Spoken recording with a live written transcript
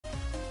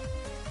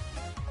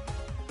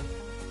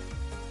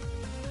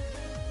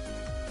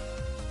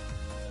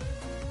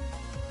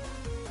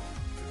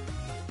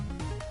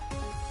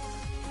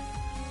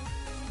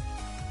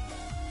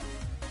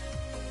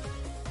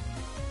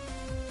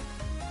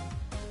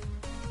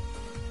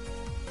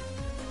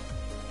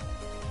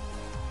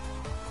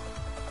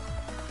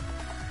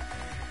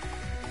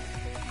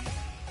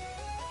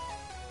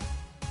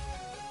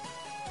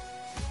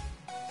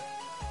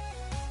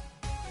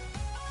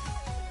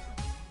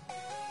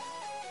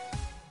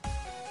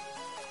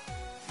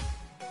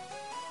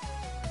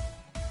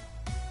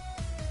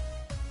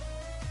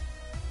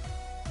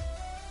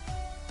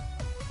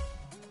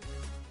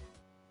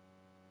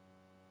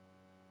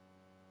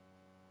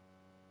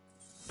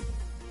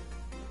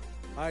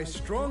I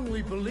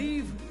strongly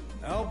believe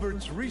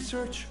Albert's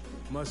research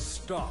must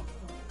stop.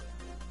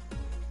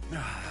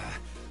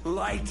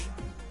 Light!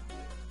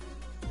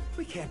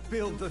 We can't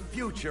build the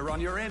future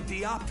on your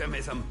empty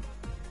optimism.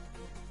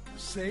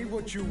 Say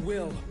what you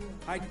will.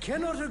 I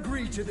cannot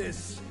agree to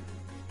this.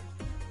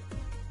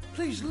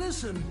 Please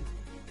listen.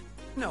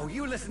 No,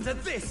 you listen to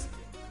this!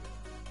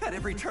 At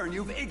every turn,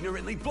 you've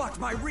ignorantly blocked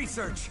my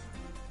research!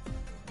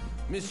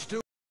 Mr.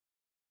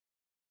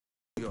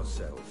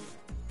 yourself.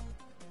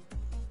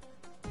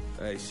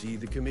 I see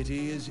the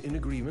committee is in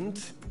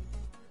agreement.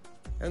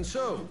 And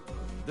so,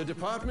 the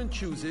department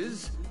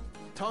chooses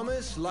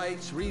Thomas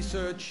Light's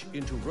research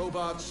into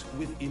robots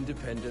with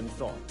independent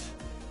thought.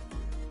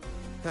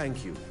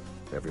 Thank you,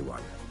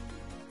 everyone.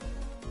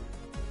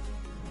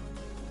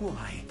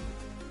 Why?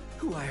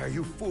 Why are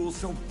you fools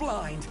so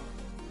blind?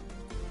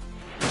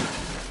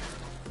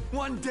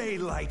 One day,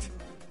 Light.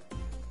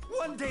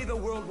 One day the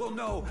world will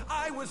know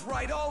I was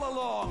right all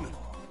along.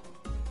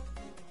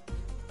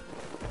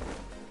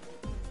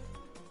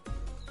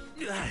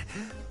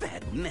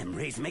 Bad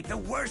memories make the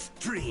worst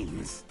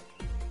dreams.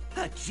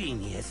 A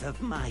genius of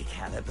my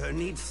caliber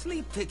needs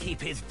sleep to keep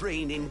his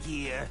brain in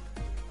gear.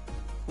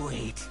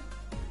 Wait.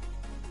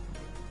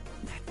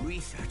 That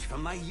research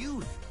from my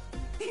youth.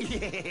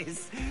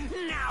 Yes,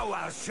 now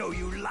I'll show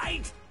you,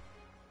 Light!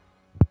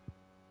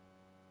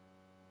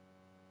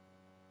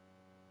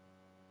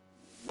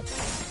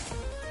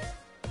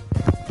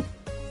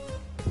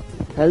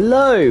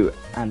 Hello,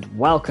 and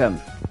welcome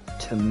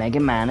to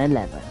Megaman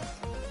 11.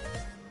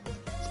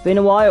 It's been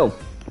a while,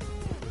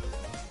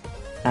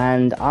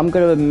 and I'm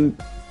going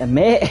to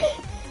admit,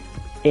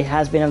 it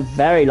has been a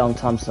very long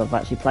time since I've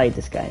actually played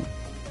this game.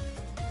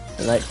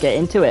 So let's get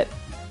into it.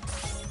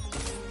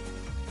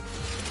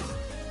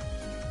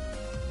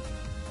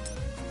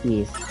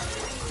 Yes.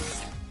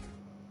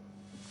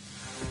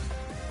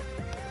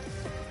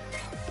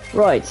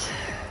 Right.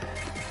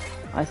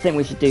 I think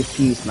we should do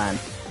Fuse Man.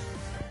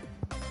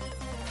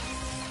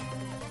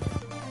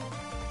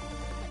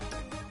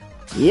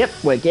 Yep,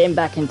 we're getting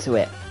back into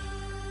it.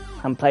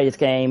 I haven't played this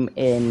game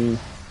in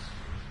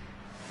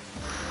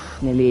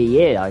nearly a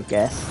year, I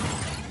guess.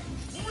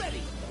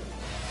 Ready.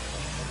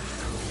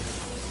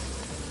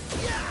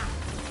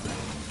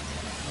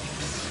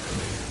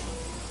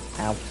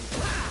 Ow.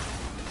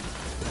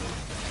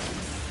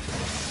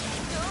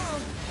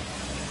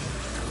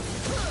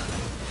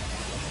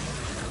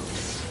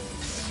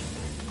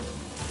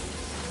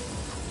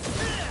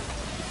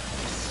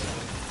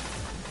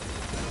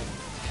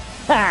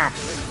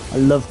 Ha! I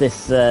love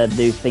this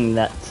new thing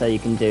that you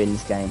can do in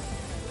this game.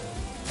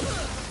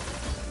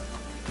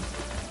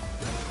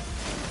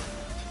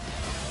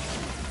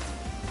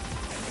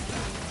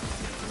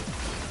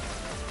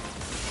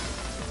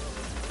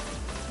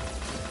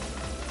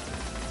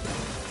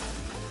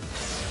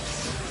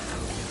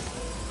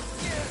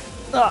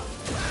 Ah!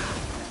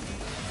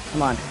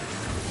 Come on.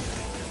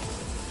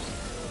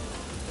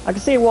 I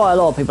can see why a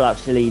lot of people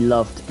actually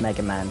loved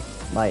Mega Man,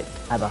 like,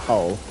 as a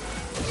whole.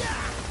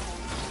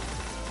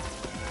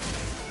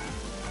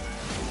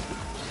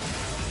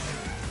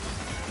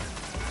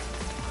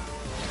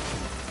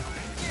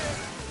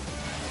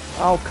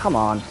 Oh, come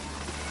on.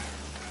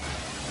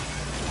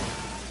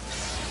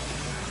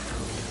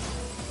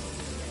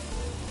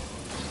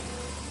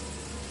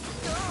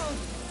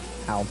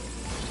 Ow.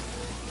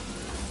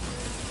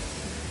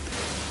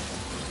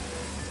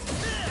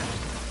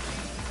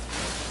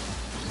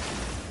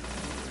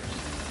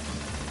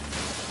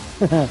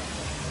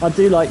 I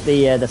do like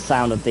the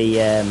sound of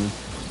the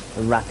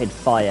rapid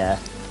fire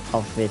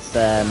of this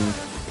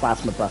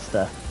plasma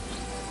buster,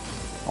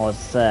 or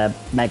its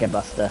mega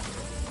buster.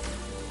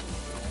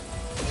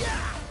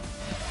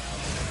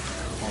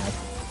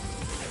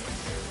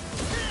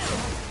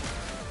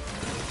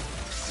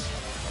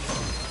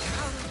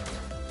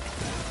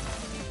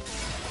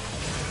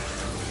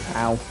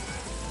 Ow.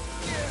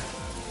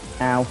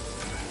 Ow.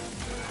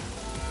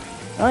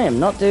 I am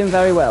not doing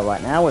very well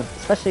right now,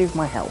 especially with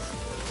my health.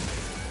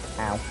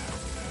 Ow.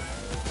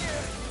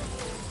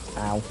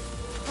 Ow.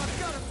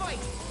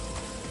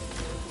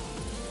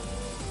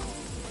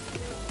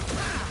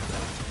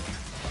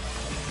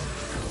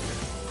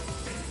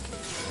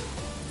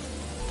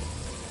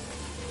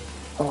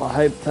 Oh, I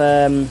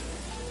hope,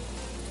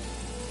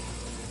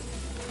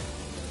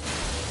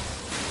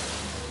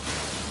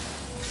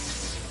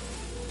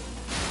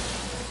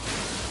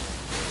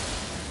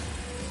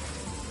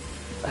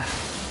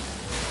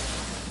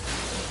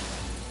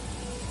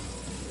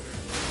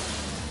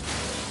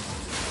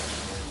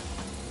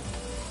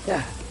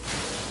 yeah.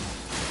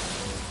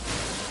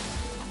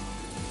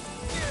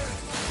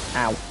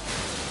 Ow.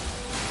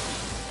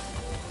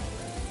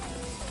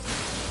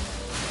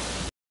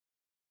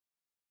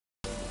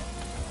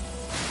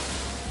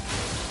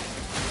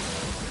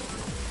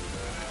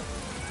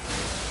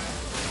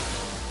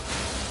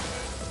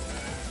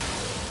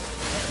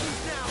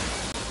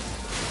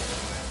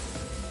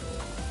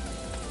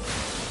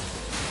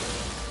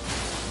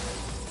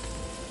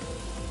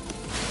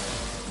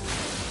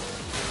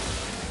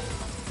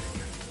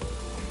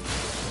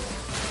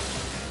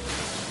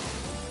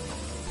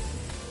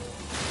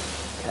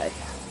 Okay.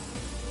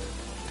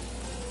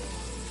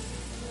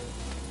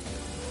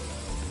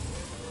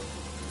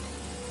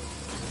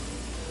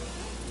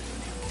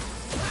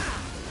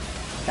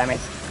 Damn it.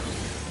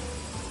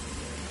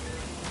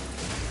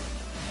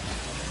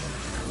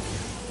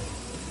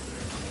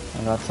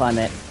 I gotta time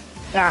it.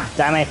 Ah,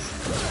 damn it.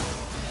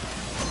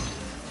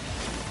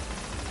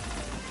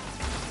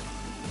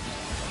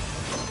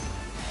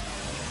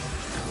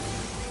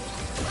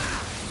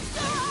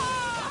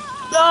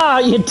 Ah,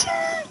 you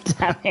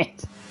damn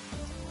it.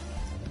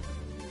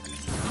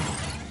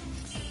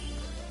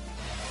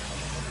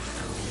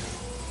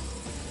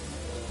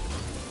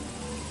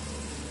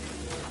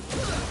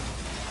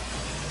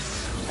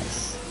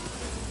 Nice.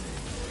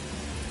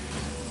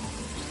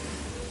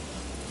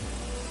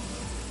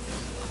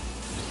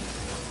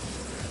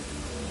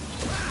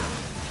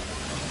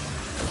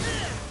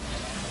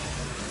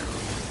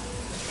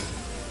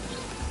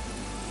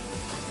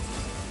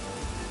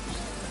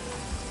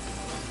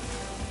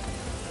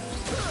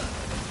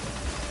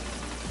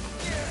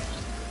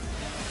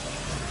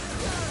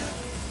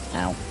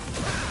 Ow.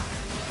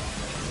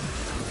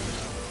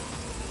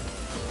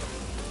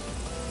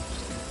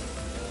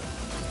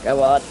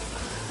 Go on.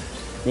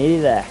 Nearly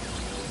there.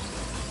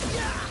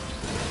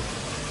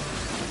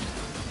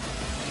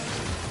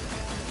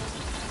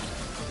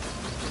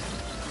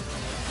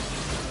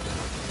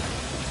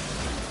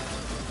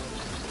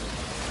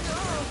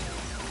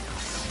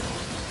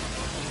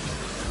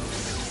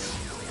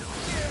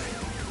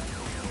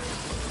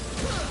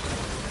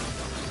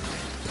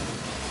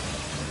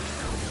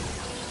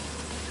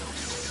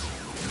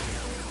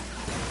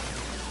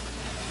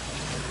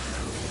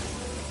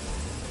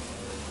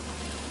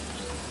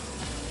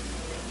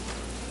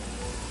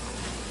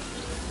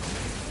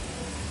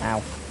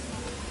 Ow.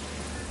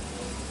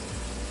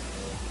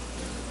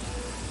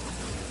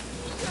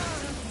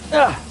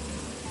 Ah!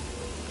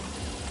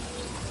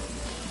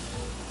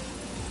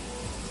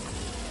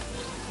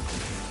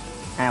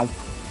 Ow.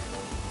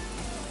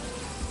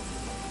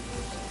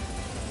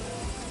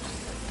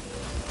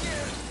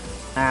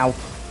 Ow.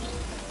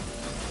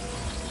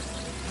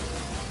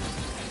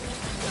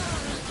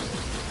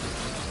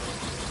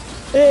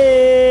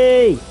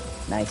 Hey!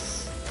 Nice.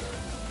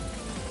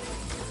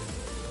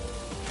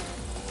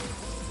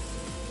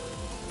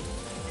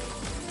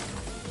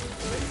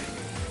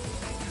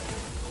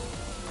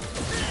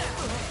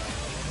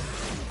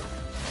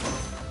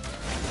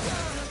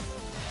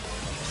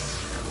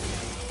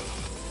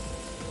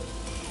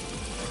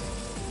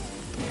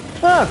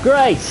 Oh,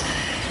 great.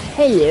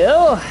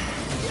 Hello.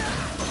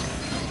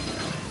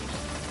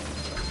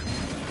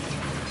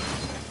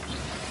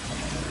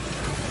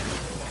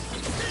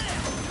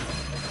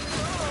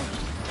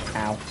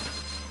 Ow.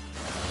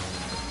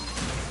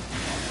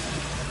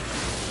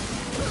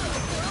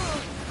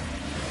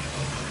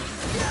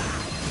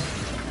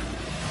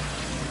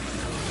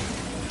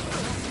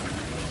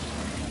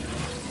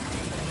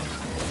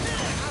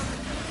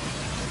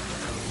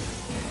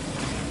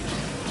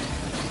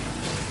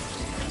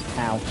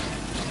 Ow.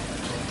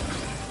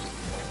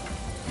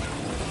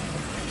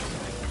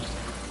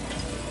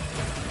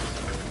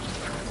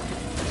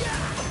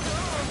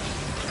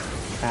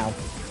 Ow.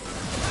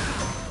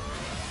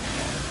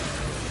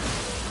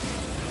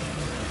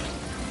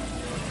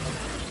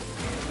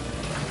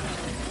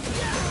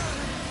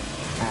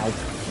 Ow.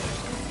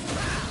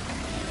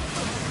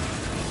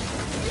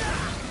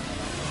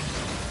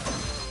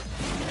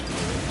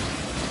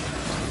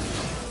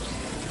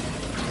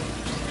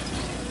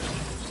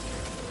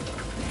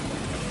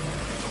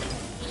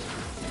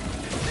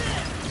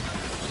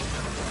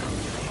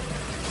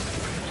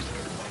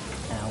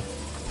 Ow.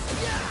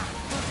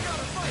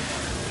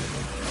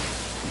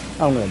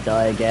 I'm gonna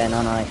die again,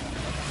 aren't I?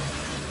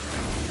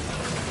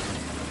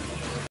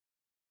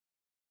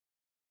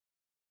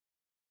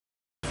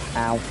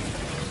 Ow.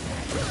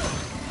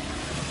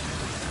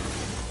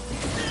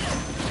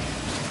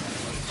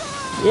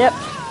 Yep.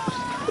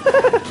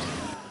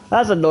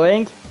 That's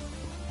annoying.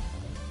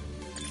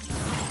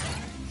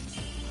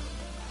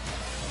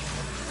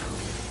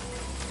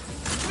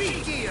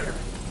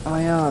 Oh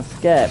yeah, I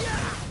forget.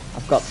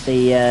 I've got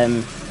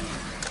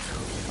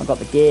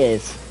the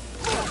gears.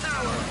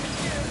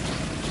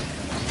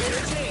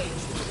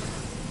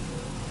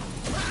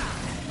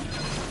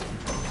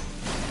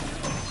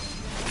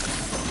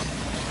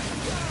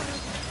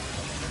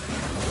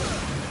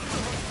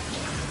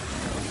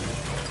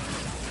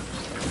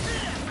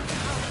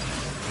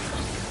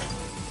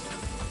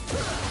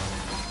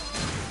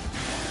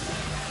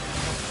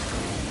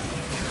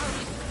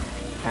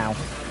 Ow.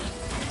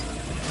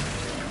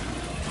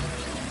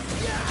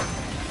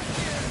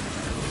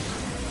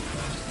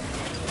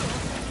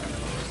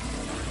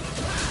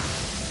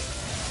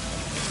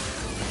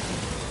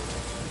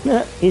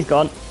 He's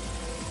gone.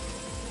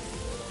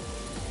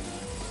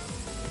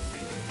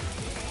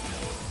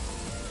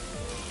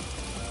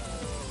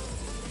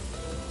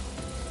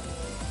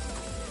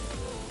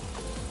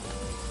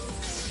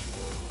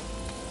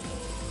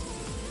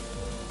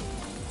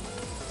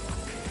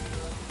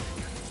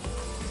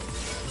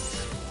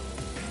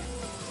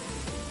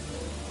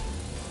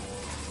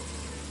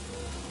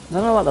 I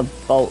don't know what the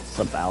bolt's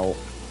about,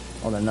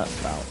 or the nut's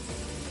about.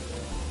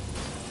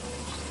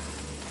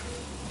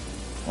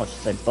 I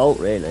should say bolt,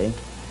 really.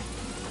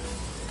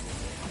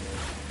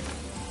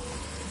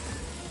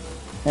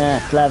 Yeah,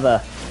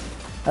 clever.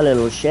 A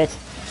little shit.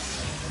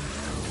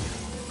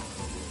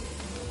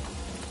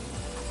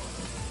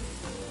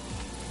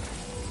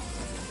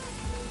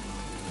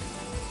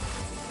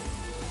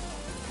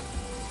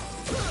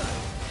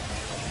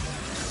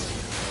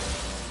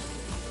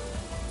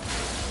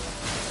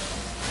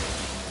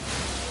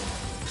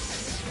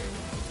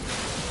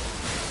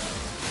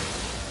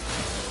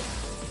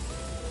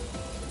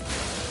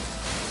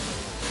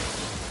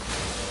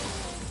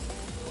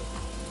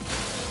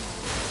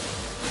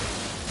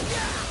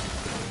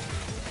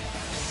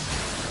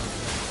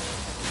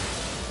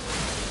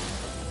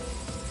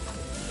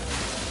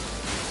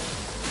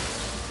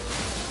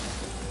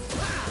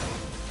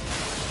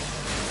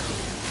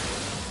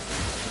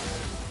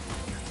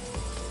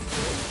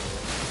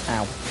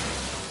 Ow.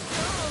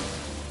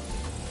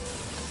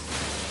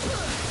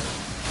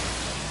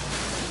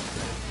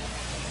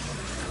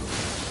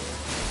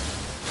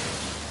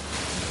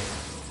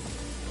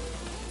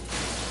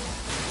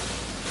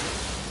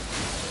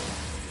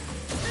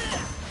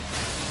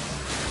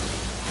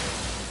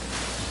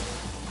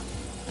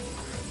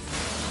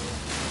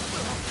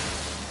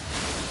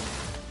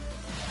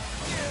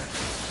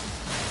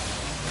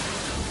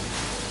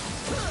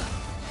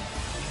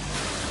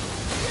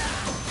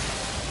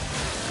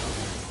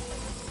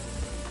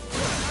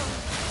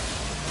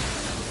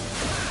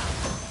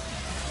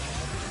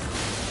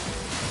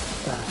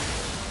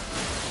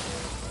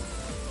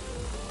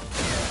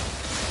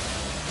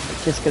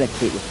 It's just going to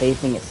keep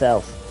repeating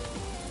itself.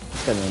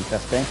 It's going to be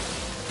interesting.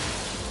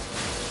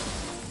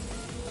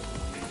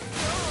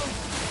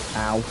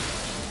 Ow.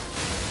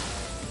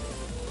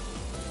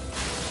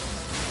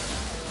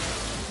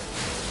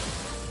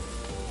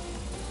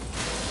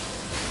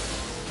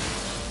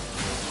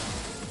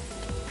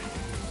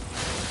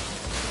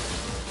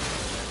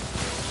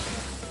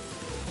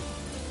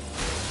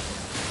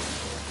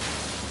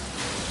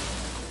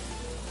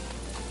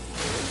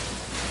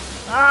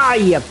 Ah,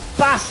 you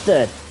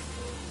bastard!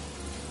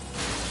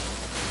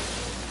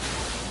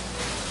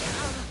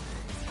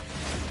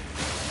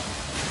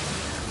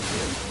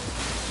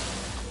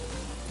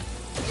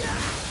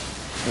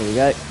 There we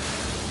go.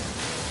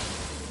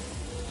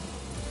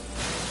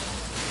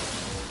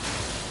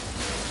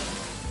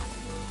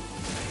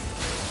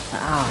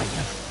 Ah,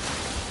 you...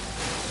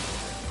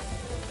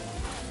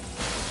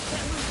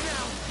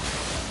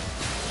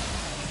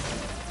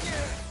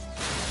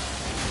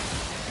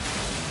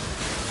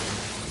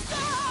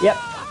 Yep.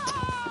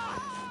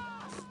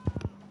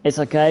 It's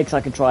okay, because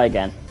I can try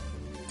again.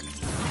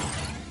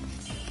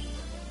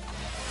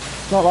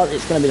 It's not like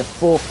it's going to be the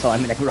 4th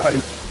time in a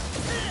row.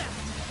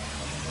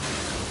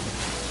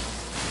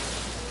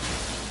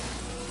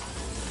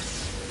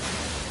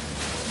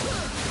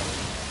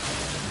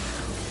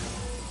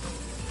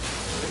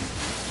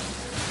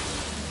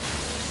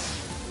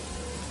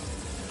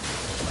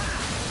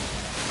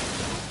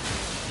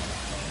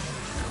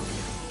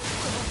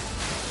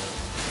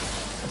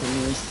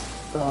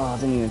 I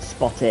didn't even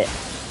spot it.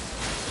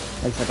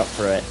 At least I got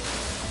through it.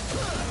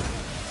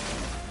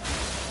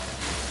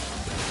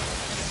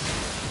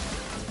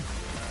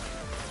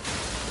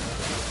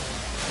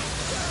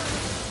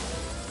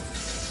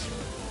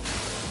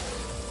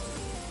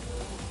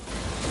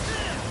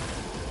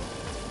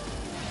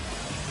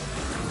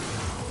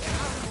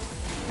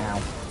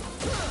 Ow.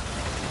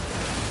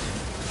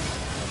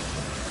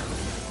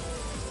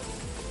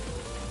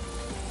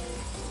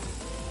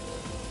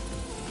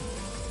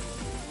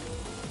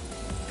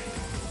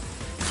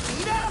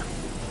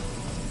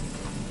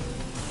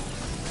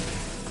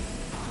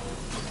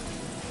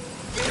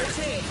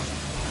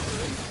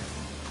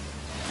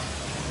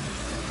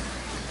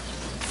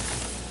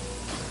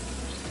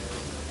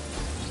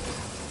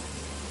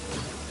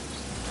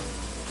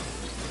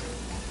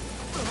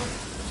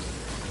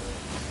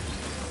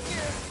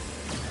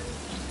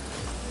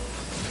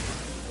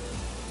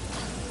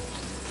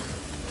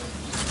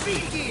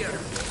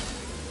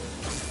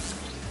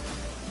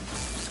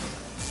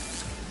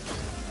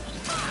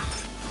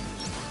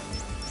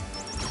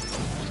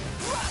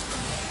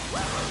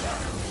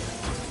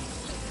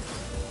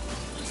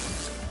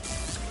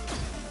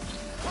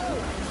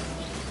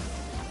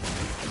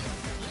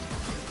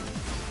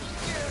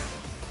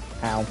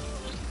 Ow.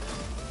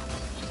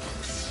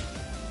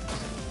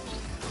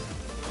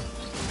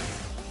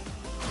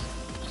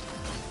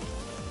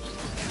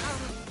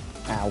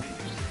 Ow.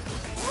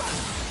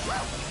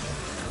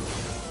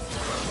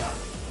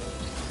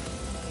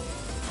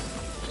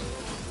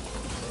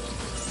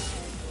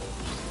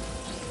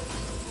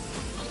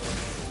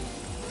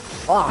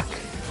 Fuck.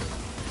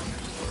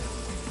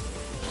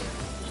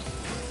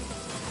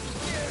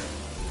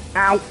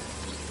 Ow.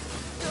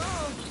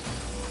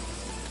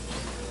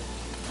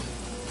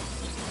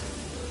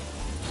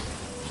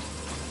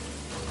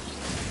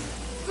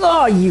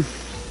 Oh, you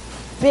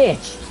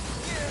bitch!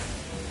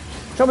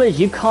 Trouble is,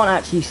 you can't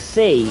actually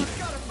see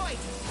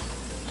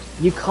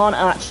you can't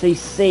actually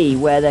see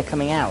where they're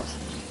coming out.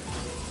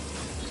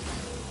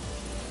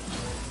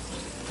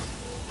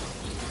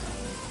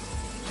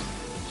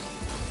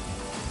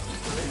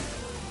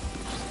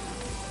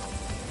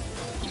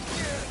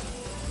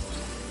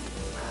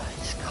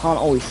 You just can't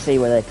always see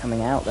where they're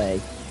coming out there,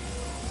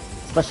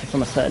 especially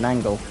from a certain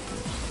angle.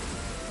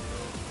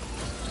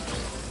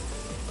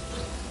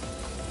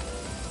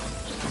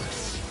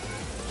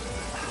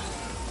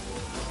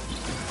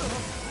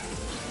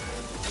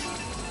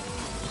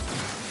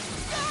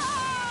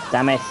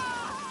 Damn it.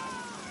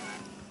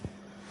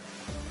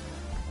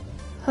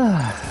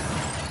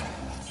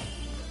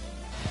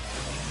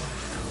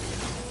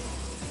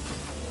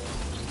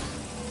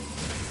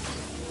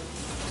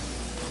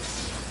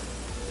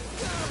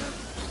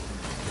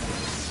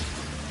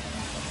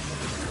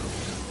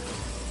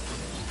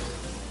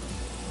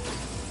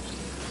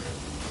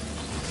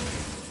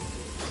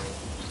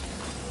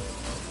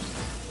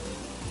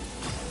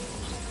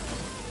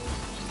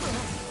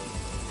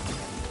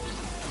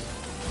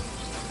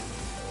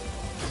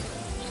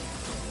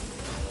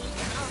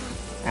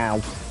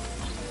 Ow.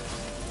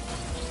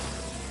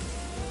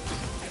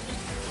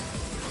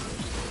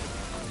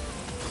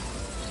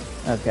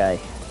 Okay.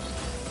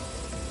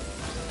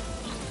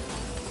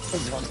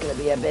 This one's gonna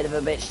be a bit of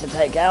a bitch to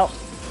take out.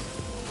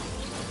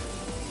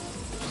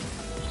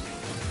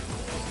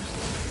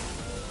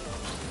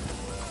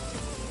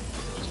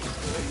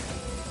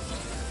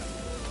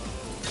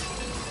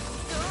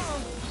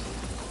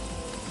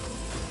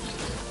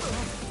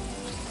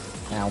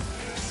 Ow.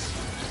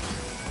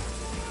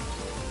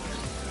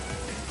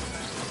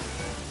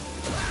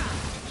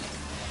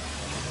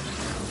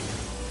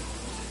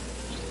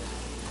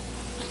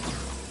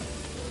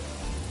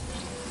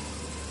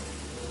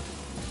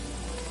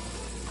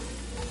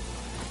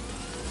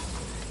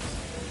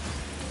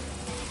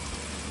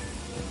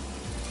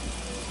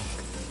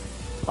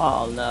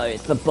 Oh no,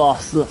 it's the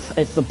boss.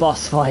 It's the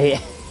boss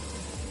fight.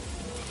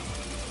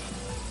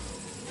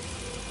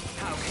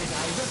 How could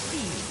I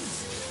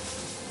refuse?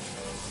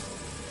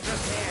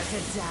 Prepare to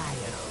die,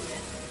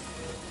 Ode.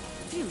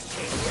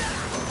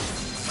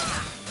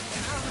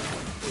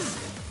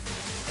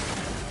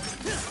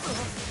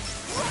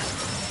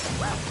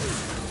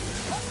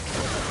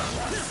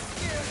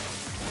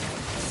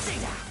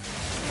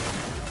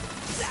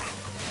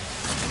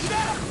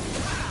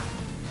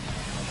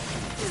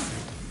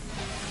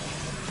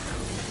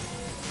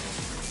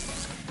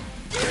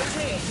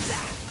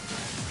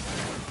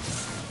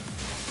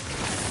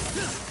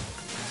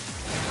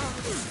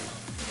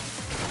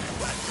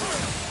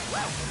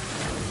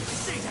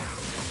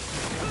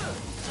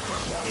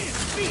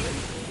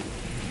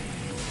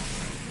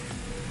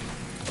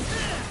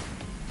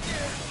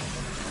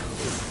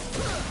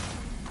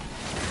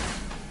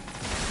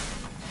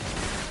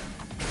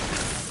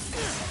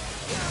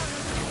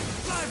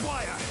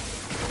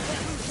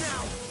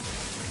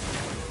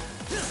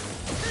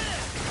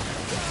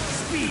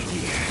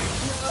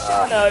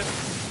 Oh no.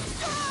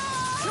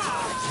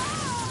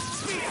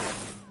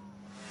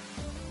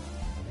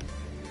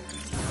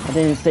 I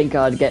didn't think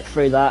I'd get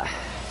through that. My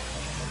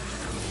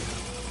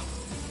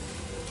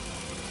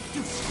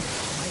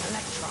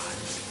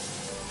electrons.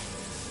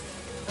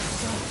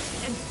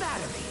 Assault and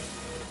battery.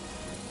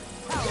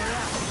 Power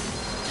up.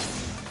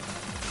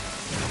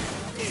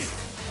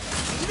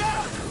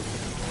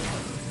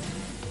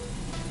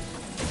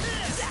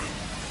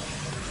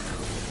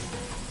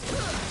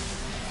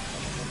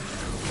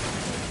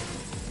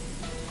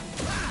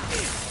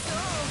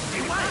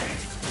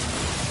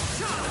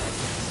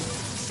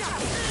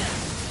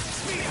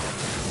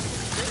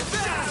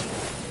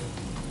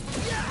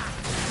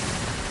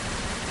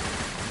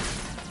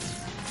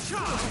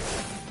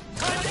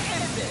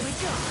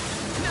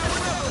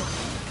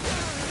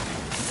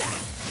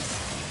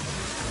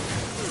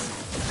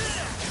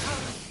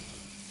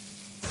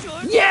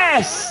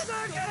 Yes!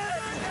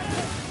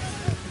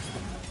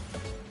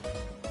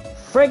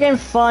 Friggin'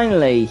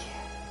 finally!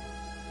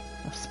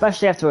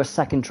 Especially after a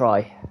second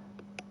try.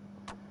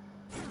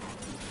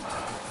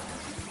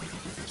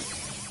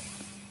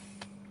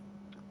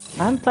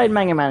 I haven't played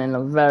Megaman in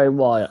a very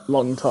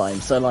long time,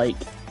 so like...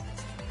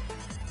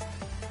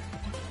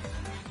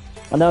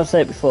 I know I've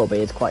said it before, but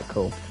it's quite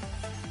cool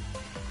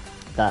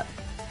that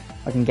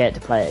I can get to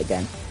play it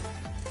again.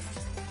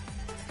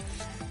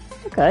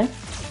 Okay.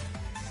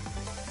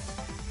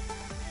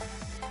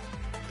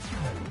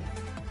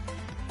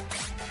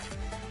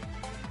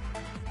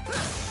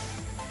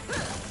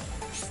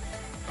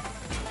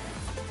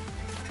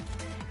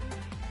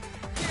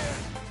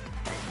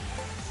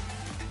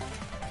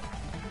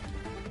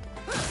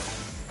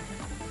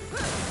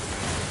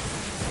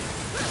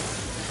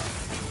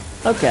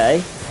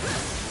 Okay.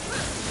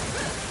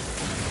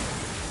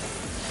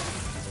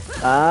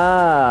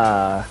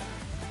 Ah.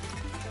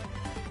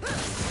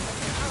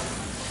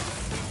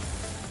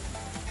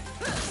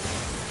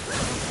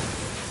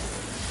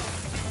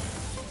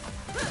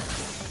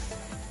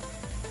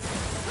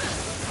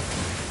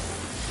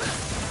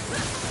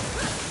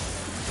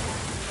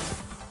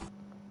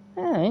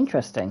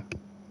 Interesting.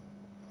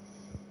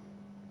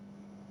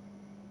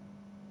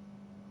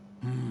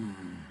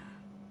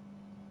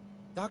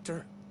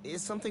 Doctor,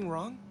 is something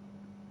wrong?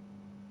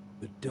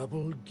 The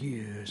double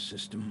gear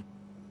system.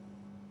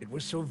 It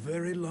was so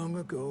very long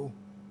ago.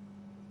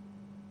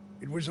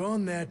 It was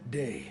on that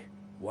day,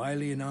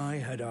 Wily and I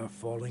had our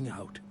falling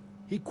out.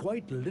 He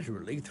quite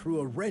literally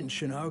threw a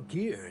wrench in our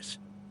gears.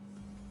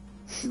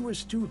 We were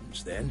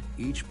students then,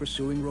 each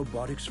pursuing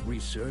robotics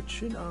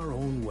research in our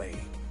own way.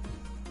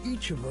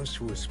 Each of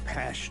us was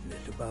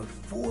passionate about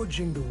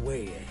forging the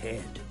way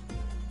ahead.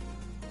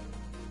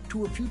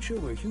 To a future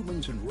where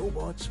humans and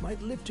robots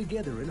might live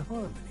together in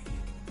harmony.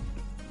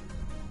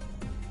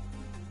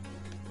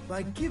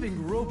 By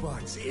giving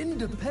robots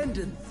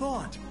independent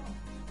thought,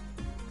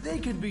 they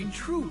could be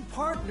true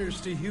partners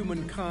to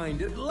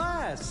humankind at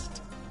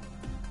last.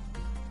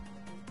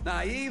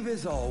 Naive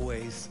as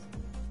always.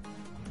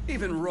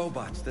 Even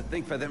robots that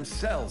think for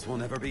themselves will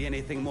never be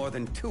anything more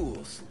than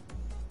tools.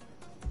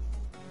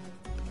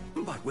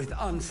 But with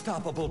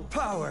unstoppable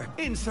power,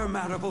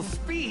 insurmountable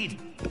speed,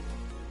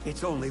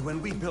 it's only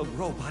when we build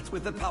robots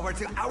with the power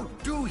to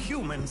outdo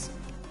humans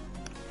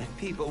that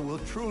people will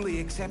truly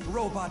accept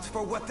robots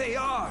for what they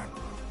are.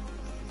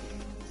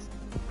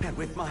 And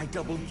with my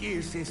double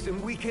gear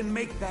system, we can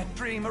make that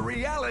dream a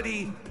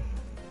reality.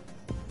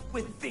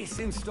 With this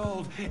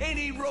installed,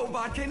 any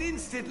robot can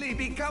instantly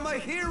become a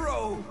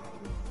hero.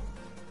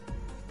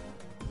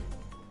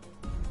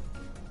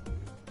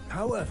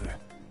 However,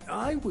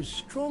 I was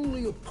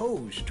strongly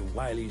opposed to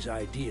Wily's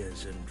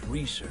ideas and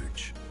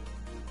research.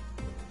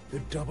 The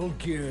double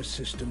gear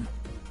system,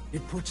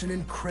 it puts an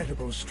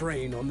incredible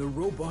strain on the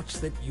robots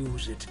that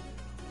use it.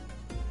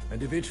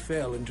 And if it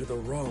fell into the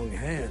wrong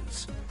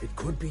hands, it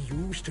could be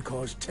used to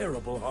cause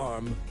terrible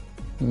harm.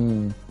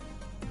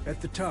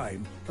 At the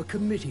time, a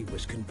committee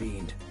was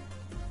convened,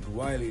 and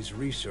Wily's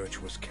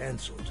research was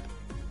cancelled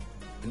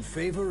in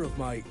favor of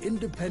my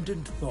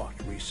independent thought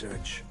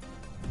research.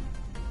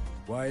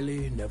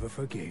 Wily never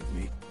forgave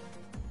me,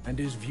 and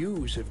his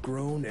views have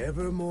grown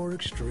ever more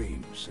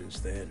extreme since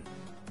then.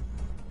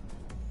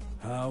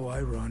 How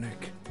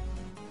ironic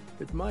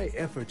that my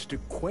efforts to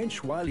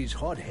quench Wily's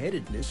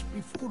hot-headedness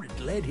before it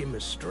led him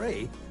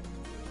astray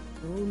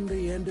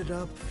only ended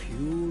up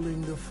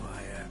fueling the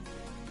fire.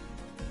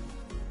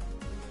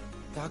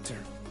 Doctor,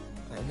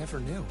 I never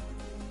knew.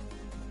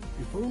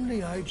 If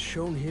only I'd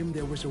shown him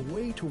there was a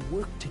way to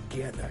work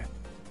together,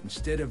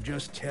 instead of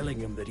just telling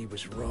him that he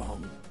was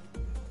wrong.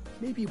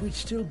 Maybe we'd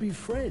still be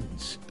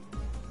friends.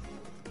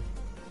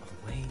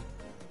 A way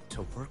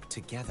to work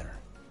together.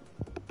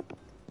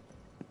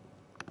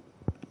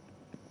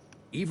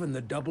 Even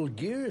the double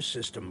gear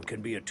system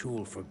can be a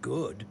tool for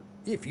good,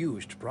 if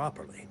used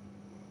properly.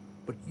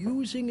 But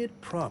using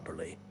it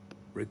properly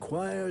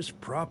requires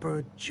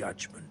proper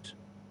judgment.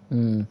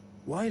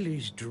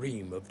 Wily's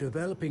dream of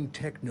developing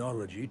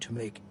technology to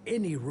make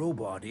any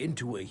robot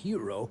into a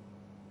hero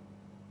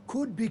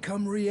could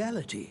become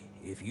reality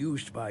if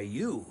used by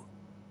you.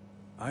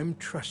 I'm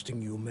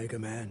trusting you,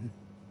 Megaman.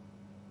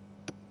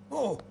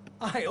 Oh,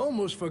 I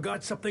almost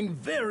forgot something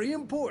very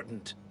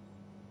important.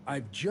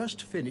 I've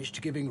just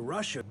finished giving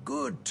Rush a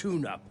good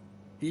tune-up.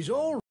 He's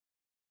all...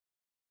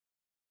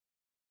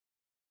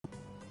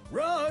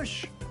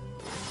 Rush!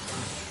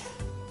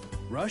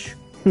 Rush,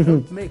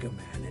 help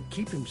Megaman and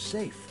keep him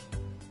safe.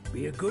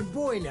 Be a good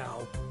boy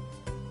now.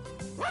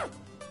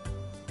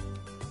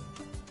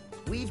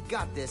 We've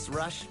got this,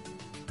 Rush.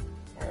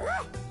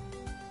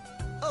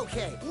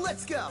 Okay,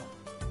 let's go!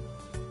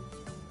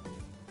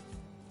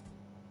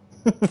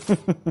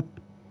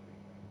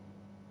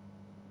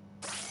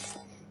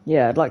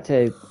 Yeah, I'd like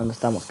to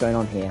understand what's going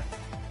on here.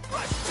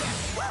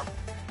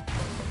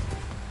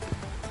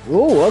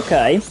 Ooh,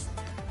 okay.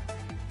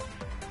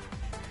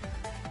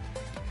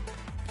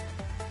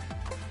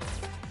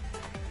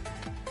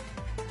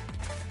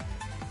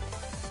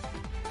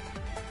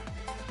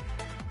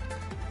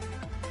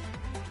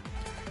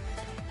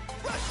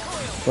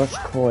 Rush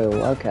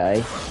coil,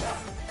 okay.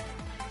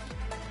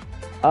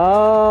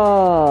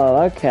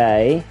 Oh,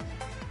 okay.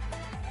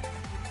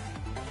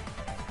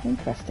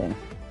 Interesting.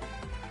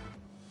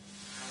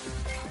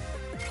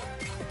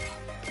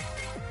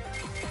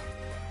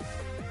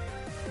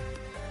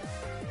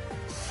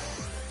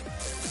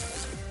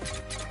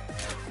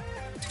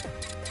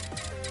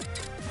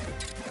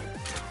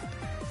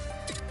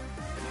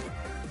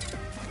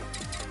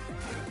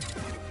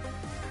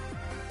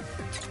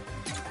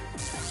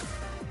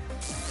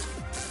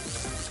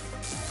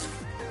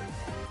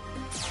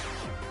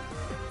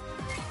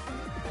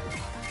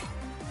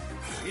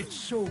 It's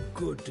so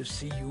good to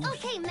see you.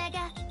 Okay,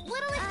 Mega.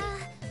 What'll it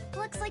be?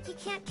 Looks like you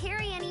can't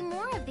carry any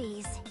more of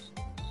these.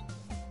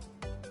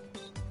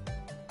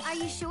 Are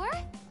you sure?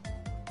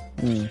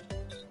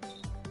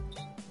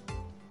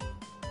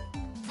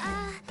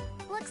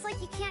 Looks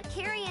like you can't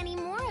carry any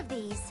more of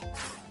these.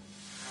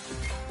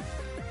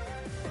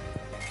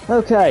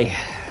 Okay.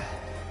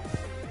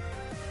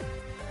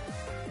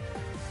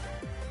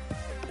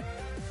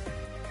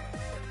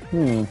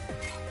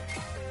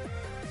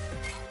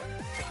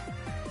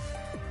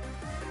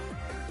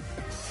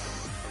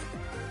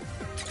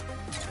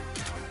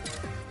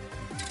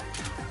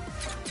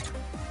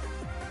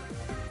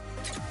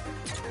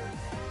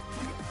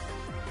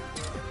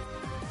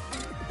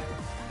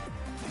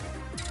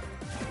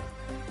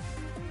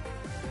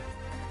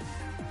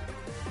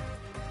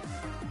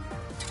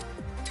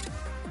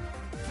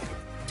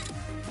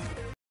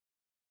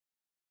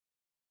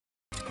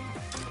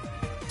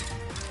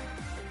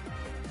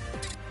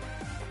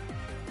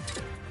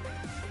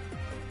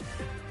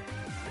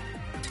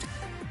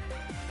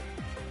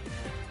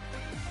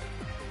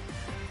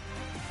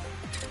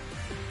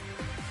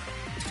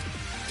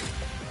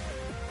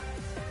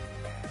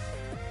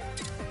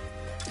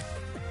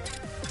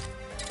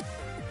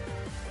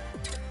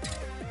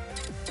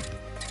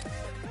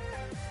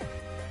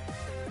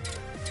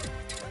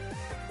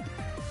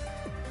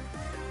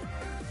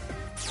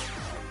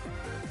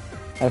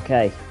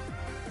 Okay.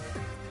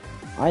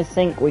 I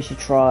think we should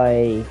try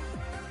a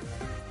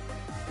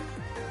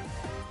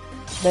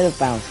bit of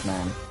Bounce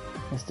Man.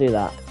 Let's do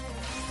that.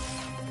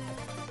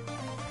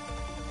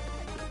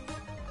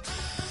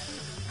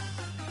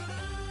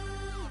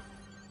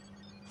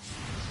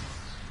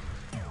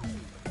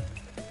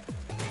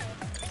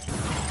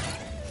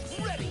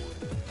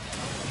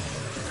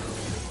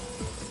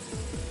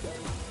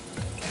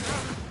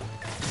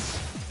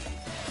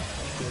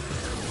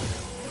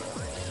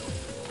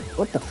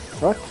 What the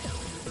fuck?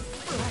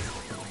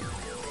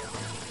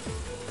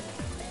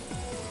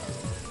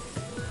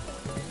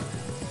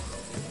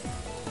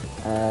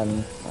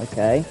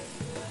 Okay.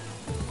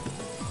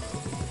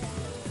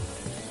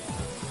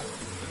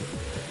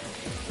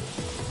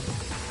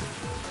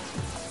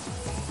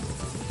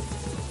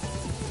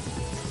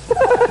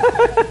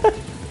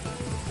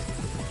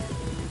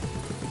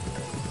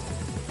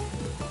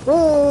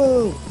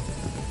 Woo!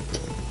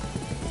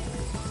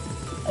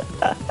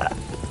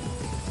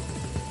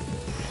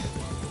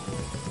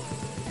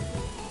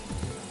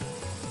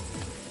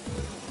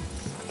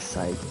 Fuck's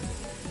sake.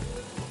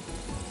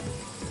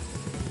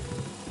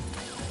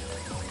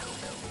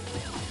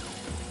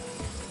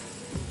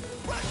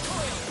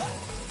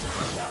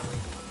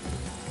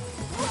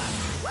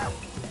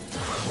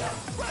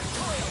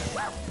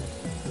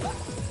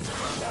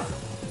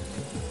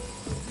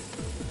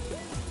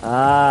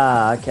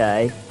 Ah,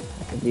 okay.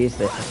 I could use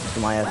this to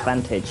my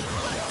advantage.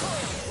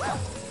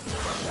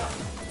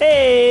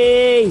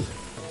 Hey!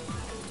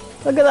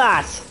 Look at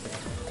that!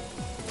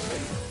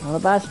 Not a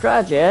bad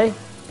strategy, eh?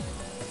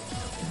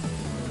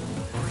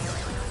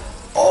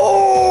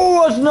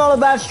 Oh, that's not a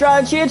bad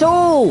strategy at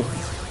all!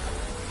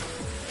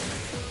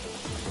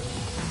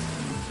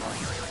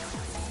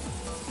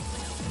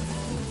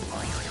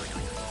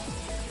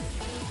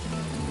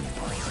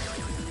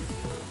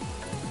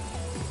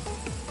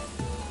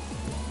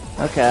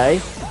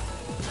 Okay.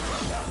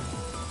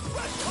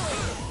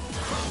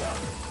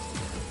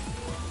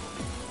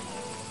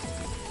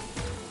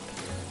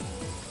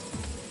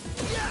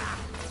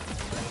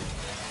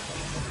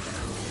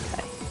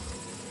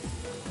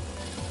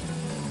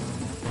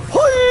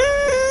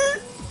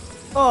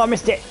 Oh, I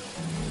missed it.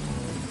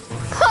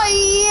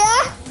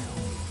 Hiya!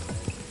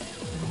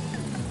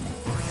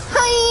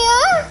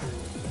 Hiya!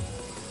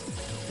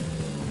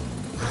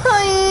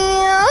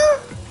 Hiya!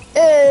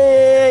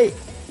 Hey!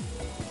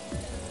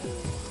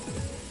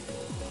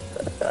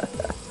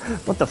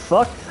 What the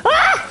fuck?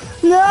 Ah!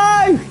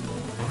 No!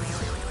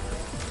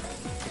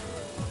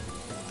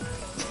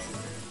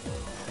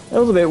 That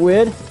was a bit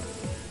weird.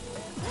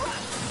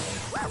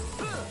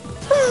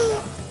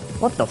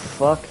 What the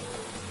fuck?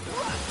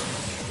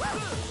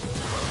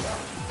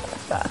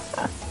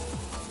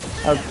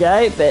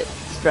 Okay, bit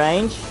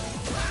strange.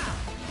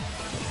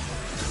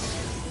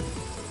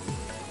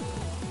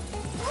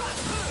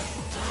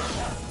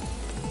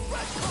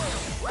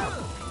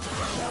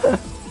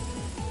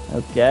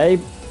 Okay,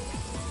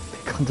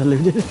 bit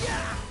convoluted,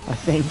 I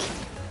think.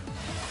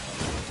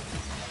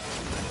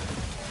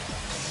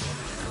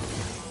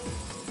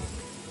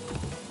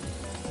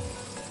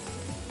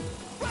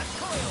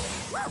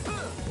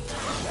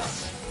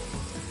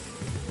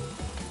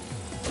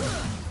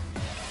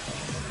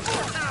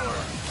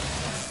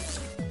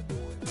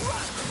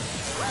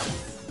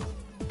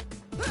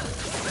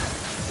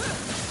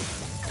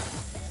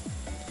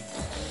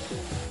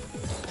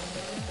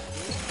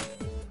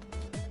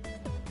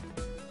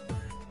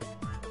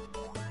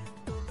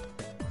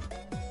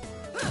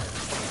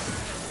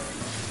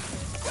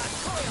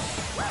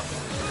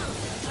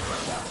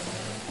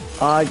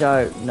 I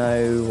don't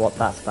know what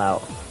that's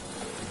about.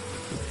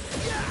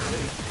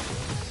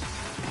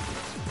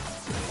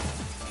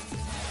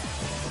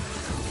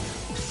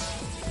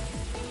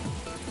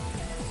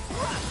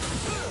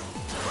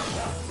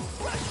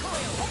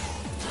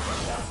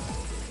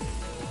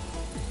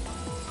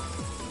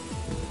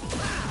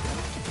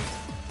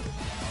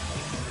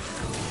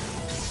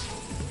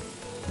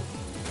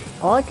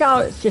 I like how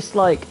it's just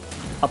like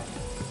a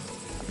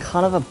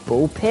kind of a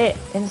bull pit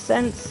in a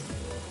sense.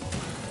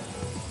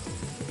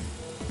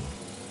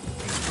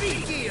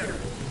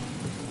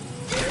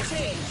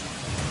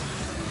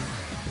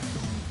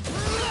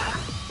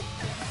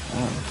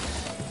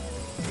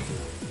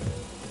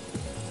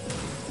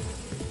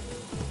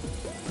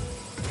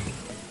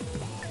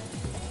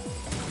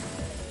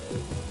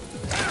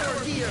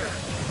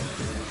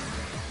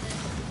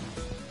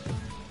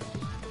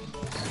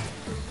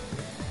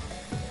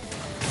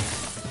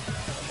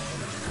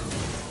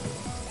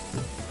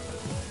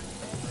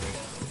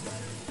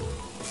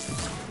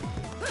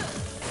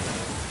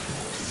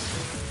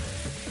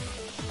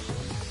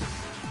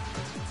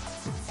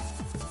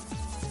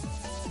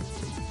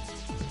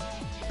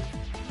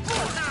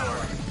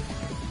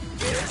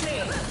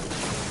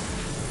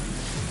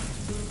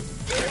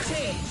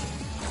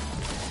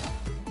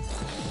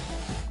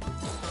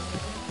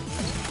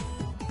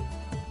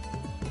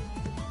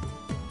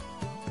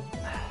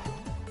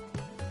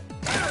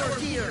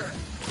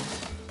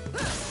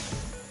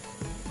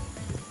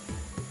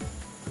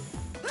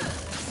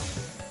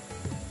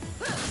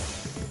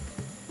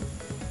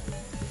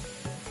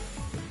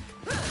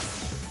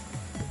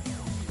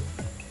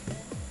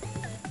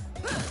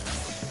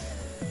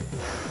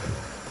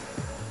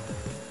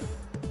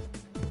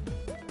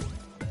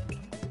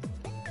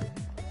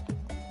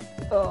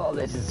 Oh,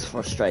 this is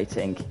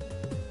frustrating.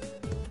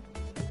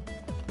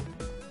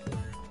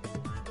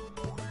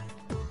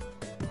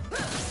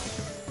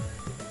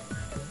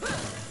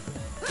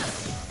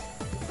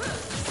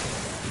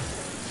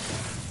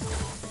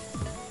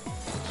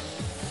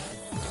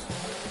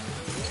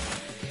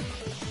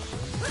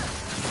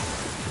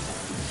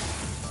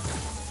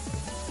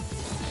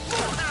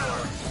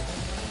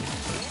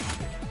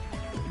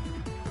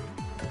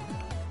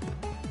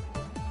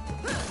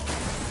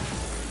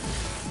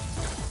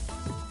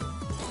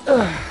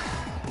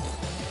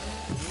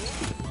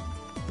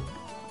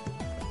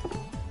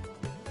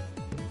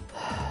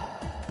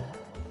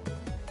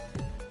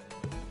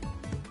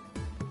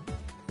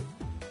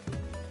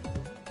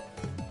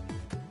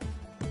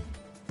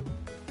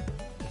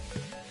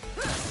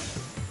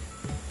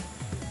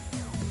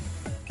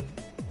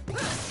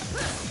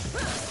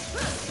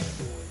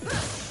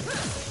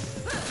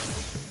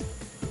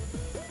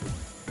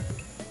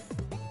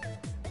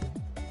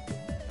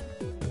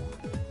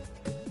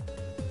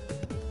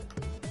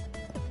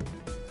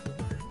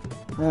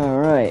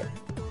 All right.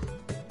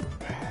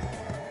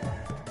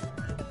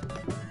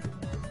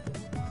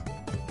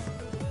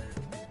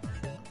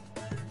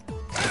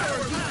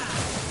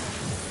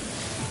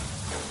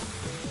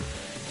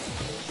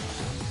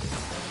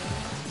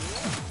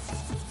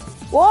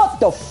 What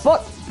the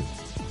fuck?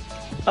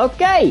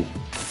 Okay.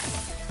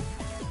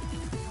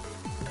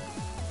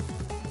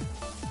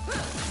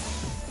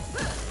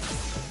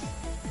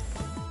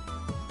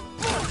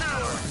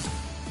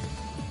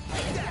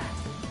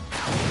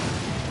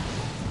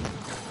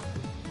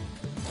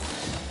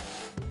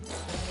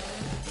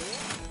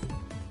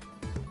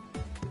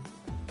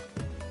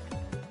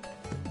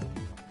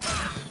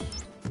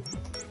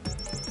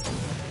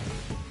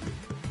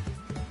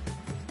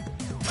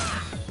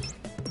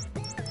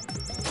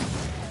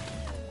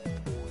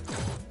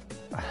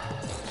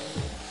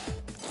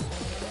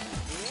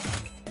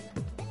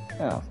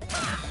 Oh.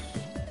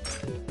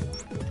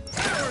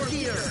 Power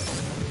gear.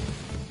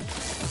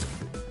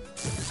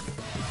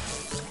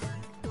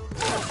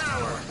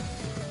 Power.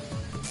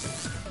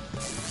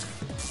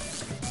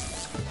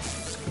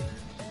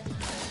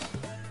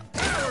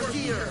 Power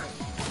gear.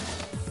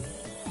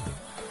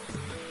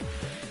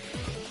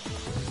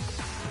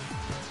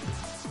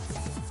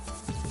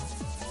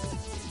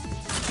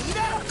 Speed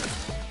up.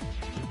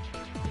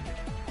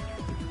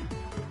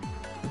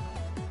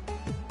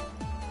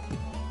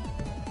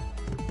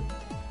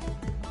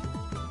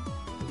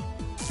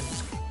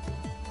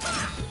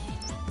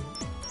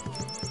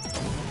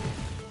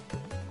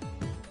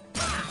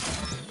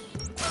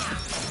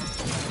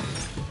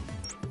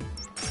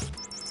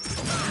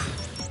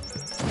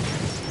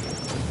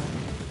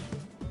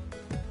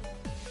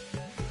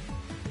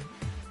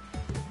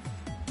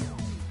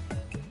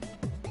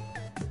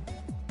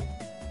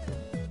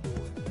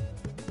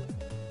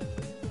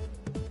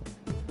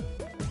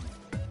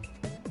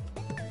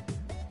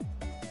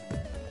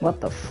 What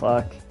the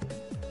fuck?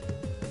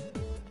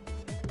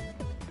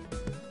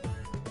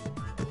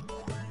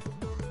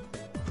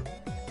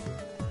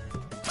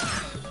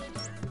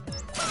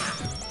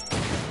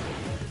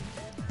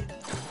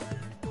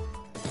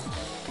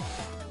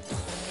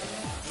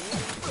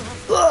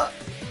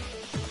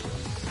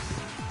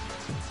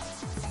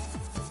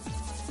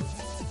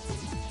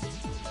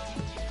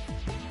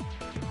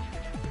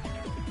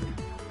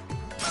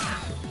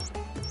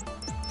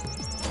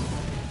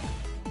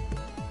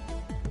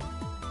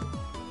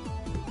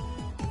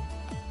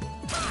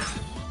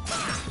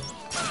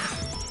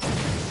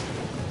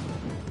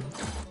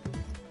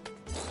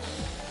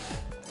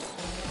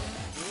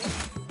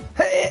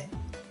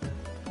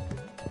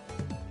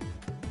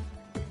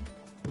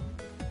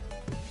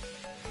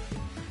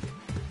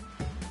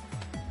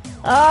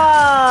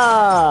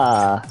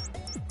 Ah!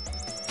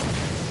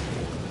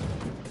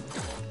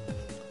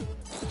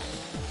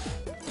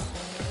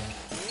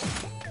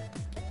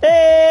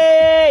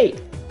 Hey!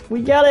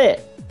 We got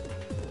it!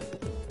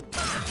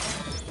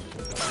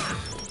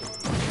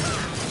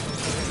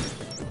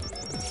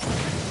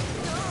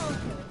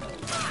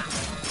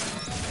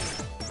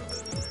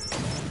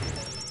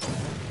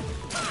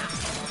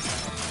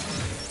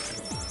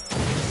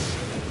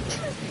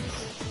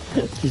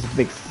 Just a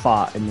big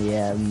fart in the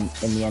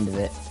end of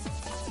it.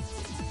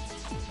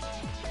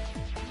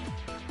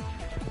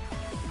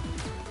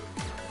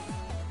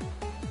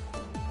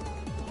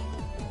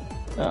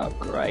 Oh,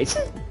 great.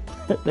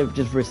 They've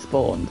just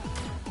respawned.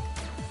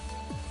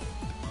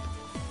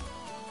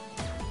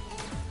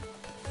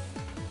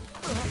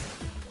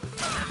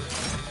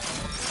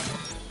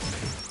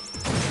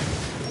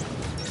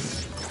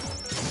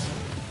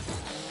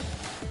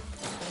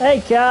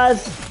 Hey,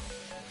 Kaz!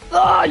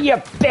 Oh, you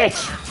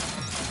bitch!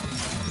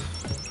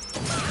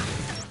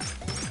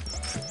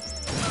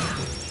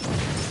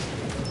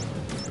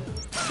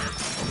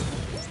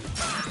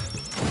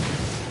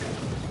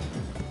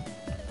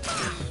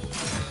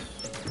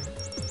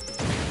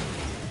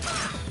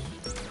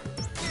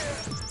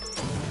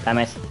 Damn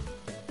it.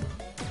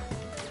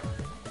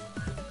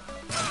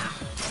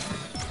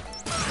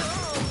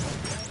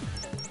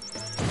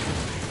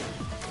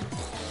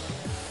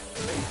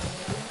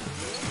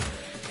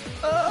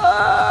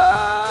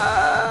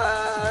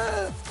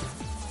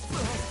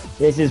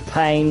 This is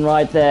pain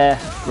right there,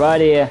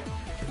 right here.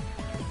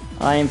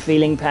 I am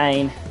feeling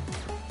pain.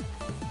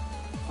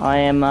 I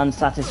am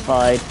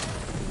unsatisfied.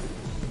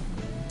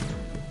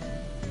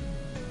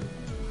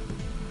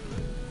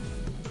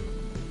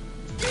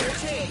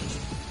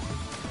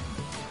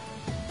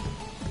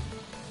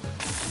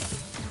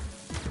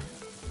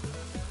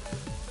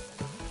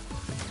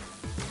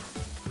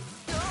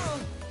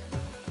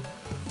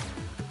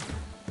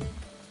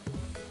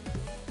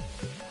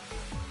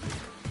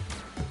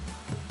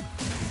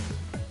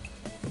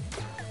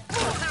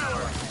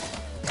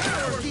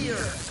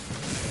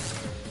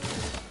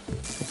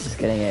 This is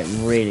getting it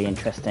really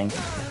interesting.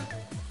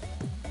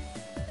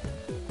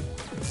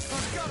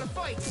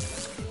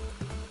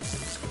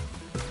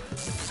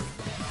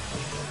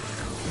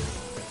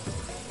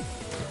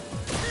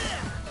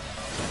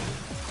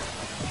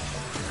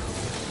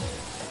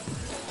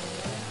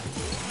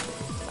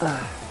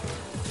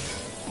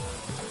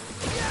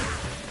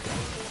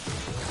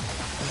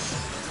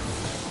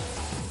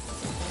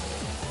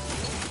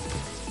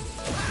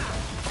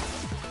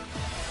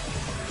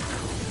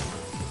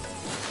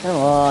 Come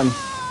on.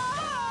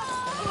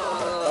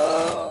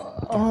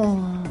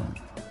 Oh.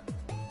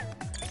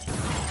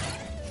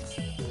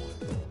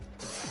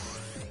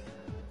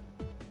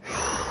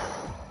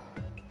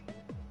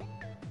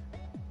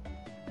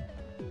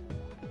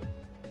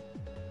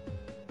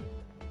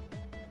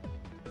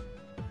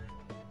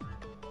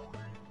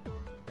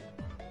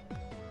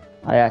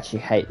 I actually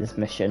hate this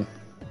mission.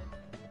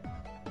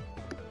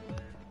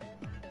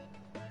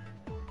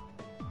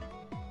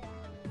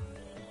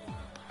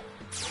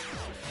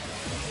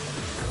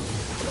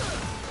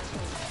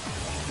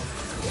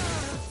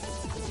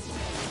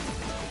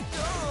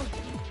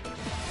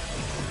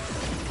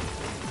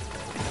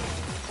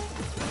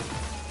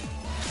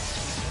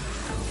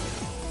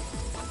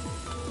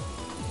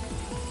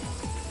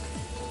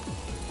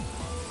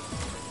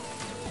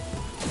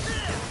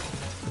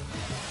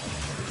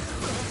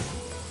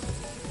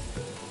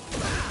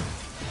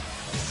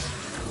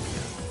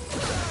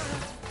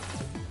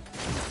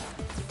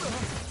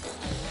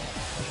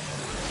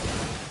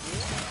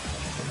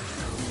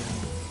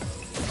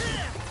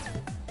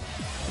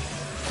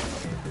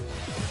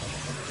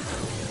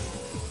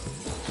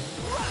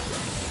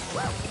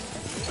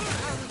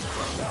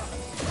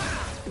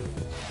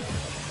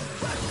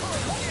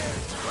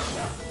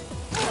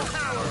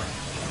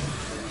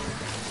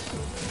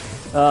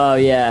 Oh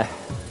yeah.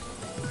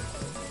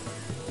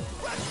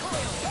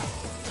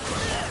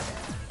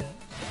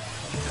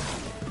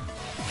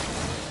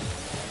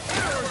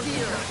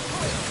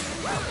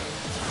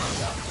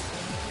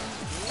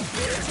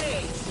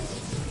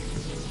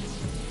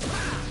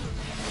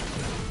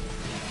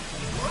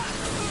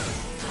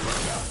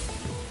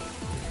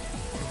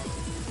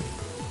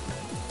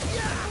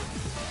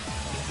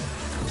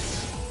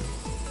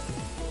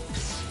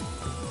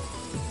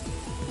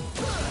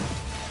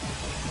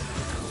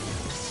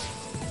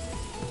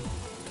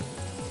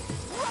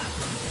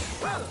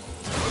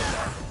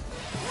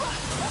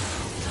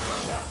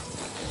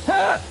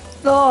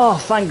 Oh,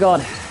 thank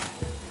God.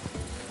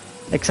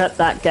 Except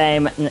that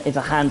game is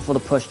a handful to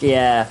push,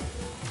 yeah.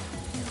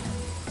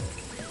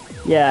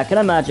 Yeah, I can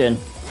imagine.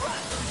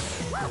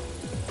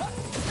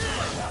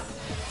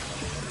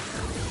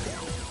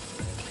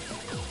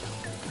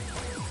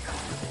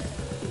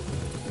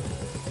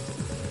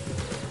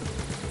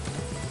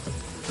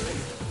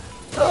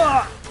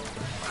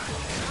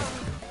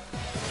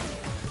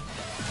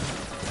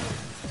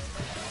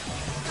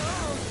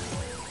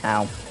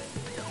 Ow.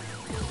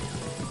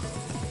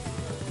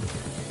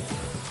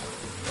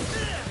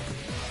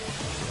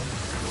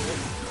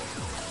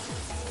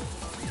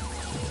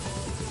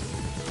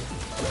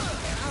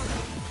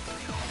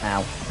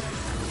 Ow.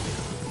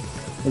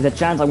 There's a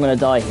chance I'm gonna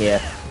die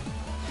here.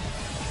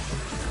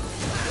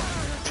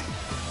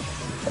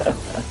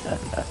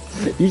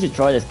 You should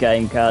try this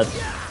game, cuz.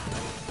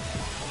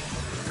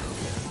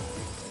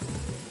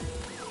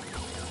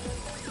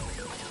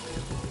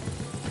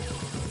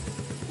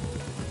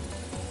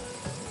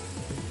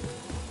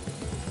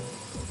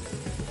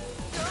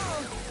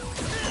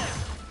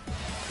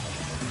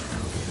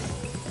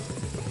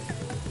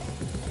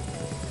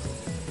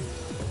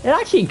 It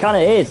actually kind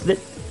of is.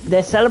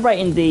 They're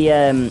celebrating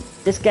the,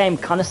 this game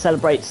kind of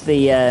celebrates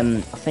the,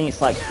 I think it's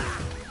like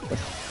the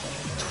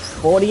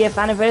 40th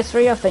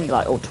anniversary, I think,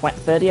 like, or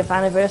 30th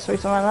anniversary,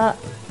 something like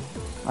that.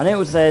 I know it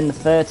was in the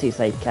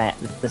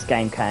 30s this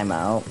game came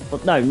out,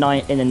 but no, in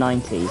the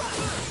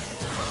 90s.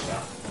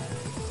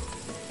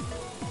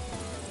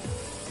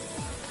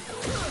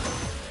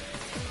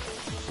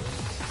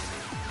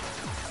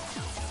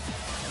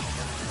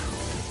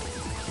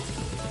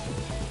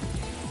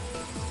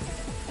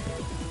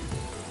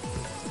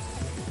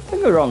 Don't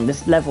get me wrong,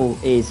 this level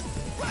is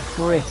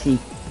pretty,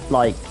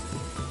 like,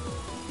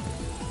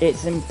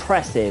 it's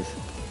impressive.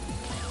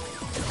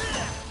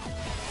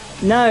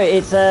 No,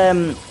 it's,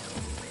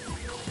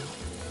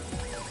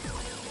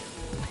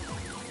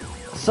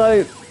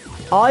 so,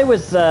 I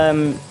was,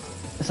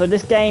 so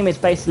this game is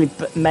basically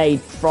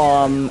made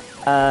from,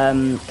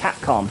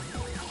 Capcom.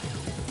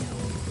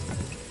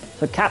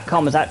 So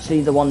Capcom was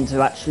actually the ones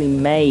who actually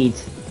made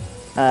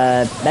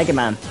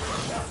Megaman,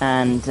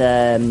 and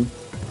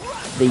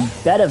the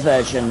better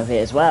version of it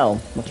as well,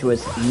 which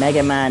was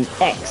Mega Man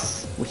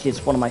X, which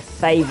is one of my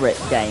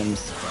favourite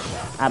games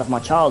out of my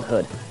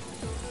childhood.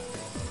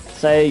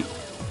 So a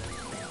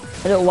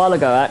little while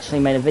ago I actually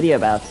made a video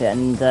about it,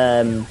 and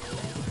I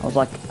was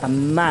like a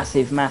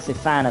massive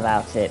fan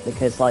about it,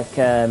 because like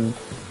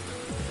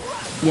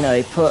you know,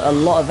 it put a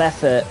lot of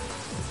effort.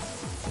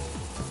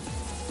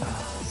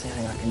 Oh, let's see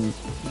if I can use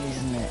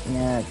it.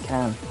 Yeah, it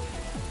can.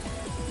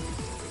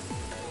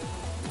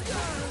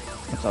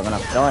 Looks like I'm gonna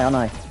have to die, aren't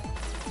I?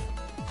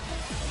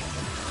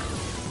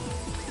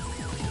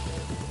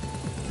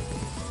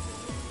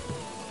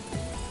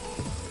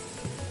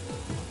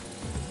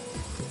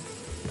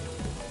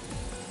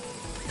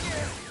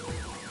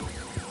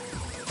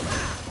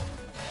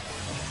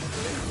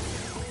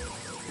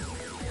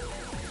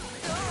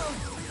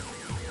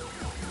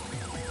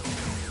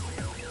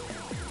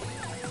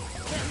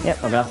 Yep,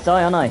 I'm gonna have to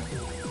die, aren't I?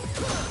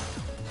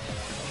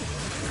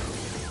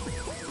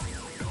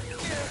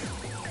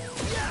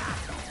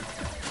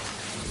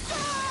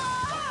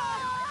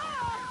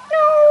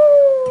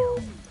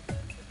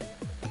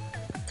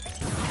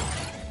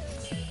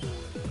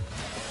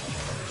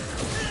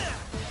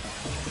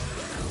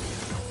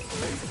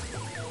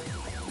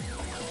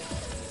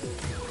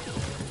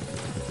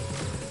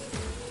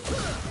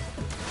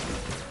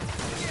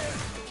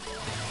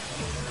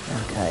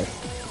 Okay.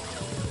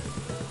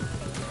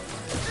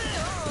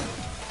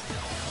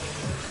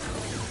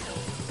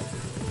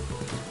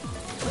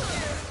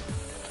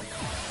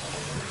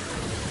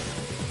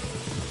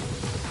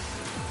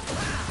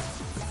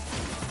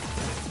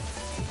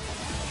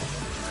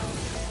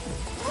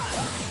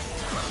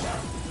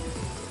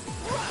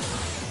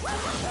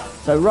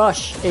 So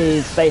Rush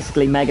is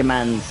basically Mega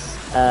Man's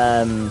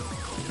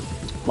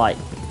like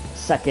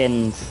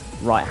second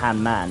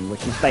right-hand man,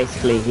 which is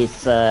basically his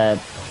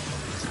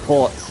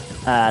support,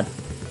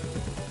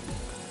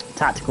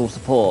 tactical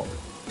support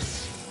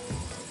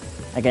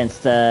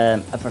against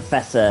a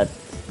professor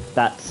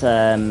that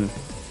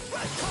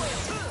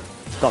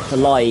Dr.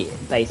 Light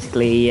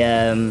basically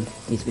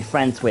used to be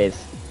friends with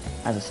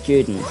as a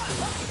student.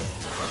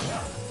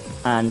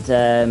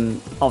 And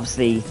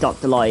obviously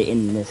Dr. Light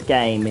in this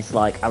game is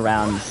like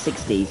around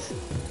 60s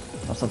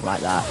or something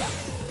like that.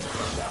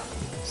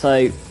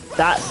 So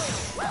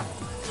that's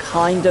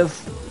kind of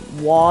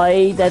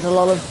why there's a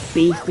lot of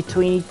beef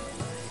between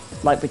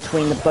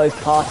the both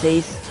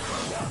parties.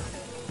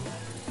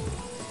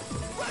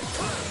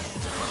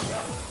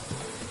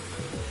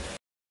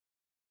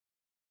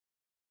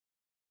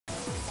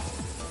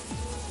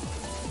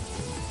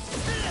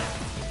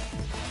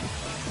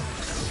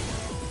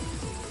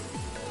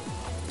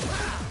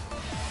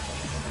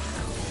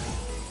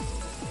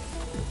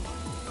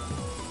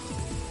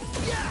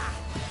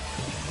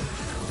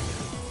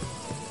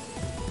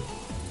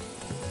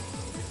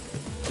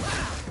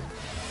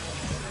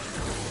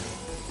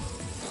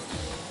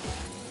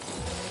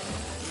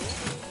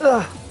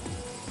 Ugh.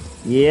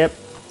 Yep.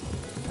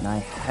 And I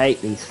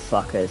hate these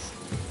fuckers.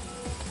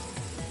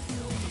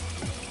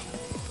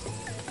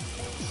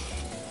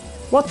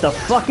 What the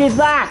fuck is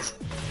that?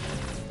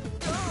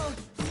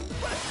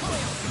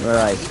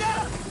 Right.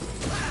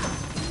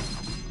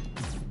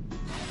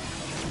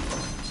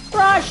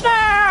 Rush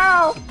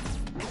now!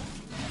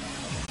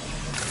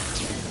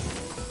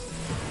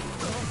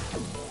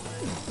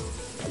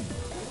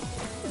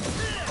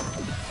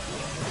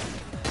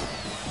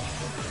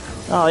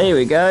 Oh, here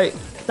we go.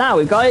 Now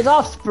we've got his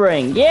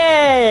offspring.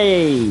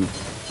 Yay!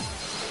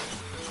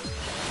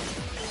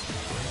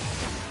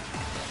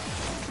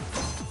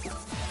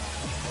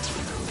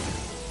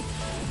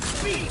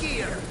 Speed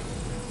gear.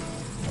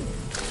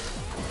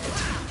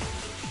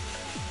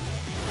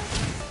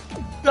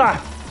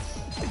 Ah!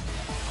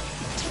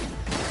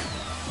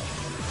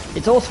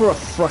 It's also a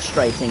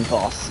frustrating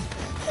boss.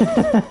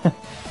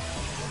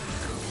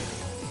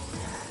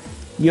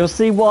 You'll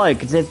see why,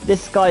 because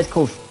this guy's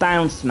called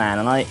Bounce Man,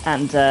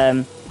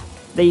 and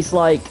these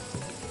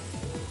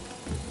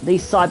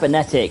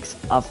cybernetics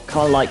have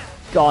kind of like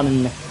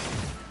gone,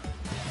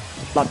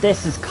 like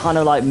this has kind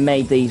of like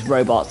made these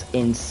robots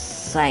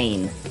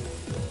insane.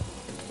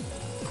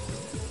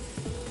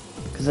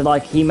 Because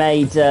like he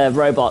made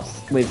robots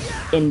with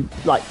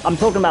I'm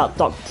talking about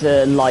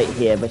Dr. Light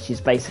here, which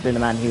is basically the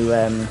man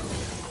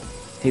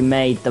who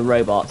made the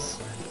robots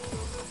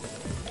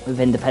with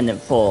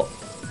independent thought.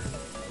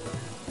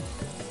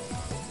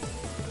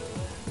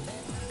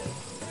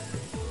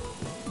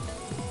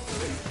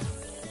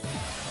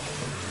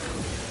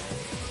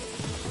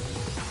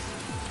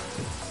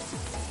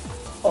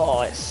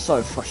 Oh, it's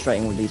so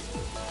frustrating with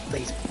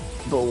these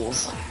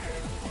balls.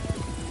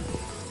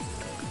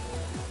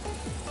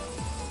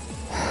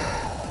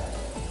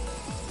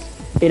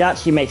 It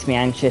actually makes me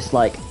anxious,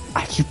 like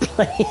actually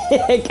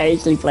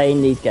occasionally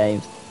playing these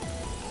games.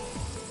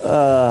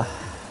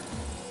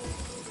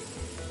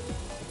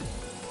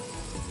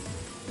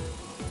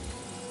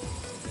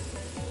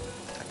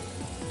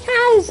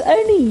 Kaz,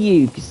 only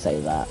you could say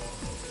that.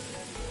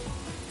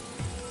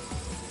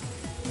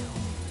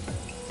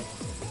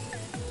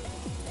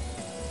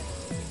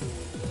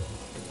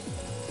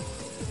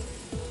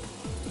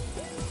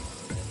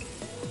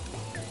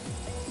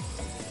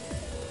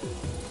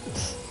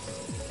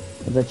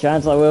 There's a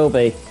chance I will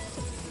be.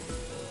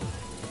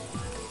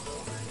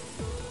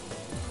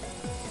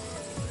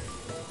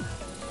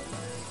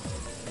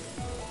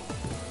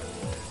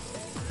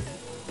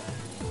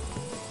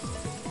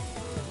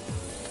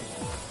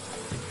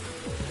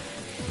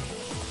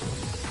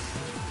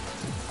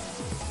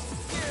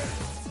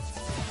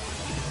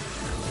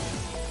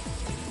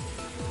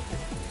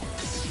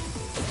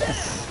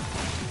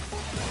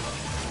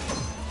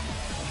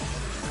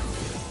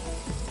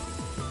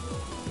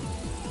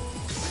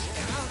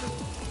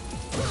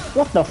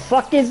 What the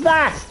fuck is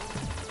that?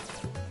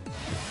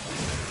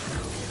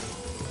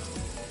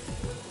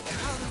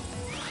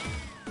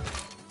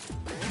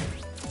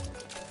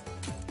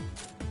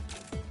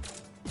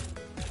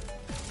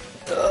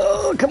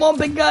 Oh, come on,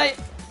 big guy.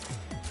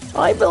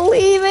 I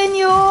believe in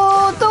you.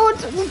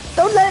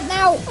 Don't let it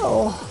now.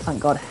 Oh, thank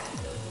God.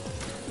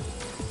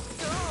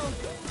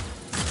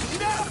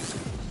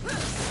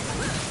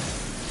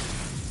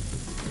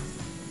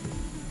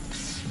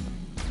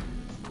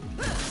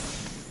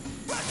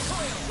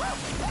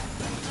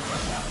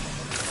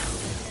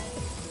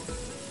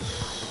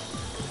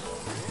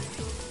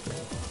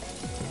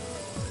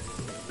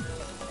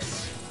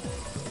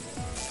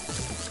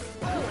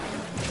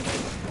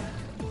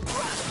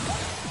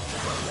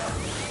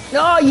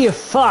 Oh, you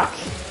fuck!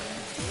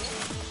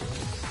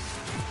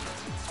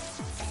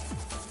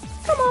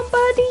 Come on,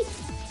 buddy!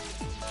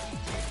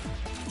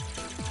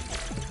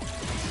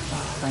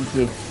 Oh, thank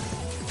you.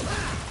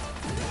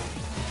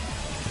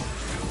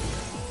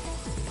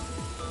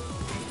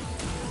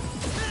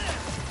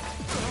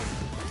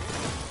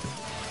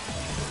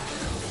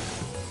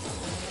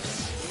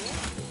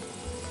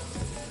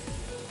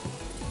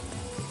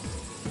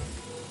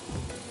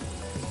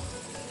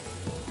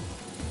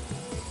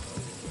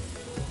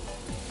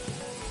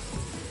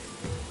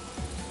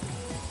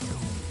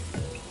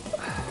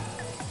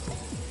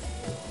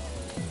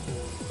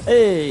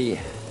 Hey!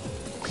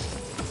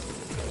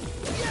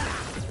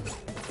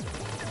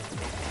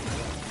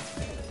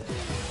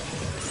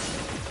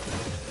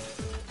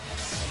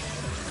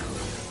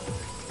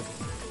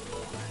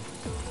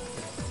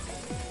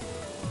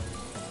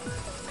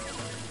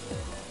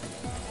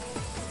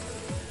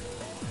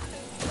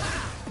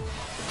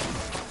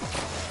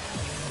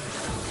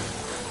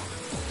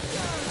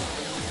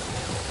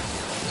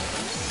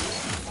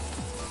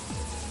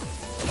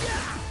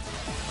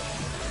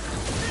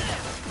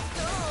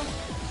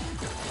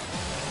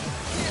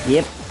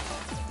 Yep.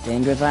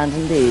 Dangerous hands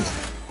indeed.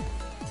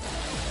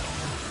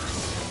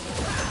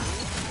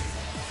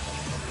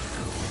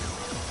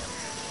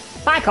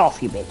 Back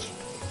off, you bitch.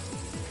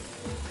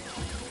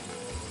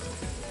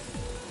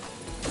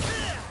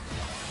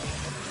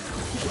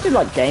 You should do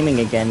like gaming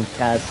again,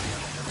 Kaz.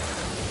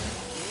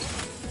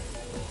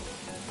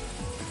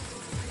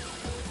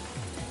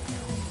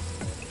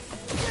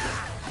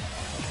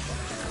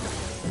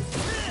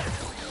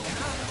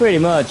 Pretty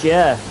much,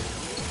 yeah.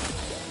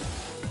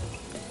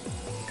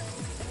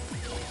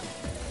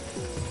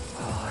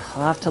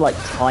 I'll have to like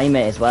time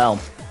it as well.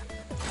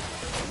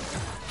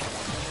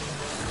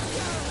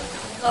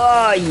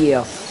 Oh,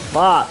 you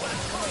fuck.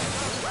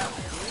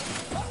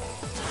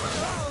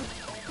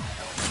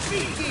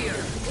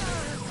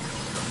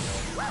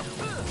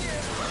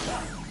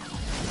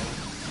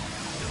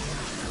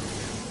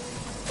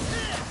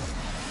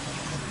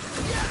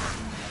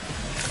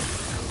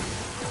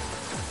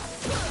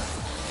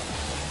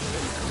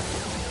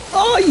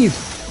 Oh, you.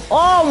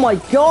 Oh my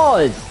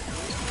God.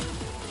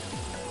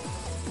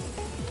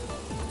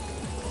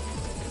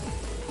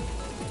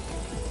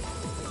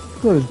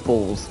 Those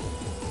balls.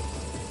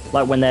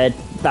 Like when they're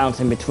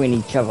bouncing between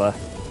each other.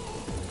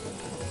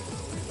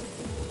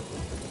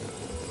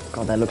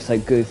 God, they look so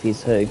goofy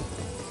too.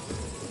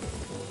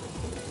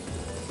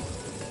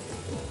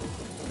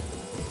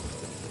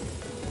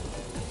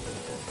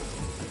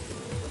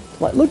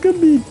 Like, look at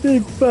me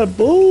big fat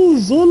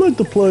balls, I like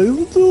to play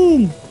with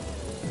them.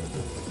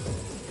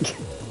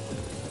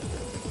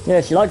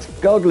 Yeah, she likes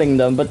goggling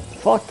them, but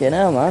fucking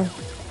hell, man.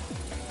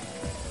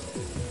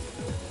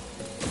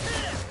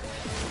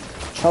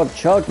 Chug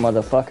chug,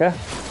 motherfucker.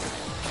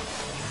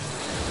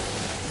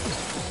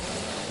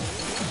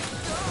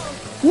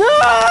 No!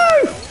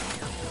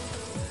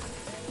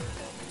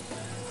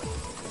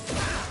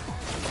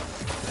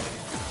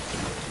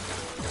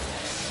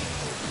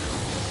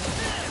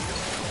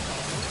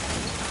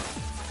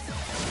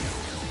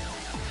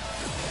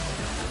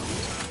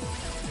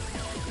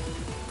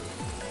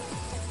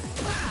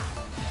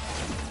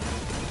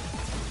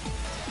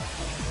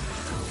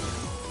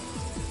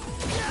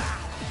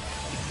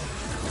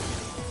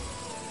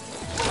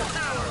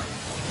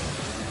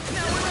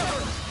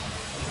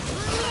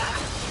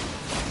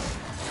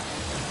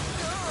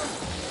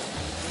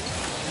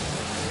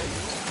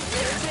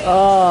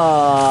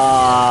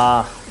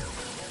 Ah.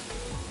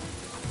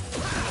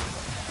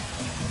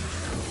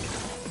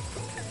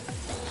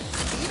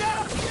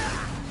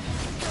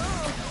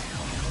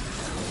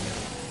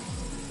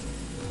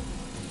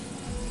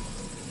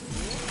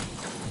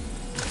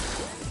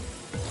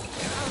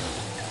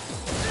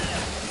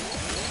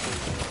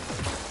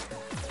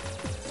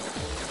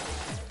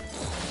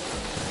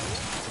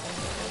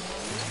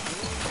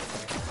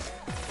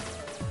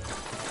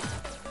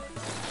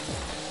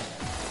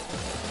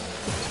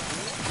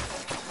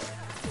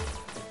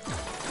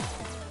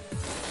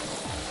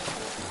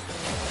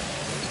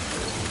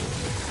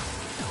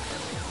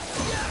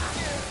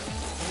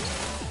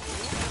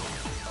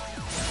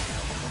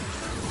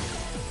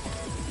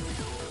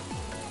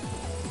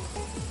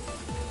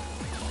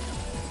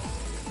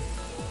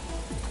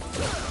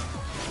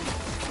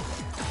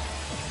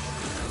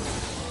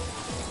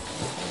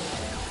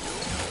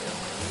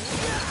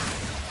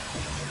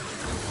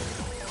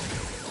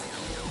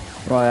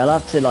 Right, I'll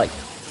have to like,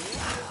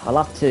 I'll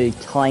have to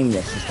time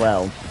this as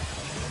well.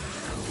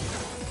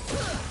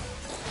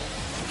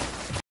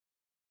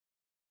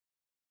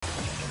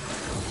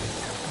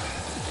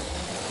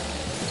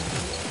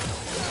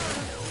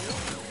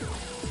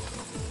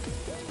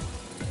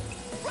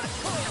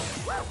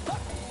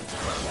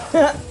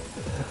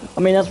 I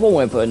mean, that's one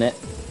way of putting it.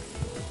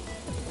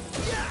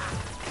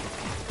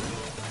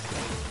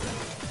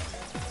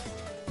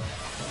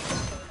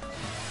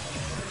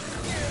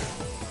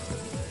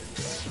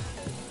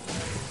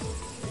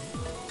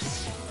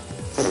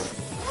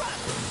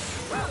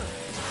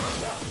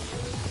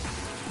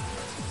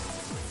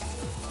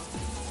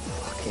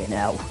 Fucking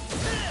hell. I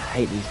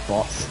hate these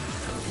bots.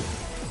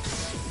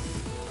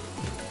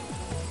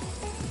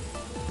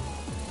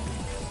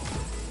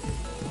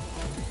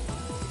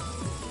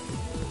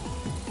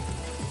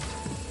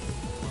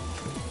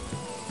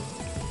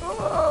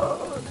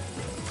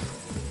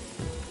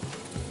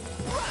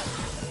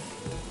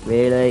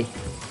 Really?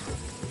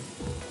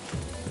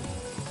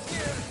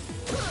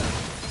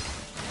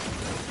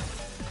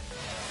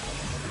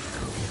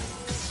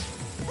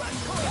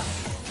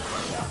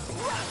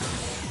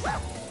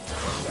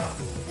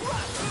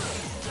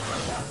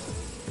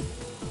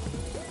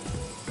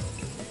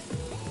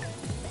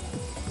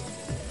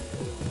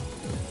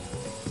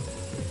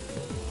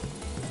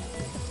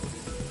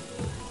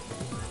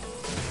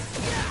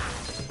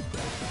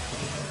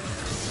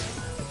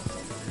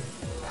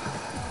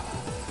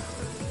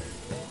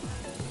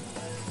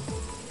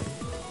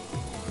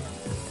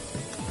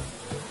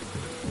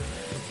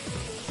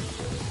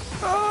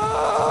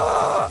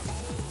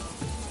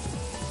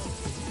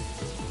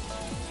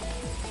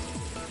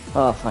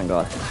 Oh, thank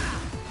God.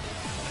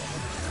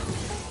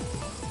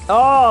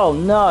 Oh,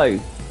 no!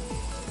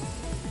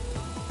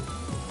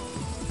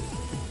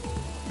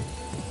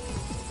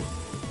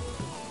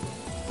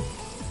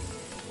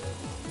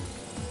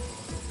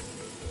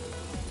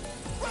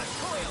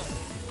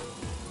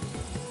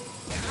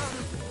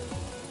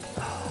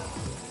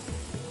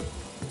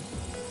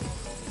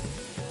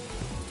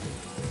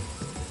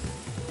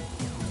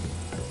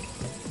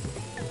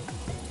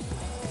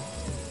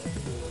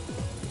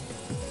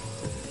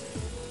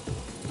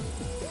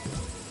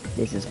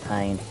 This is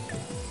pain.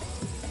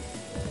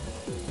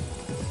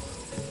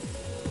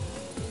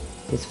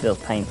 This feels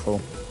painful.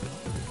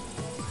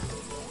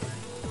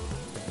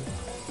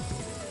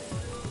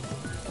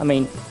 I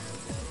mean,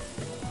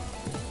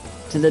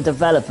 to the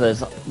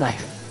developers,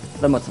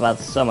 they must have had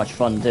so much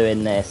fun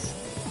doing this.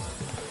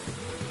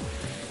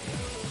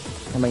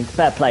 I mean,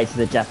 fair play to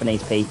the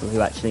Japanese people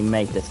who actually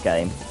made this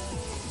game.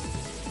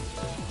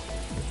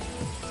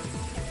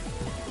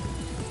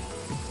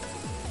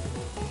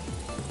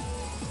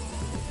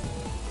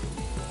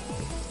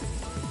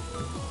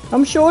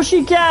 I'm sure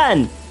she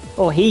can!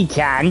 Or he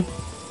can.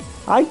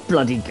 I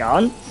bloody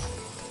can't.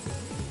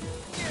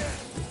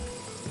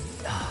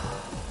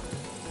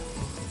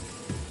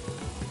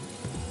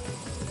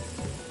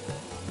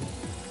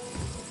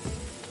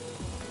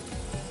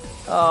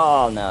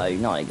 Oh no,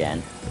 not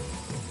again.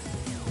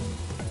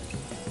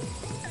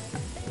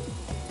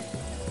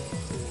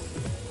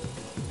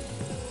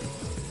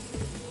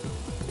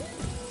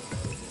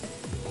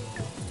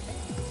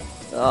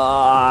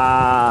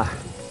 Ah.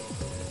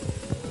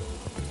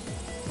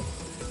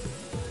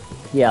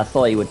 Yeah, I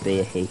thought he would be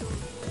a he.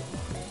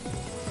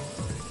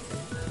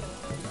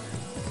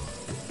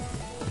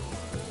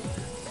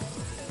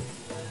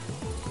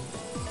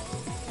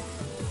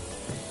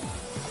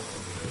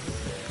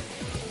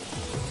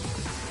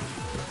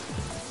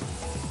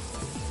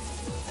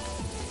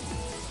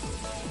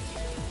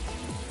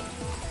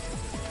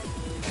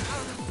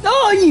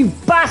 Oh, you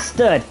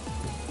bastard!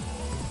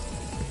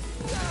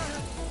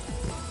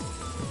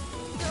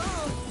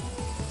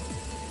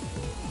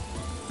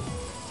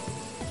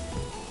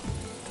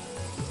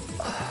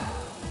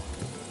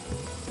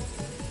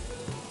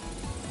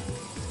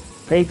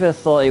 People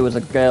thought he was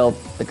a girl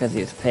because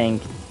he was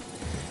pink.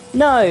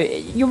 No,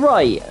 you're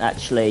right,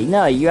 actually.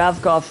 No, you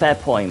have got a fair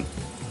point.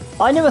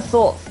 I never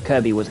thought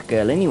Kirby was a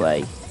girl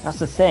anyway. That's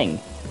the thing.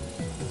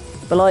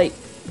 But, like,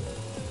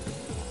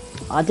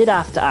 I did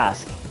have to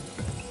ask.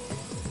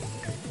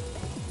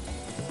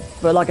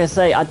 But like I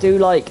say, I do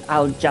like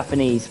how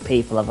Japanese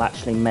people have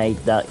actually made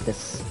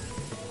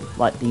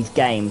these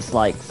games,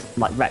 like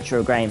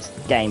retro games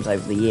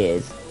over the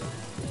years.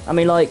 I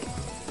mean, like,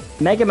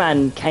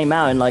 Megaman came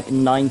out in like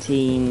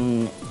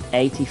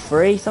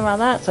 1983, something like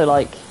that. So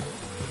like,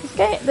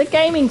 the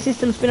gaming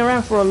system's been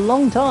around for a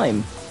long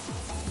time.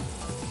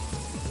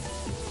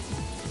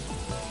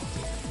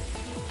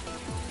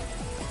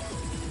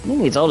 I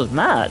think it's old as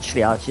man,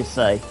 actually, I should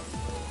say.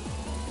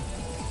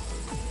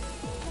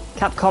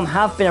 Capcom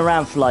have been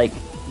around for like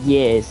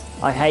years.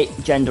 I hate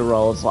gender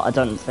roles. Like, I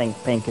don't think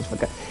pink is for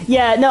girls.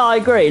 Yeah, no, I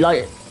agree.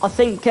 Like, I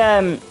think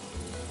it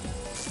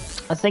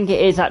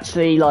is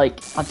actually like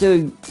I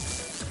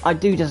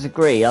do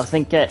disagree. I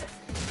think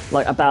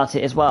like about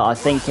it as well. I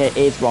think it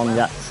is wrong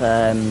that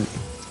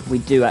we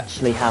do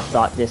actually have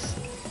like this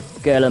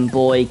girl and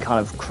boy kind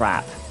of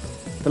crap.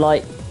 But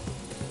like,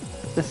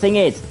 the thing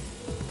is,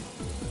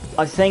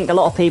 I think a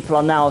lot of people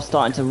are now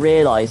starting to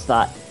realise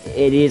that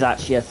it is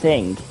actually a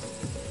thing.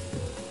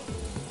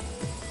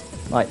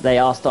 Like, they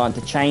are starting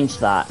to change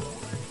that.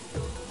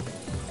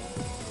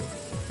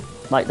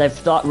 Like,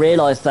 they've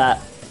realised that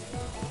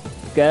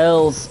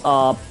girls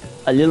are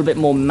a little bit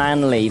more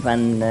manly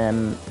than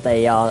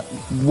they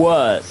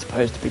were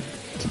supposed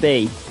to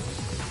be.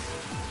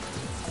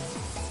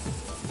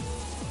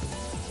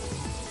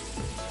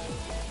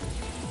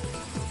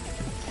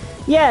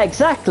 Yeah,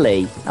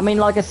 exactly. I mean,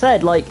 like I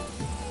said, like,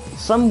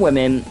 some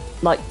women,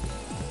 like,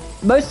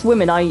 most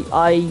women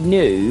I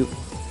knew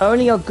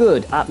only are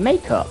good at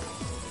makeup.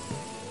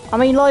 I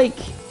mean, like,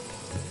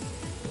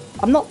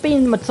 I'm not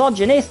being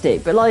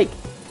misogynistic, but, like,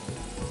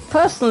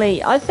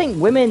 personally, I think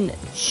women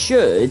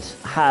should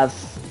have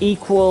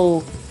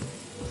equal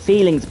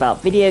feelings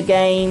about video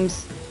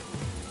games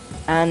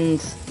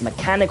and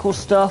mechanical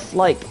stuff,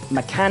 like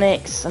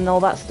mechanics and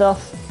all that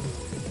stuff.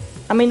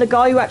 I mean, the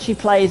guy who actually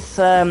plays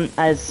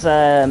as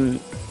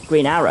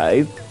Green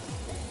Arrow,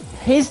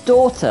 his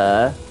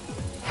daughter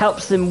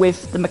helps him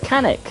with the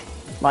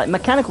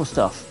mechanical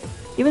stuff.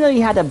 Even though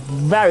he had a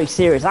very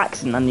serious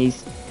accident and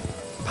he's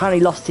apparently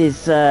lost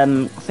his, I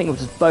think it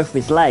was both of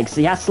his legs,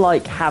 so he has to,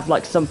 like, have,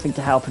 like, something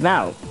to help him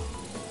out.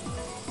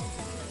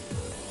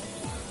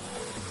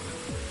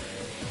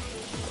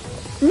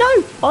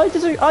 No, I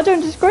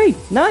don't disagree.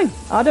 No,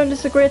 I don't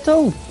disagree at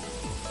all.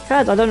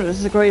 Kaz, I don't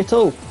disagree at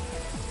all.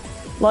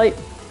 Like,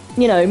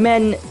 you know,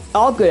 men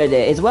are good at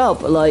it as well,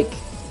 but, like,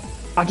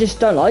 I just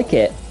don't like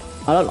it.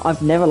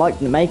 I've never liked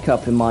the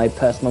makeup in my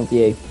personal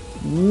view.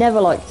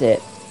 Never liked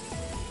it.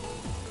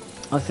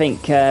 I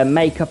think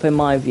makeup, in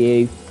my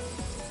view,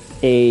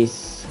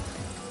 is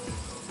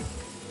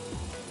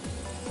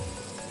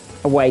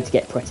a way to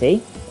get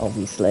pretty,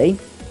 obviously.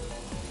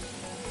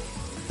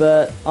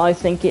 But I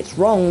think it's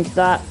wrong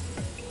that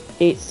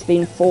it's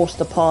been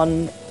forced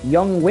upon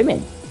young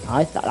women.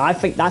 I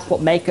think that's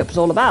what makeup's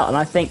all about, and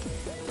I think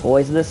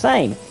boys are the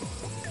same.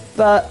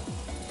 But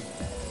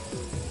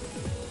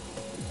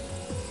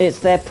it's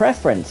their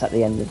preference at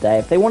the end of the day.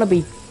 If they want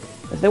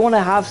to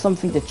have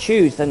something to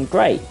choose, then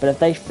great. But if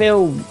they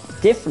feel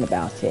different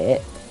about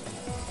it,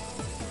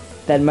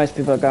 then most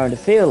people are going to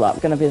feel that.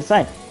 It's going to be the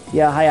same.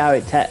 Yeah, hey, how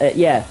it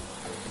yeah.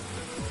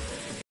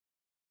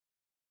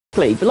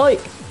 But, like,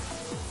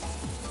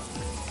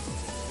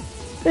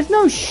 there's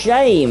no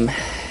shame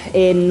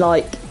in,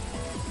 like,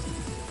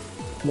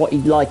 what you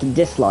like and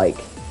dislike.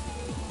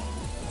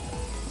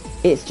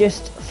 It's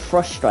just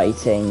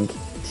frustrating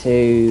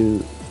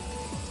to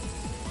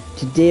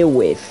deal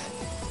with.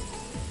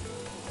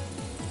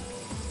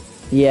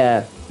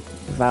 Yeah,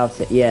 without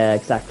it. Yeah,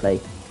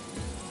 exactly.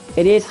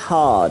 It is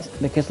hard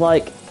because,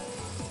 like,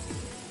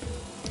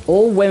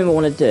 all women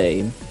want to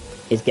do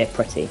is get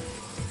pretty,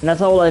 and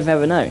that's all I've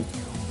ever known.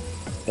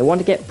 They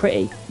want to get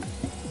pretty.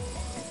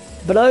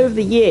 But over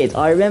the years,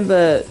 I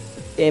remember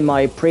in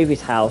my previous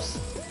house,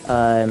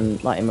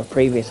 like in my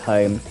previous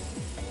home,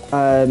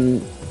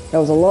 there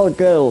was a lot of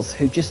girls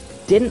who just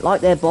didn't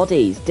like their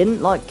bodies,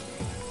 didn't like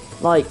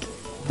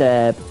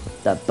their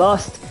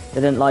bust, they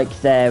didn't like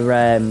their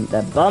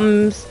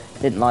bums,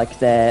 didn't like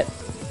their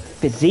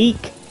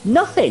physique,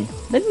 nothing.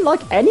 They didn't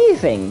like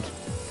anything.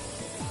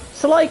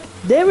 So, like,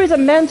 there is a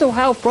mental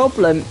health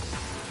problem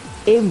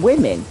in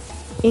women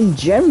in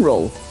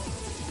general.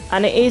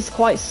 And it is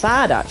quite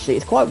sad, actually.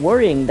 It's quite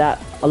worrying that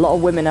a lot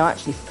of women are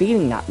actually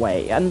feeling that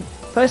way. And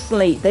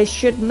personally, they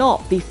should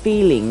not be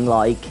feeling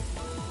like...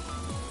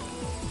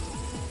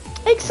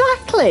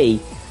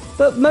 Exactly!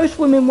 But most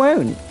women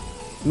won't.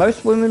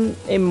 Most women,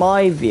 in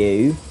my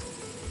view,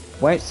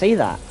 won't see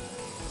that.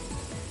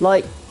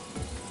 Like,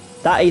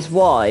 that is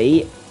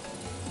why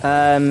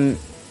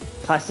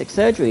plastic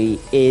surgery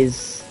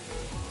is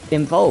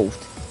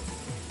involved.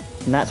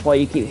 And that's why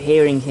you keep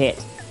hearing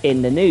it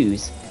in the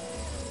news.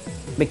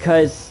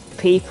 Because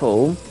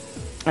people,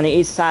 and it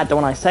is sad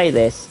when I say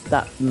this,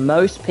 that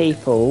most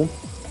people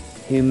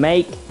who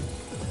make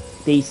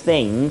these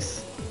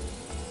things,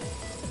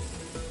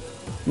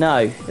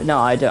 no,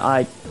 I don't,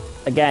 I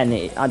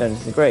don't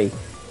disagree.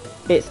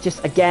 It's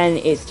just, again,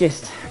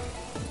 it's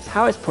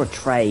how it's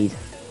portrayed.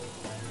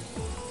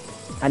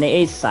 And it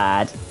is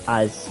sad,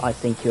 as I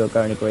think you're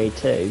going to agree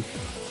too,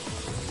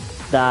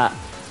 that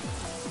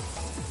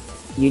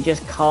you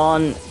just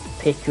can't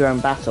pick your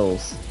own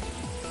battles.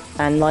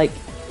 And, like,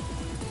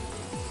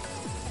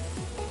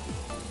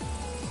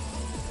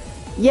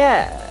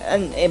 yeah,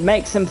 and it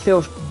makes them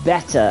feel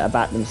better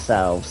about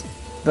themselves.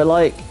 But,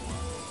 like,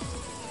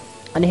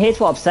 and here's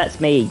what upsets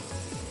me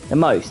the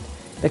most.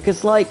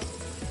 Because, like,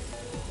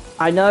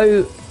 I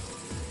know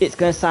it's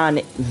going to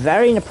sound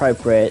very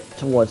inappropriate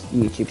towards the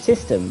YouTube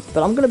system,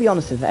 but I'm going to be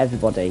honest with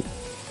everybody.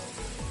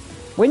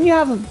 When you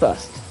have a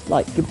bust,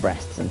 like your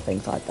breasts and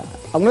things like that,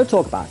 I'm going to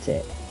talk about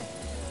it.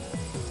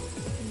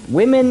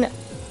 Women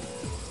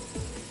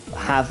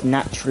have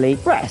naturally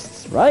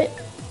breasts, right?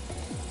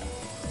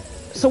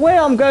 So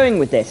where I'm going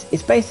with this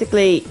is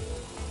basically,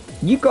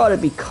 you got to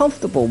be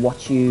comfortable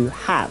what you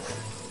have.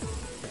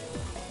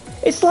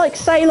 It's like,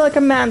 say, like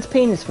a man's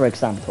penis, for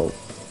example.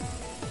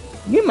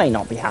 You may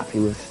not be happy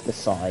with the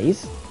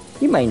size.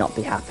 You may not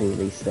be happy with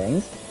these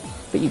things.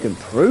 But you can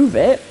prove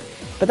it.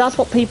 But that's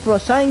what people are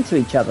saying to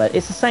each other.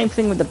 It's the same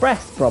thing with the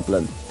breast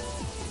problem.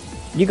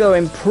 You go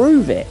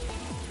improve it.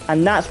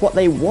 And that's what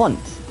they want.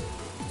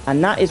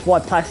 And that is why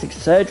plastic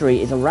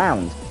surgery is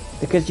around.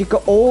 Because you've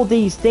got all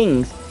these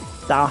things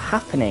that are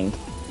happening.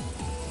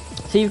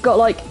 So you've got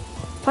like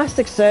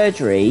plastic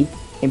surgery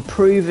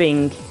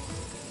improving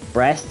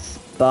breasts,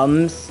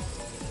 bums.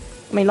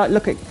 I mean, like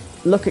look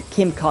at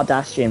Kim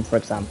Kardashian, for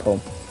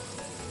example.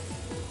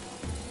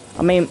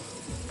 I mean,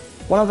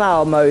 one of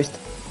our most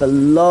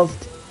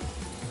beloved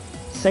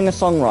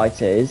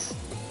singer-songwriters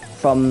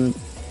from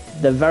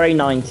the very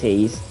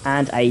 90s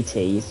and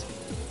 80s,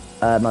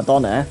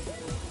 Madonna,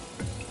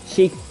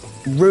 she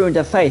ruined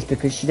her face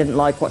because she didn't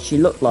like what she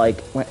looked like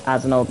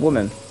as an old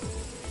woman.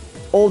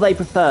 All they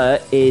prefer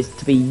is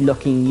to be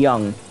looking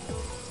young.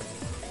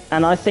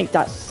 And I think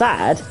that's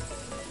sad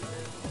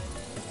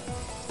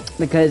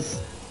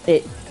because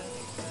it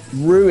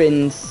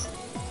ruins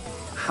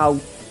how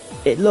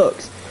it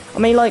looks. I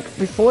mean, like,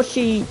 before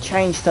she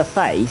changed her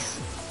face,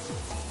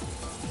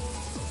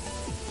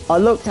 I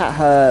looked at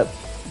her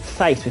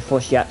face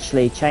before she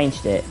actually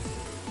changed it.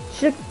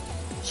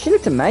 She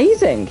looked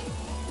amazing.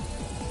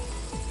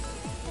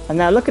 And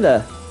now look at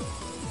her.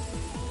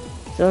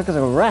 She looks like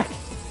a wreck.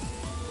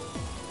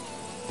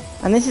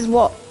 And this is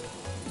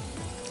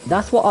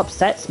that's what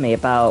upsets me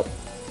about,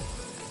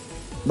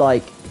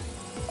 like,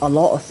 a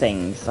lot of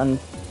things. And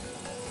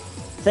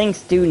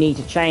things do need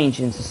to change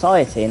in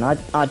society, and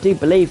I do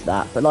believe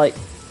that. But, like,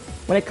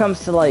 when it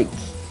comes to, like,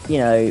 you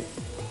know,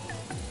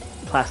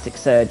 plastic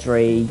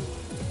surgery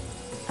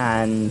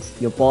and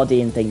your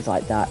body and things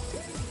like that,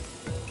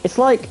 it's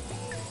like,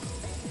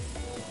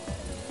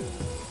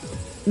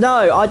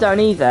 no, I don't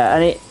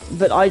either.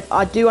 But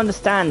I do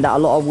understand that a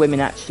lot of women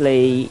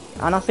actually,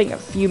 and I think a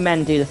few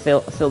men do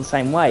feel the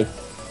same way,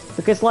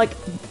 because, like,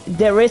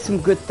 there is some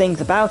good things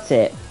about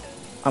it.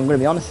 I'm going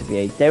to be honest with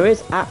you. There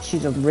is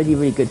actually some really,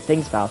 really good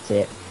things about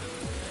it,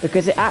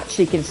 because it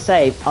actually can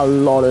save a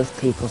lot of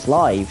people's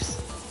lives.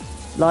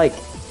 Like,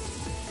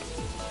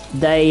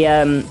 they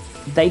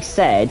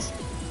said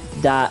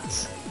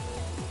that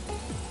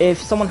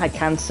if someone had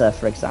cancer,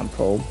 for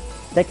example,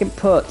 they can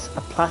put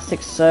a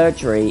plastic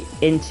surgery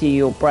into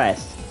your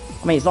breast.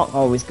 I mean, it's not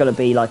always going to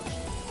be like,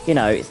 you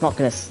know, it's not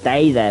going to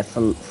stay there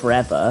for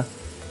forever,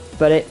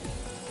 but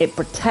it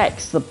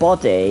protects the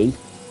body.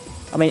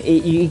 I mean,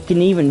 you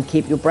can even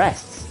keep your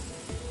breasts.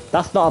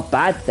 That's not a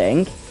bad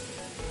thing,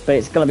 but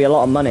it's going to be a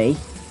lot of money.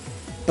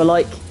 But,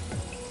 like,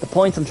 the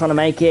point I'm trying to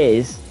make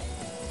is,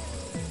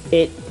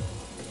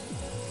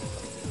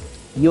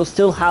 you'll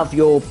still have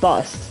your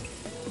bust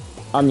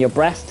on your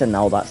breast and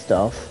all that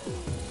stuff,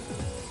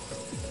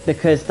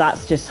 because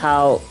that's just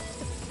how,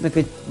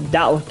 because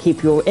that will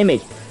keep your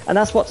image. And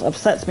that's what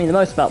upsets me the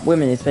most about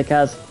women, is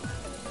because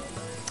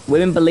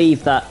women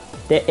believe that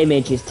their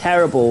image is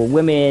terrible.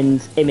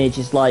 Women's image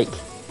is, like,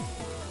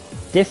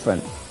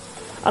 different.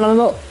 And I'm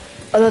not,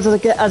 as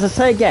I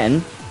say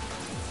again,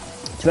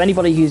 to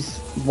anybody who's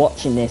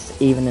watching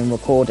this, even in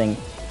recording,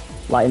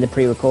 like in the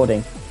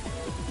pre-recording,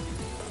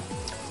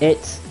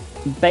 it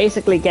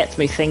basically gets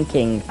me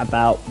thinking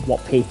about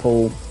what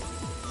people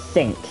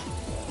think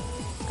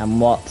and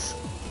what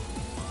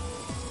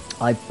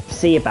I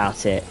see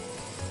about it.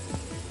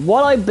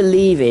 What I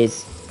believe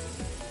is,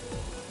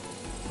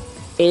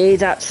 it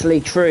is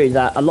actually true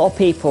that a lot of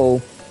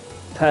people,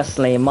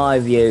 personally, in my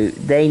view,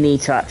 they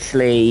need to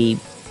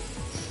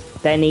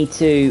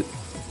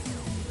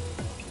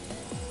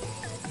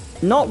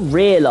not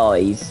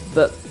realise,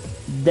 but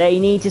they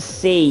need to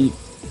see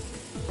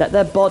that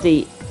their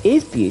body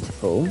is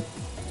beautiful,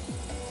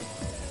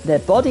 their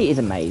body is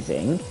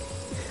amazing.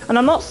 And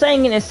I'm not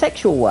saying it in a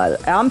sexual way,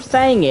 I'm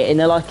saying it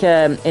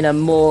in a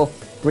more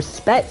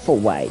respectful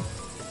way.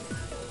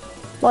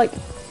 Like,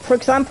 for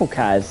example,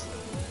 Kaz,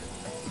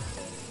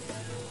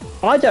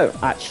 I'm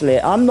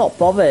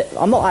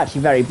not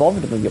actually very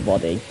bothered with your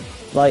body.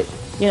 Like,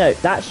 you know,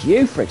 that's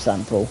you, for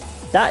example.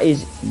 That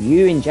is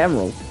you in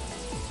general.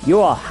 You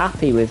are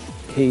happy with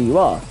who you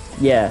are.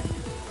 Yeah.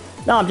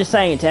 No, I'm just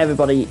saying it to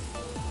everybody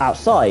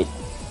outside.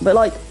 But,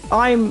 like,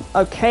 I'm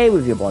okay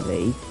with your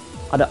body.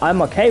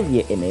 I'm okay with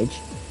your image.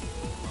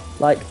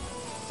 Like,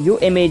 your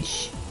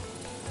image,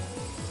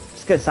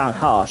 it's going to sound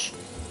harsh,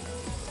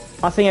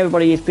 I think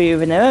everybody is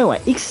beautiful in their own way.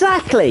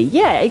 Exactly!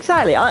 Yeah,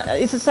 exactly.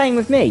 It's the same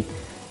with me.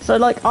 So,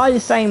 like,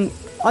 it's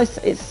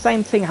the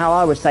same thing how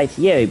I would say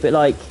to you, but,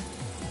 like,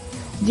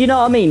 do you know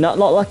what I mean? Not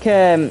like,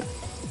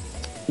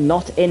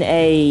 not in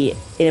a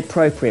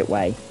inappropriate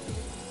way.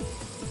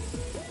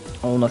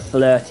 Or in a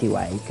flirty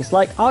way. Because,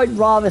 like, I'd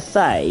rather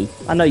say,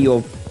 I know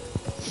you're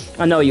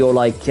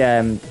like,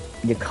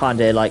 you're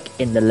kind of, like,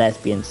 in the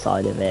lesbian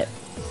side of it.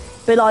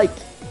 But, like,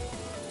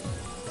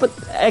 but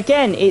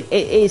again, it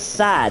is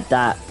sad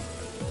that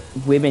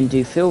women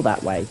do feel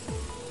that way.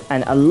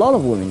 And a lot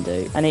of women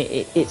do. And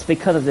it's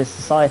because of this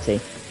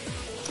society.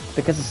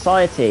 Because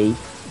society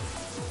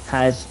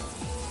has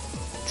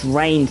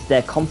drained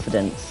their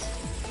confidence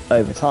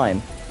over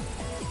time.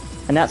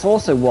 And that's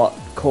also what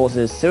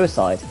causes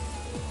suicide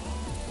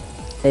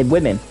in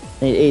women.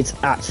 It's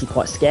actually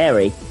quite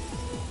scary.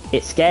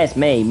 It scares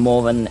me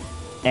more than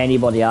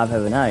anybody I've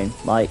ever known.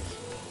 Like,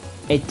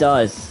 it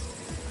does.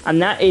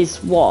 And that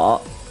is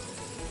what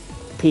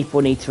people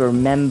need to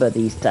remember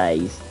these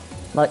days.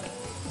 Like,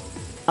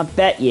 I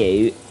bet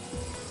you,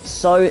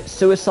 so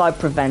suicide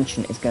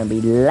prevention is going to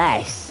be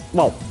less.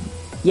 Well,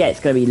 yeah,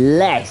 it's going to be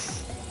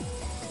less.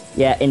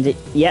 Yeah,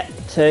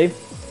 two.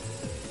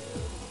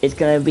 It's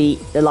going to be,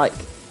 like,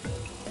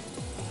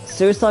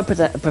 suicide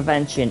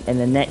prevention in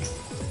the next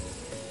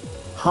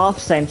half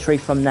century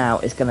from now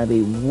is going to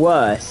be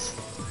worse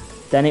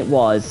than it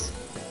was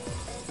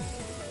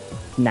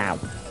now.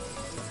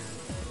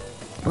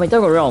 I mean,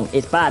 don't get me wrong,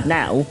 it's bad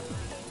now,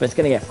 but it's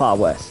going to get far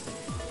worse.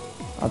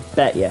 I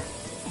bet you.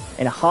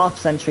 In a half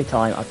century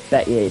time, I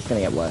bet you it's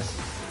going to get worse.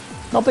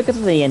 Not because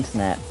of the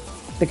internet,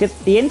 because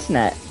the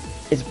internet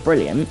is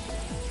brilliant,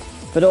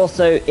 but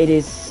also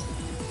it's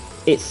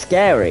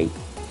scary.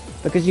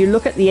 Because you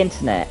look at the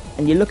internet,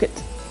 and you look at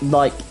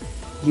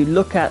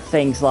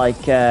things like,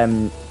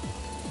 the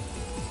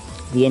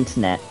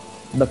internet,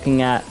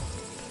 looking at,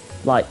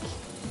 like,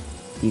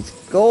 these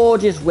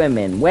gorgeous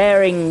women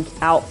wearing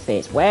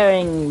outfits,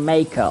 wearing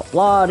makeup,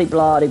 blah de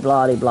blah de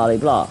blah de blah de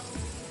blah.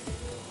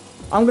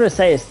 I'm gonna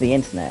say this to the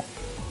internet.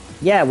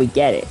 Yeah, we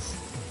get it.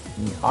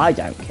 I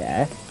don't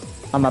care.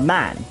 I'm a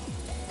man.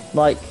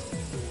 Like,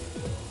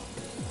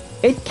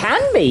 it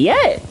can be,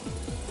 yeah.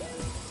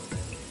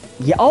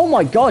 Yeah, oh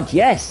my god,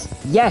 yes.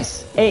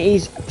 Yes, it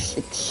is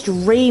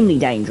extremely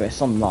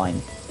dangerous online.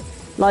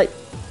 Like,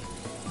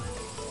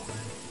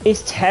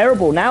 it's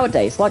terrible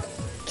nowadays. Like,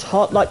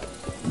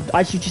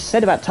 as you just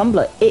said about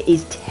Tumblr, it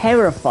is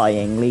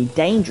terrifyingly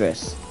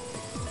dangerous.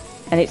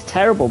 And it's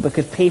terrible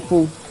because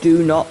people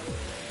do not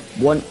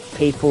want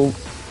people...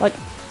 Like,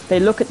 they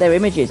look at their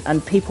images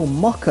and people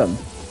mock them.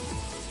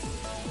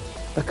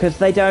 Because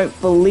they don't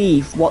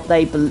believe what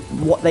they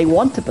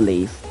want to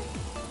believe.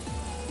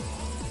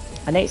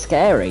 And it's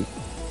scary.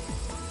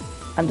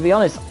 And to be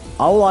honest,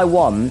 all I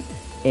want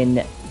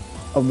in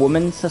a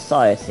woman's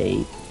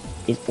society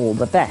is all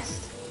the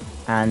best.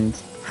 And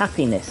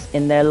happiness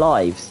in their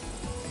lives.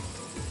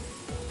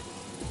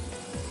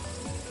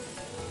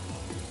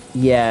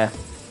 Yeah.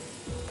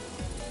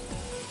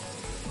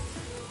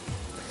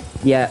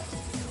 Yeah.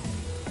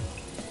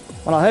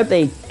 Well, I hope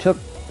they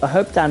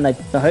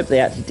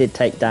actually did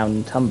take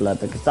down Tumblr,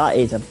 because that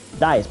is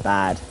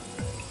bad.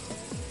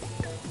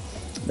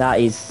 That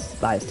is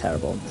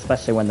terrible,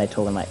 especially when they're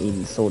talking about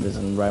eating disorders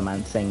and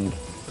romancing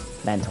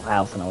mental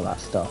health and all that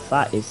stuff.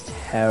 That is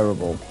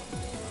terrible.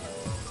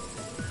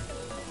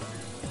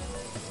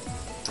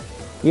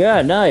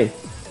 Yeah, no.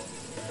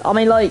 I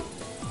mean, like,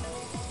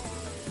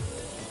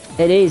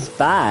 it is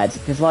bad,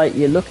 because, like,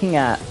 you're looking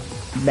at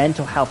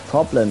mental health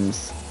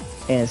problems,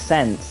 in a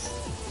sense.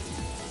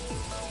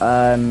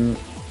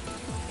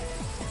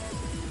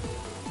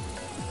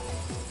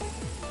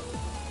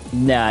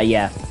 Nah,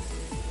 yeah.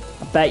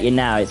 I bet you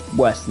now it's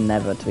worse than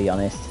ever, to be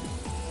honest.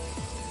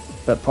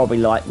 But probably,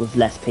 like, with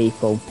less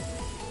people.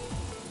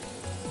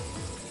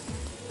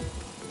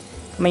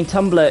 I mean,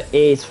 Tumblr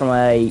is from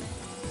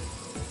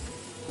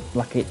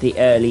the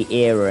early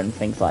era and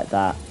things like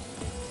that.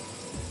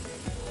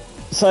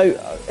 So,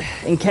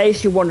 in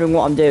case you're wondering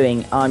what I'm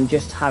doing, I'm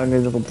just having a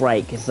little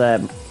break, because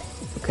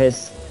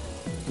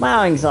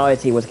my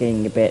anxiety was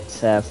getting a bit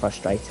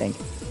frustrating.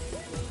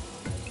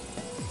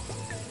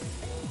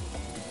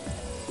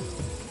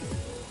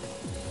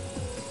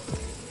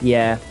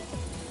 Yeah.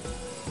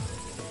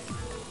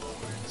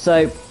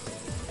 So,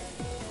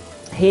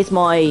 here's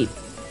my...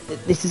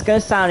 This is going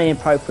to sound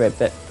inappropriate,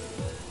 but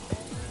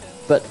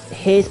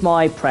here's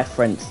my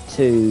preference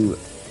to,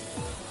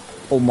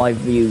 or my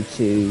view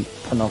to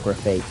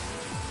pornography.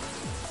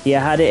 Yeah,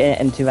 I had it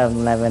in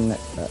 2011,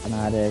 and I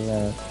had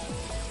it,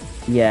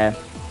 yeah,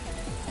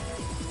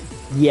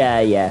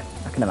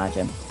 I can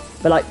imagine.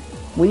 But, like,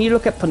 when you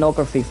look at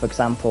pornography, for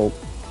example,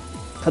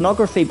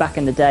 pornography back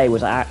in the day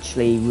was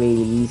actually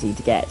really easy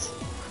to get.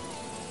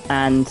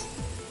 And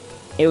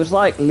it was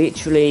like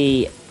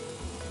literally...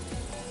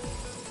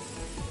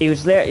 It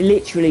was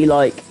literally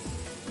like...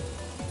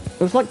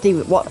 It was like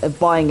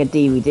buying a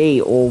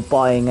DVD or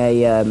buying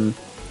a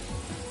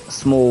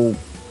small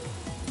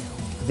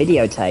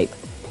videotape.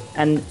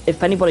 And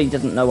if anybody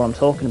doesn't know what I'm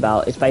talking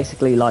about, it's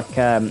basically like...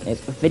 a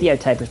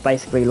videotape is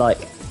basically like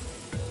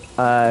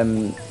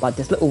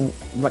this little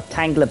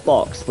rectangular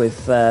box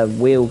with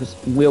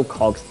wheel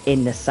cogs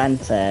in the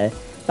center.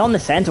 Not on the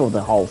center of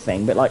the whole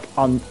thing, but like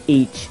on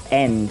each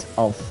end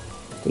of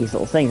these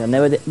little things. And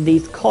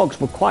these cogs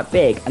were quite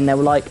big, and they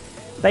were like...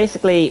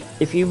 Basically,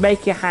 if you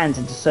make your hands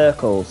into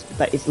circles,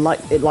 that it's like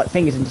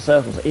fingers into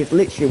circles. It's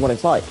literally what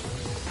it's like.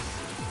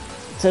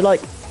 So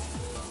like,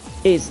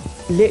 it's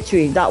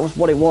literally that was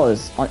what it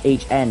was on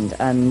each end,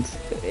 and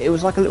it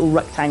was like a little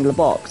rectangular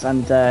box,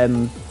 and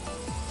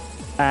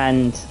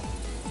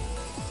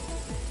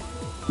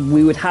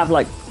we would have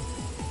like,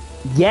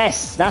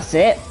 yes, that's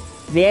it,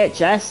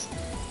 VHS.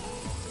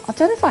 I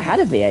don't know if I had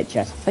a VHS.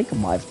 I think I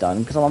might have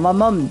done, because my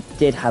mum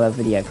did have a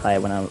video player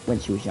when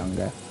she was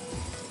younger.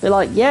 But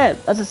like, yeah,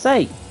 as I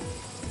say,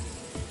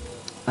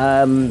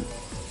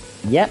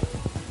 yep,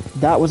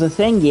 that was a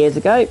thing years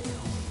ago.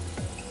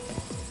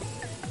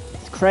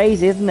 It's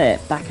crazy, isn't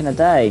it? Back in the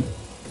day.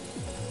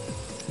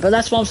 But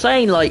that's what I'm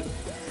saying. Like,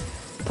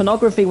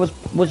 pornography was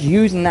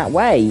used in that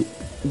way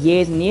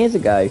years and years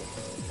ago,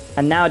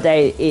 and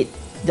nowadays it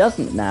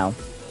doesn't. Now,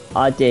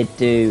 I did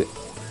do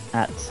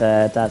at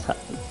Dad's.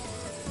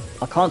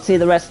 I can't see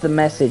the rest of the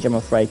message, I'm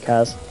afraid,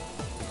 Kaz.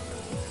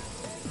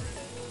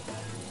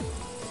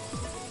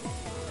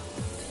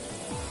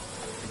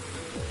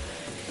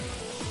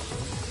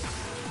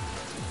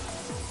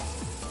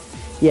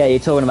 Yeah, you're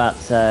talking about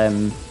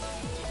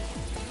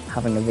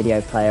having a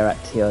video player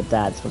at your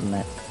dad's, wasn't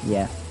it?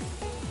 Yeah,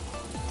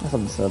 that's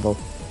understandable.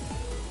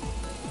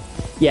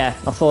 Yeah,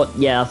 I thought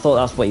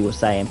that's what you were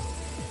saying.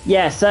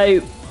 Yeah,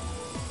 so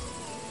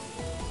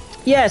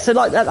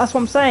like that's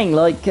what I'm saying.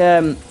 Like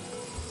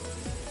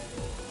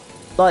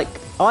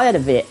I had a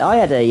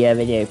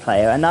video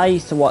player, and I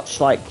used to watch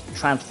like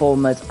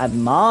Transformers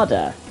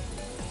Armada,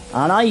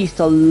 and I used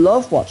to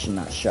love watching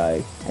that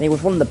show, and it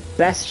was one of the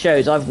best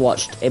shows I've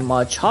watched in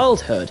my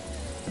childhood.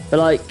 But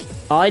like,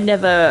 I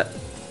never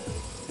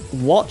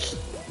watched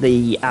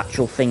the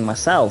actual thing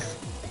myself,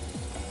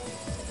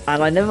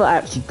 and I never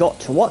actually got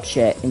to watch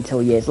it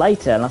until years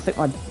later. And I think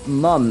my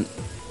mum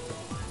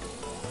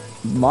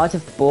might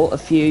have bought a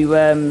few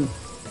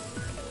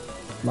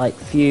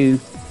few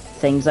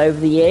things over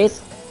the years,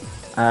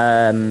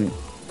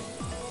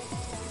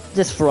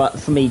 just for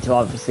me to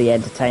obviously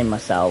entertain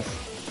myself.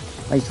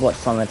 I used to watch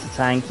Sonic the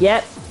Tank.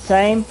 Yep,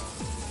 same.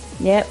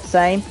 Yep,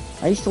 same.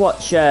 I used to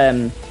watch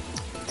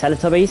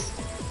Teletubbies.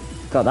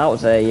 God, that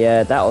was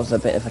a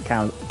bit of a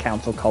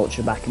council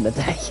culture back in the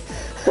day.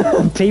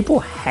 People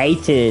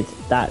hated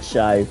that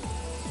show.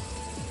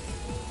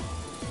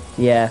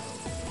 Yeah.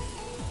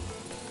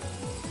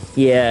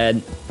 Yeah.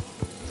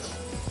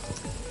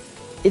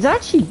 It's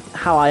actually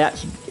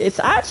it's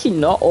actually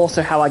not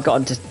also how I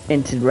got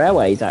into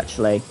railways,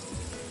 actually.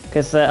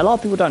 Because a lot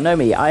of people don't know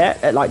me. I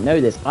know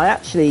this. I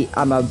actually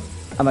am a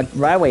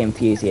railway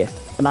enthusiast,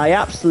 and I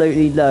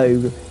absolutely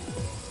know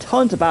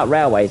tons about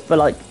railways, but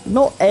like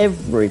not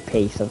every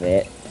piece of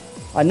it.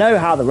 I know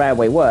how the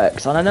railway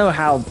works, and I know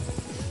how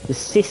the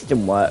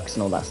system works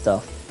and all that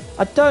stuff.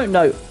 I don't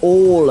know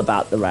all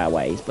about the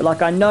railways, but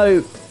like I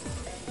know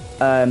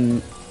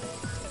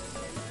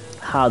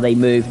how they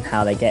move and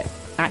how they get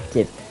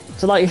active.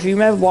 So like, if you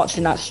remember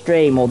watching that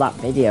stream or that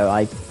video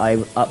I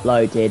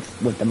uploaded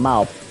with the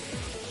mob,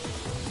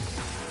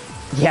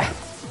 yeah,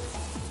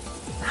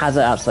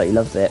 Hazard absolutely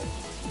loves it.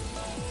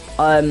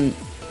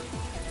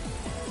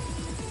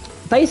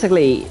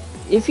 Basically,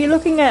 if you're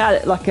looking at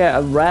it like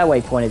a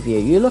railway point of view,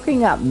 you're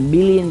looking at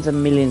millions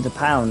and millions of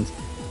pounds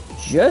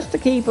just to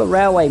keep a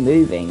railway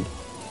moving.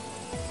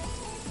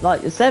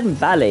 Like, the Severn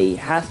Valley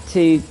has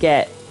to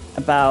get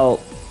about...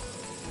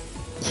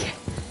 Yeah,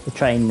 the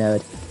train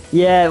nerd.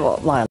 Yeah, well,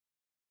 like...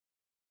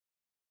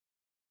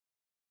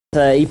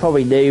 he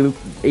probably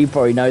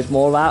knows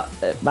more about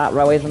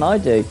railways than I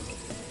do.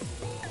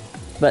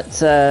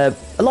 But a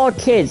lot of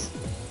kids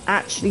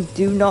actually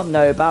do not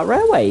know about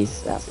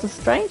railways. That's the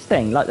strange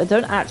thing. Like, they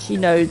don't actually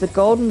know the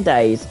golden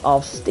days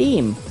of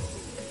steam.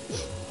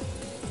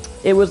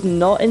 It was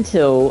not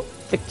until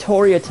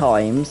Victoria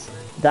times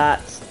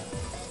that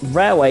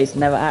railways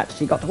never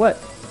actually got to work.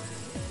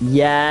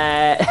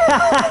 Yeah,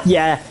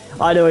 yeah,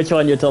 I know which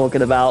one you're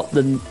talking about.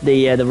 The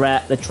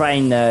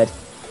train nerd.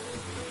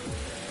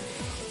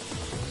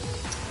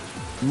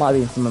 Might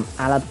be from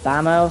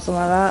Alabama or something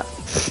like that.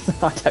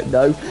 I don't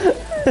know.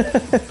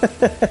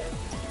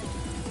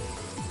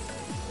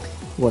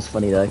 It was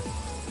funny though.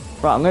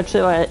 Right, I'm going to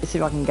see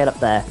if I can get up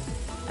there.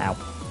 Ow.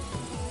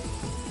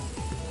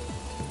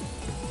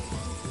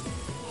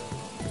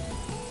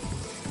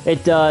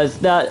 It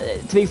does. Now,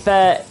 to be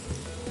fair,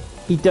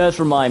 he does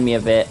remind me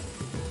of it.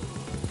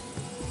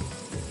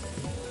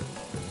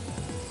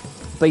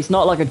 But he's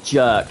not like a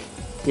jerk.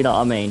 Do you know what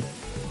I mean?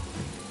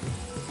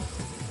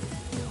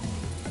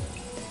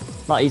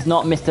 Like, he's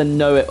not Mr.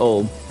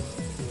 Know-It-All.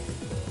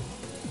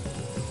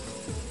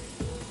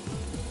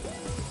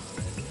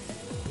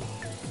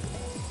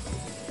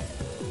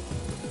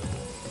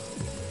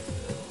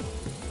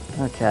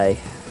 Okay.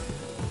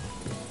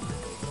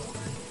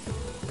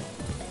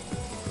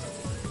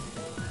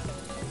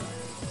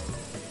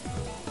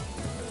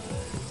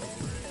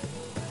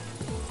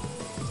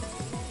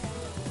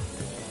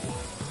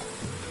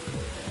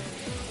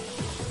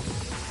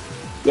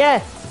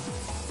 Yeah.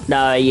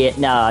 No,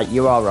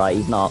 you're alright,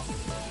 he's not.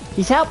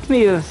 He's helped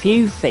me with a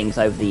few things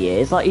over the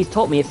years. Like, he's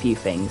taught me a few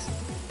things.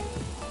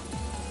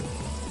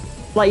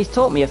 Like, he's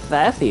taught me a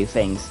fair few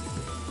things.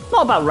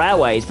 Not about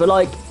railways, but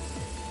like,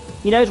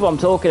 he knows what I'm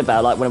talking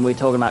about, like when we're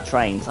talking about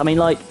trains. I mean,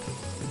 like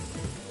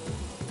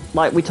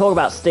we talk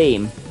about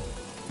steam.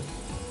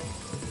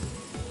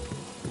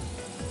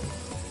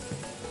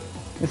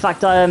 In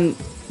fact,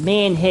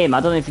 me and him, I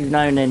don't know if you've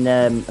known in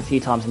a few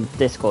times in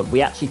Discord,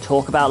 we actually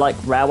talk about like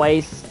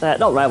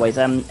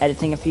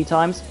editing a few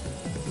times.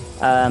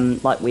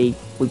 Like we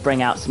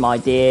bring out some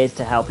ideas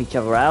to help each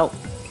other out.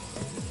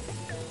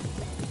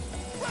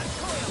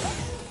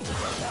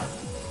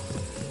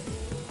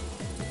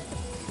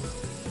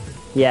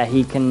 Yeah,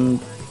 he can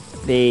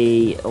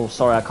be... Oh,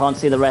 sorry, I can't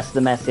see the rest of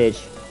the message.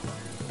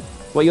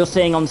 What you're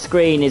seeing on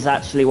screen is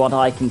actually what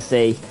I can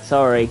see.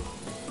 Sorry.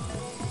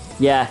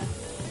 Yeah.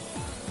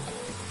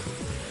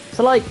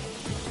 So, like,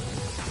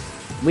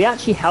 we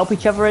actually help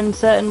each other in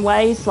certain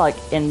ways, like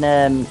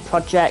in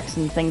projects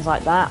and things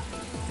like that.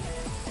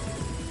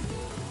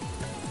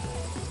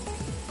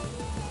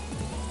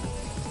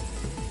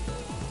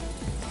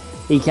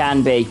 He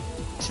can be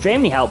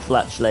extremely helpful,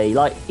 actually.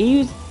 Like,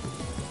 he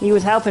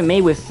was helping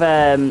me with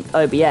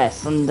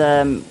OBS,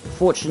 and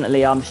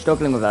fortunately I'm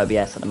struggling with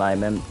OBS at the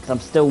moment, because I'm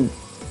still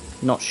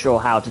not sure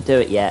how to do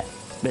it yet.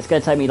 But it's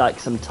going to take me like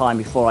some time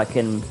before I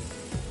can,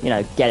 you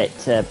know, get it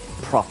to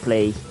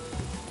properly...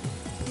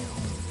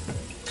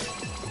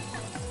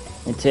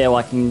 until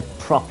I can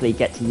properly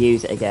get to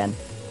use it again.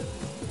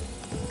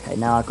 Okay,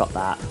 now I've got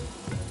that.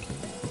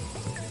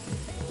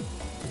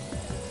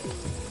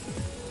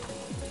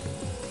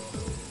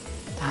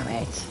 Damn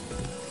it.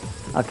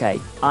 Okay,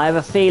 I have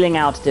a feeling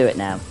how to do it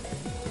now.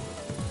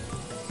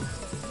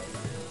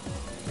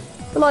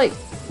 But like,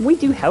 we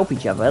do help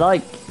each other.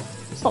 Like,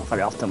 it's not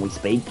very often we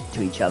speak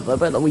to each other,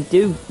 but like, we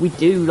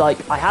do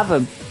like, I have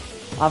a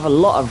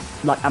lot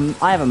of, like,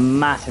 I have a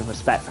massive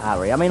respect for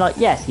Harry. I mean, like,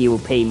 yes, he will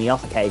pee me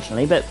off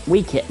occasionally, but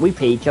we pee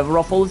each other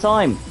off all the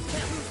time.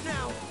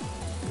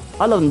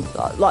 I love him,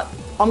 like,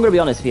 I'm gonna be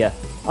honest with you,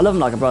 I love him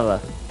like a brother.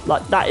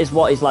 Like, that is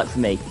what he's like for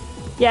me.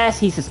 Yes,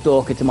 he's a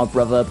stalker to my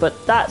brother,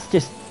 but that's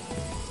just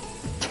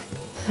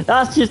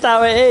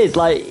how it is.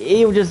 Like,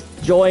 he'll just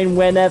join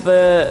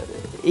whenever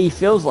he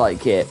feels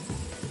like it,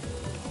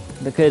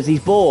 because he's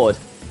bored.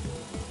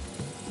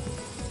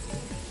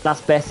 That's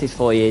besties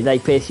for you. They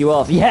piss you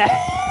off. Yeah.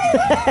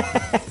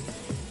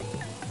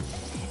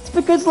 It's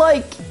because,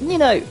 like, you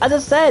know, as I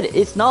said,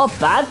 it's not a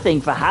bad thing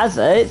for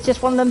Hazard. It's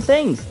just one of them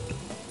things.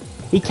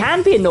 He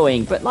can be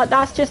annoying, but, like,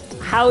 that's just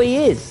how he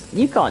is.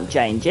 You can't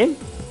change him.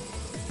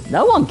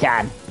 No one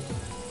can.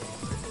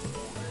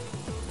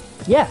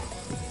 Yeah.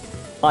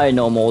 I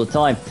annoy him all the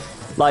time.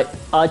 Like,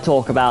 I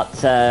talk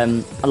about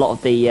a lot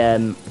of the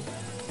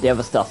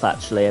other stuff,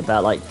 actually,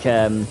 about, like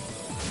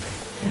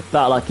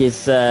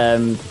his...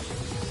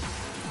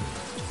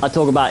 I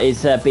talk about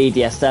his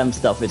BDSM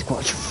stuff. It's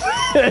quite...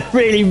 it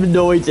really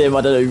annoyed him,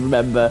 I don't even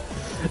remember.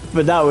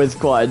 But that was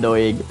quite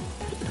annoying.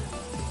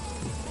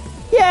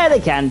 Yeah, they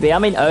can be. I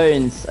mean,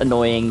 Owen's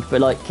annoying,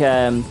 but, like,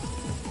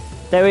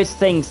 there is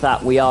things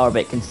that we are a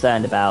bit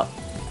concerned about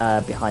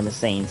behind the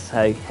scenes,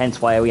 so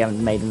hence why we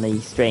haven't made any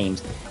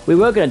streams. We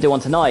were going to do one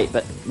tonight,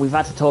 but we've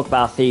had to talk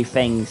about a few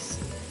things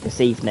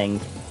this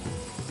evening,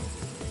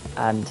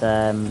 and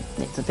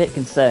it's a bit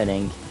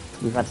concerning.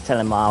 We've had to tell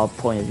him our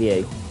point of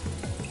view.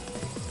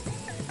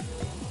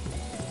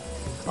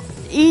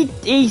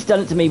 He's done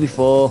it to me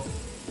before.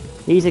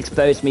 He's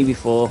exposed me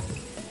before.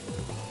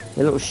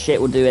 The little shit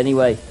will do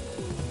anyway.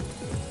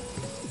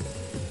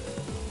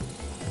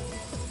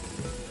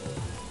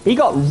 He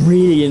got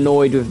really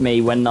annoyed with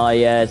me when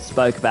I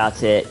spoke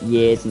about it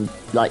years and,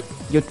 like,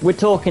 we're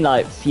talking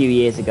like a few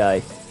years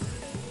ago.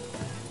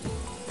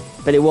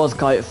 But it was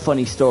quite a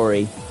funny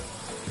story.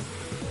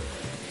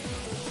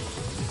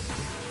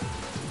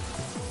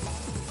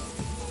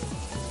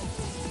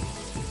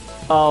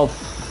 Oh,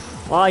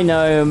 I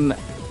know him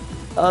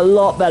a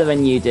lot better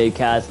than you do,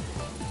 Kaz.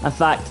 In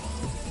fact,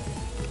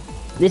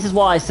 this is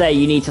why I say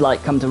you need to,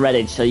 like, come to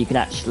Redditch so you can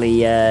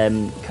actually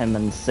come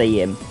and see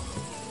him.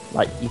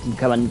 Like, you can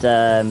come and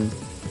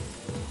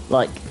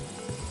like,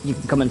 you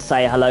can come and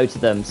say hello to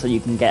them so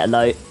you can get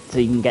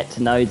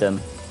to know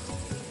them.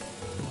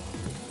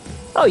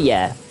 Oh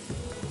yeah.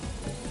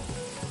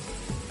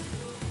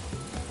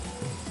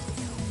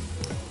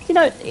 You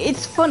know,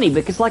 it's funny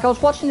because, like, I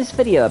was watching this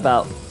video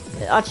about...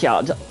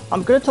 Actually,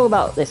 I'm going to talk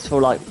about this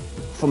for, like,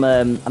 from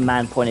a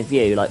man point of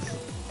view. Like,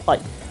 I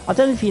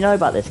don't know if you know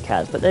about this,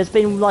 Kaz, but there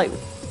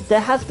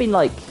has been,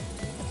 like,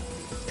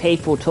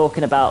 people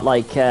talking about,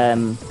 like,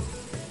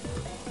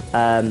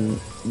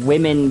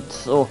 women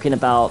talking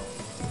about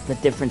the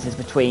differences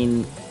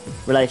between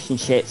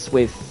relationships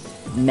with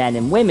men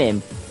and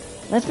women.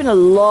 And there's been a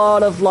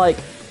lot of, like,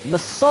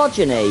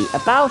 misogyny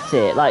about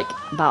it, like,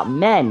 about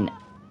men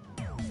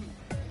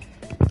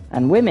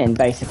and women,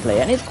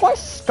 basically, and it's quite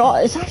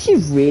it's actually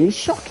really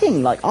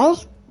shocking. Like, I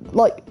was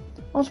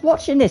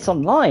watching this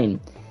online,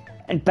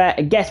 and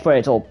guess where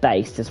it's all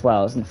based as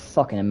well? It's in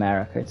fucking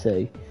America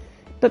too.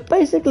 But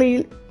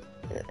basically,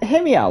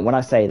 hear me out when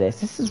I say this.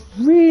 This is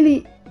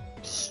really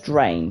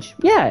strange.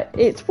 Yeah,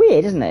 it's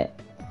weird, isn't it?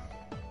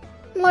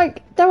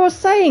 Like, they were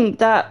saying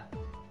that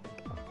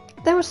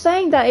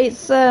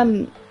it's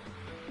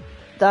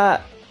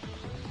that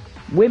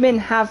women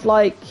have,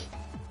 like,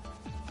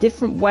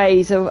 different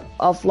ways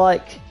of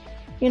like,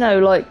 you know,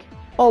 like,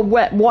 oh,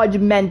 why do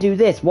men do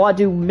this? Why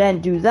do men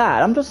do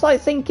that? I'm just,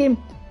 like, thinking,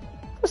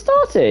 For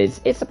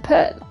starters, it's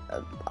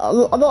a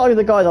lot of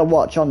the guys I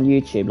watch on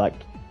YouTube, like,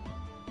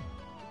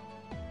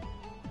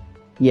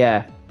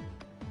 yeah,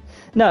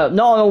 no,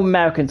 not all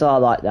Americans are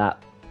like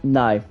that.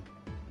 No,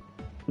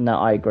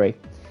 I agree.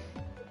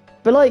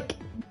 But like,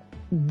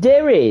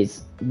 there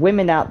is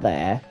women out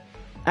there,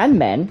 and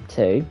men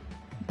too,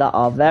 that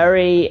are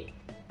very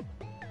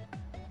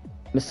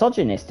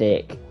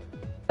misogynistic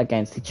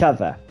against each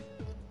other.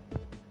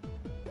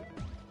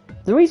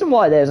 The reason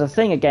why there's a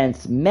thing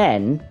against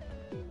men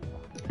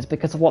is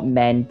because of what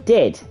men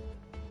did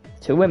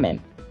to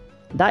women.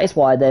 That is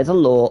why there's a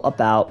law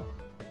about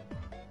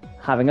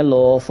having a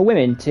law for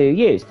women to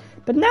use.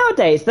 But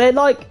nowadays, they're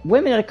like,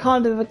 women are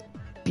kind of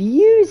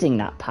abusing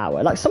that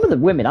power. Like, some of the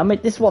women, I mean,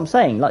 this is what I'm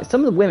saying, like,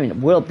 some of the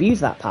women will abuse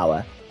that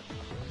power.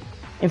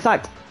 In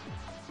fact,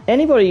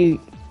 anybody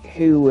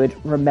who would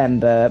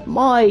remember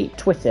my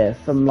Twitter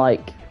from,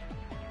 like,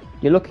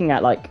 you're looking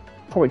at, like,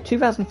 probably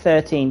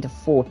 2013 to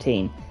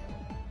 14,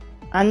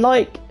 and,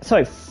 like,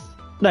 sorry,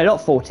 no,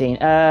 not 14,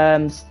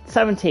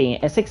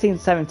 16,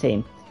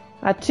 17,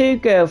 I had 2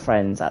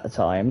 girlfriends at the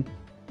time,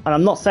 and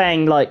I'm not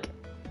saying, like,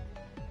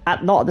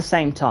 not at the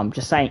same time,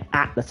 just saying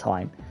at the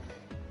time.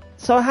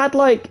 So I had,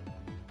 like,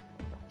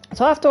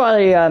 so after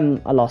I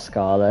lost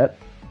Scarlet,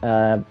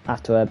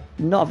 after a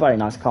not a very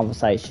nice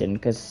conversation,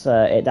 because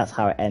that's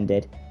how it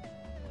ended.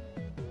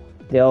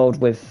 The old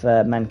with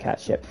men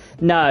catship.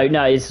 No,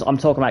 I'm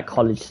talking about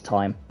college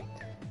time.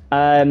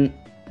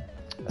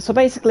 So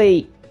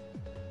basically,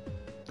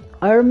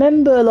 I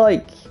remember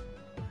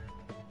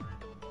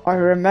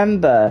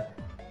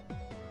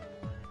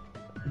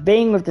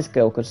being with this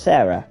girl called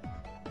Sarah,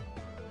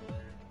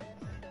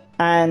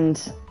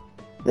 and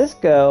this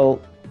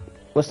girl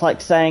was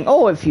like saying,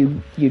 "Oh, if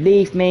you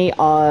leave me,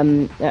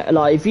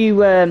 like if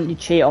you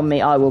cheat on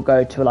me, I will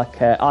go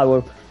to I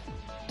will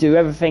do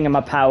everything in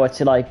my power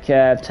to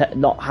to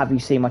not have you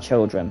see my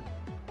children."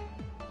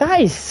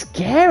 That is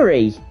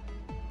scary.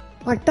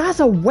 Like, that's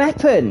a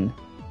weapon.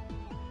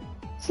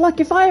 It's like,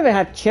 if I ever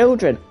had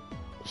children,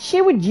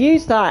 she would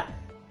use that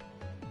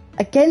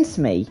against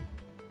me,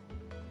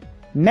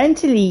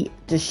 mentally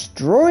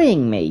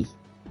destroying me.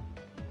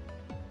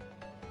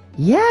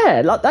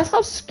 Yeah, like, that's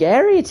how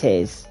scary it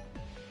is.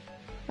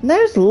 And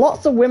there's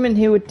lots of women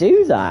who would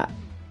do that.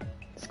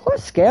 It's quite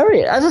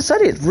scary. As I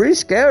said, it's really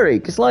scary,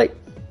 because like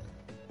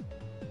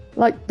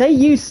they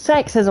use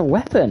sex as a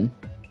weapon.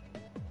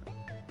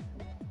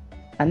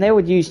 And they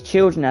would use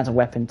children as a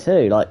weapon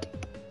too, like,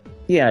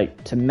 you know,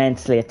 to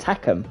mentally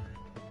attack them.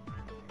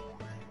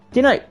 Do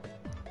you know,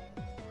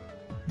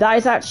 that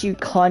is actually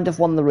kind of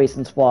one of the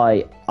reasons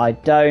why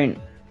I'm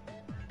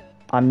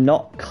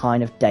not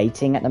kind of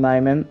dating at the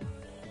moment.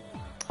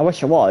 I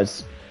wish I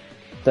was,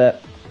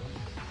 but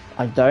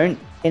I don't,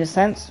 in a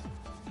sense.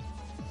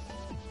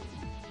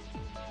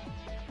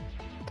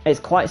 It's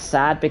quite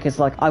sad because,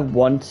 like, I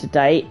want to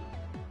date,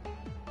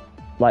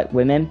 like,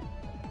 women.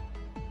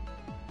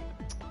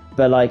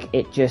 But, like,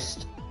 I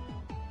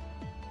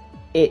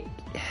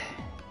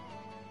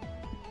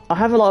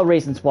have a lot of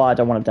reasons why I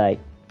don't want to date.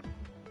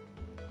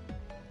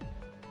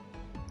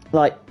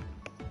 Like,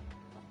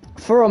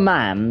 for a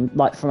man,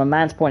 like, from a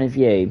man's point of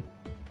view,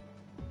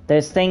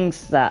 there's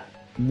things that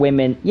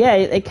women,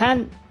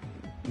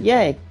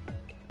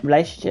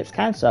 relationships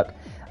can suck.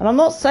 And I'm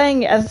not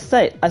saying, as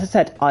I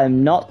said, I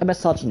am not a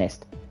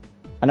misogynist.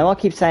 I know I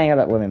keep saying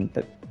about women,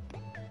 but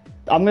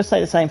I'm going to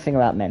say the same thing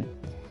about men.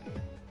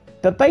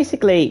 But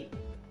basically,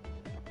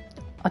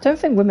 I don't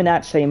think women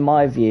actually, in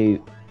my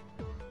view,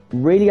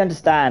 really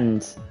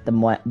understand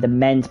the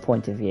men's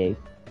point of view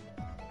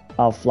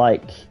of,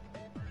 like,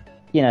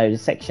 you know, the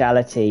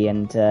sexuality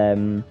and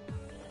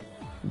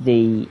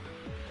the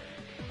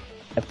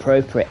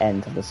appropriate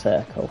end of the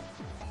circle.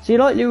 So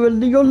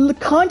you're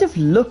kind of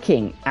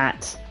looking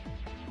at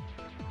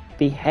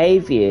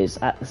behaviours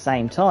at the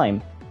same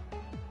time.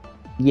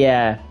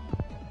 Yeah.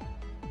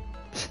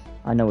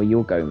 I know where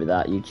you're going with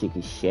that, you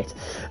cheeky shit.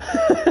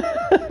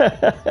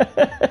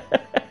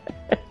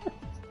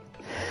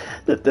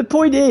 The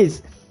point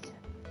is,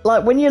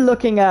 like, when you're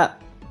looking at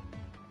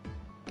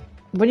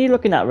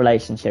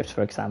relationships,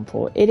 for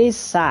example, it is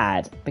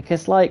sad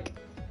because, like,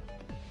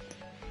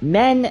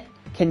 men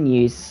can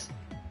use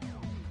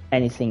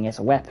anything as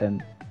a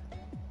weapon,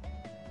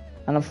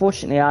 and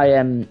unfortunately, I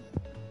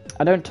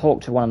don't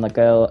talk to one of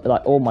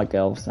the all my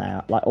girls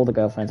now, like all the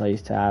girlfriends I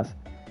used to have.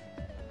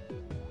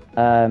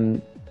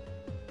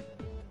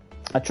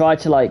 I tried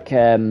to, like,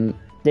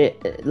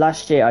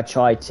 last year I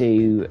tried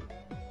to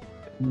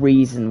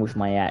reason with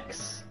my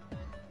ex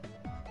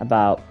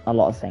about a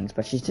lot of things,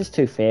 but she's just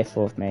too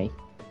fearful of me.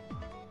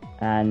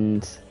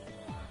 And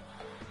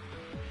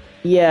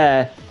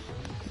yeah,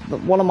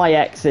 but one of my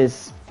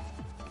exes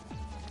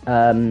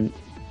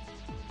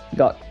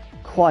got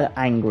quite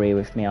angry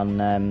with me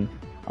on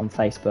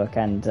Facebook,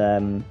 and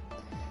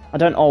I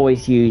don't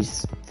always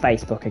use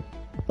Facebook,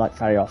 like,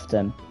 very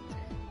often,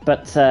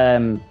 but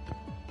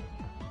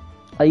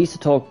I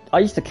used to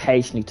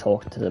occasionally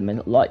talk to them,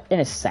 in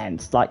a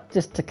sense, like,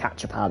 just to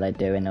catch up how they're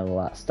doing and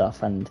all that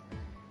stuff. And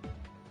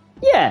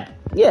Yeah,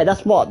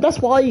 that's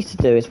what I used to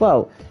do as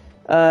well.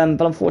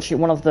 But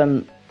unfortunately, one of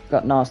them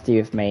got nasty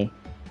with me.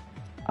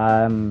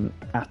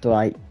 After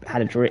I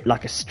had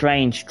a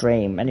strange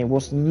dream, and it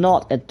was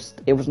not a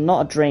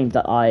dream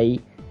that I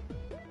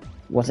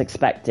was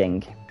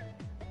expecting.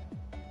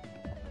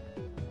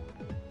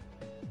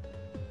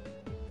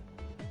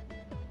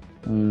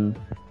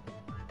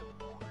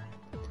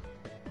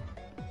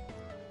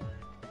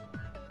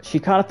 She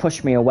kind of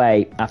pushed me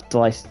away after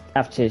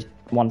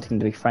wanting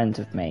to be friends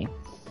with me,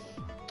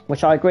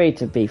 which I agreed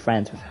to be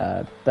friends with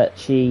her, but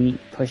she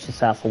pushed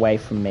herself away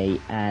from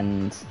me,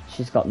 and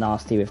she's got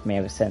nasty with me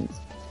ever since.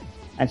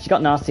 And she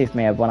got nasty with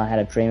me when I had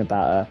a dream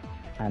about her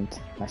and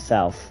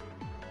myself.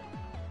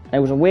 And it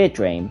was a weird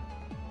dream,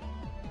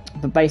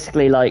 but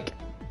basically, like,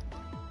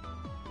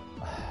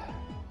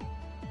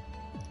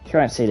 you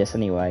won't see this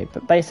anyway,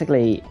 but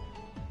basically,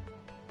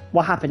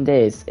 what happened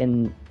is,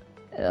 in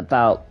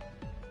about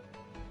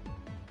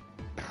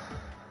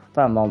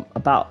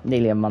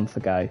nearly a month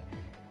ago,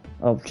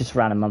 or just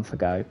around a month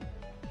ago.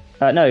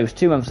 No, it was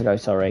 2 months ago,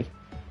 sorry.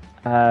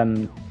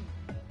 I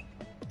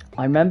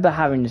remember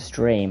having this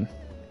dream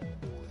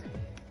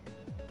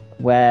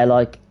where,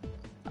 like,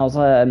 I was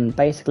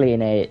basically in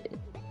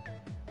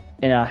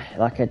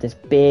this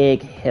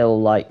big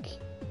hill-like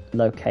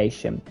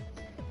location.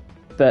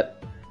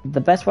 But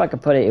the best way I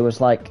could put it, it was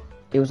like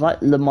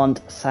Le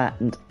Mont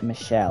Saint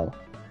Michel,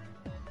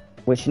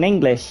 which in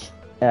English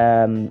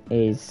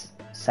is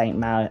Saint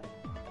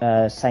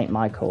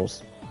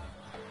Michael's.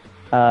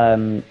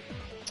 In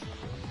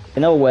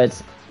other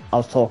words, I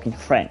was talking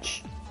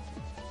French,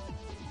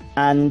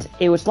 and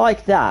it was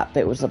like that,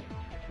 but it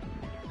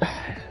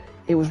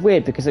was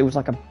weird because it was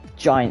like a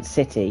giant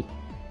city,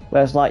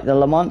 whereas like the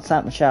Le Mont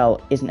Saint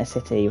Michel isn't a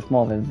city; it was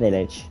more of a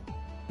village,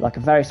 like a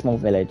very small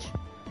village,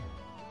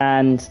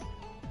 and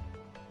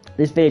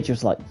this village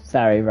was like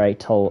very, very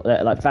tall,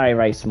 like very,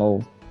 very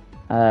small,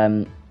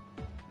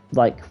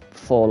 like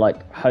for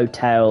like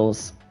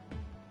hotels,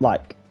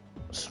 like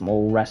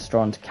small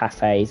restaurants,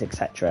 cafes,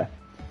 etc.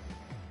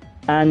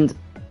 And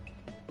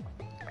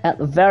at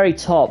the very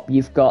top,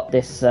 you've got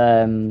this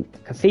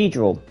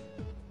cathedral,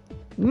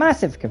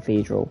 massive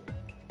cathedral.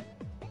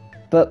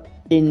 But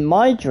in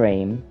my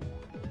dream,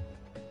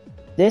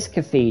 this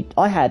cathedral,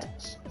 I had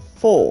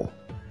 4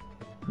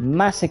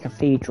 massive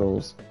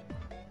cathedrals,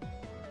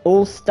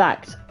 all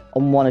stacked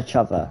on each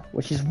other,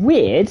 which is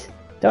weird.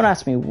 Don't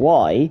ask me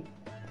why.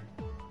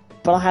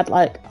 But I had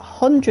like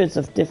hundreds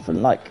of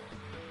different like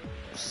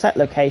set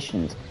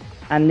locations,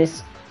 and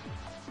this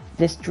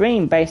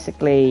dream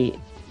basically,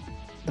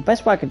 the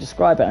best way I could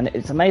describe it, and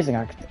it's amazing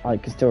I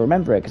can still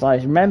remember it, because I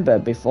remember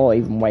before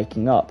even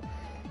waking up,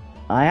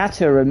 I had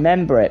to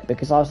remember it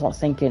because I was like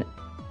thinking,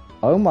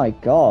 oh my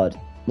god,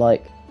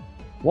 like,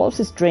 what was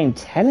this dream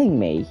telling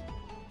me?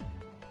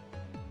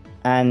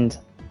 And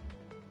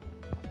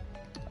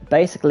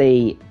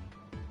basically,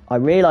 I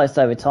realised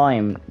over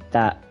time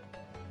that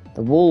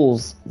the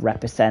walls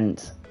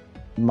represent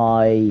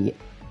my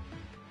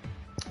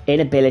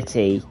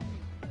inability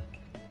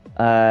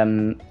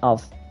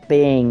of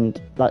being,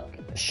 like,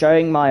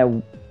 showing my...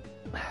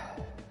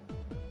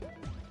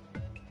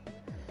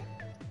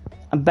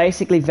 I'm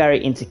basically very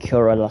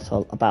insecure about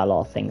a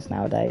lot of things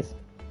nowadays.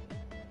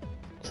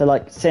 So,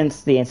 like,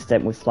 since the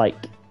incident with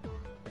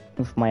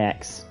my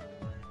ex,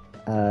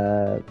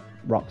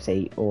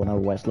 Roxy, or no,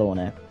 Wes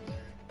Lorna,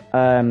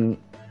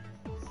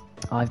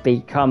 I've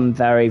become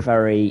very,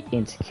 very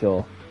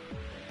insecure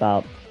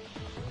about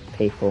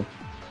people,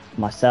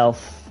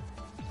 myself,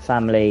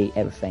 family,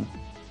 everything.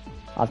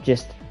 I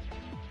just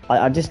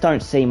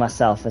don't see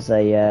myself as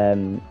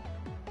a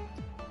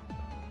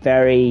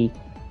very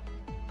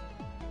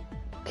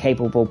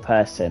capable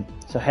person.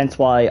 So hence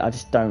why I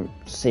just don't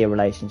see a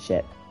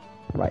relationship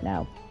right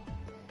now.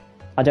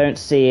 I don't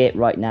see it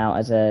right now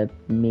as a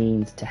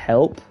means to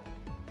help,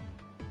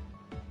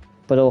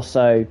 but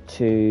also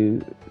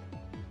to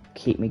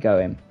keep me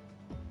going.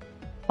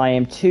 I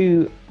am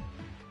too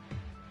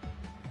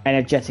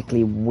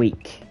energetically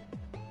weak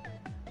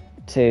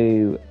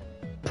to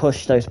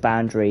push those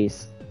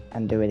boundaries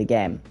and do it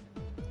again.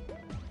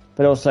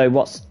 But also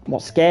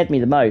what scared me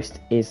the most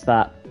is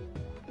that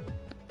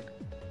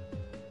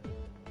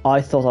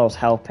I thought I was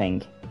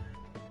helping,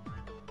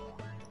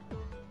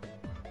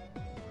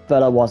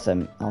 but I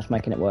wasn't. I was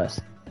making it worse.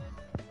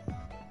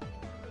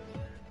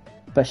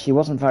 But she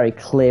wasn't very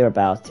clear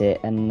about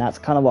it, and that's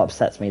kind of what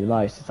upsets me the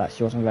most, is that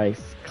she wasn't very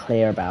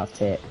clear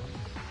about it.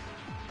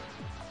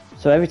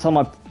 So every time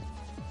I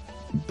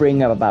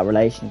bring up about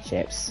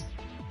relationships,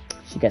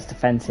 she gets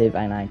defensive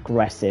and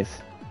aggressive.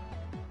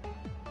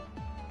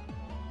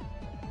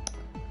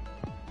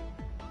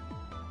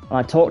 And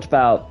I talked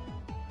about,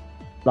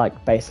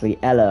 like, basically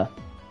Ella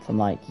from,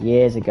 like,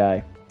 years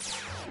ago.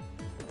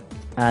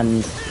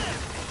 And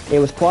it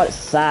was quite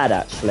sad,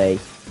 actually,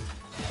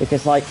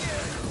 because, like,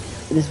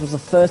 this was the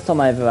first time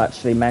I ever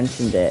actually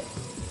mentioned it,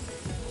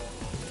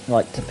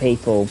 like, to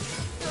people,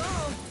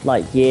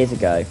 like, years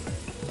ago.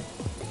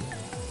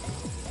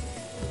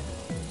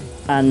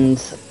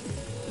 And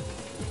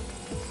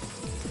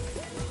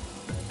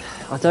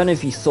I don't know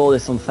if you saw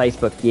this on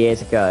Facebook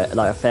years ago,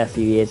 like a fair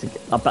few years ago,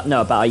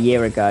 about a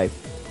year ago,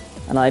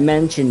 and I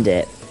mentioned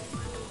it,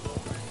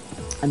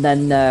 and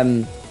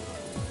then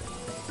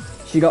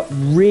she got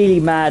really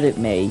mad at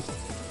me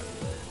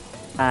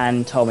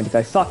and told me to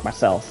go fuck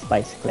myself,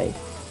 basically.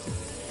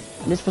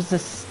 And this was the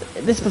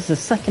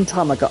second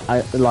time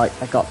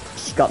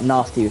she got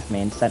nasty with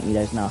me and sent me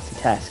those nasty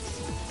texts.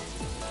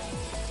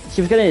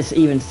 She was going to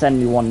even send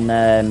me one.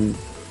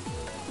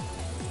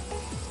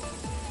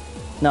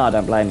 No, I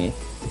don't blame you.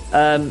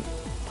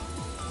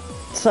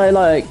 So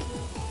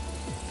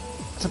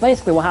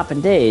basically what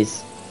happened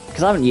is,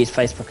 because I haven't used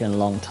Facebook in a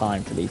long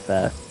time, to be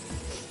fair.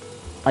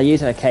 I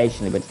use it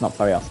occasionally, but it's not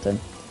very often.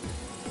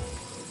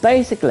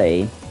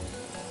 Basically,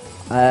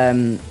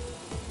 I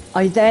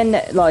then,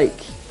 I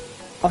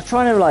was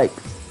trying to,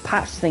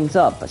 patch things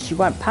up, but she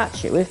won't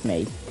patch it with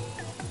me.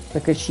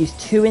 Because she's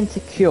too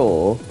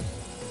insecure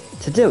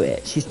to do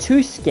it. She's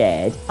too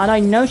scared, and I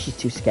know she's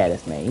too scared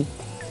of me.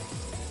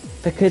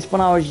 Because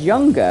when I was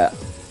younger,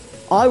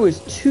 I was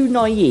too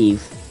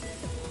naive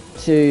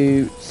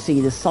to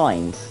see the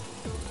signs.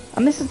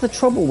 And this is the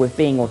trouble with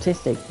being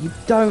autistic. You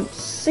don't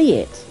see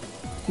it.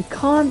 You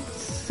can't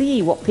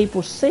see what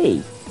people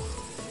see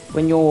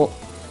when you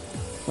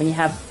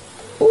have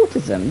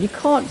autism. You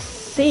can't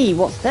see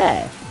what's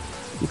there.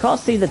 You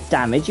can't see the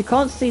damage. You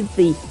can't see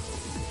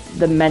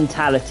the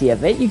mentality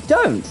of it. You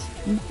don't.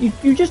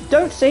 You just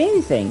don't see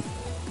anything.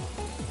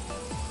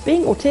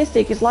 Being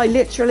autistic is like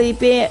literally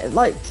being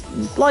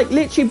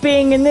literally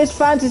being in this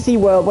fantasy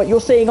world what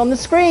you're seeing on the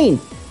screen.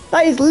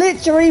 That is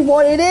literally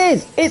what it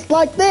is. It's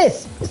like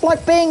this. It's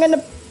like being in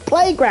a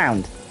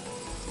playground.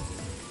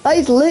 That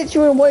is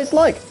literally what it's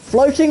like.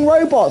 Floating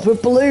robots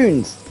with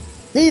balloons.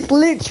 It's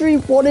literally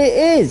what it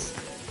is.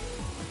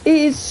 It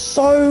is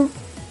so...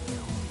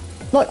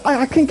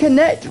 I can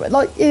connect.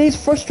 It is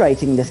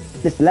frustrating,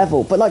 this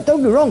level. But,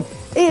 don't get me wrong.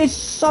 It is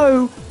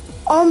so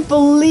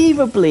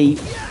unbelievably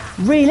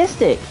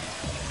realistic.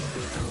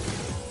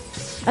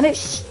 And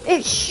it's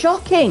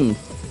shocking.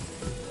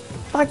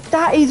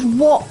 That is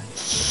what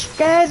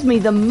scares me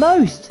the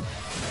most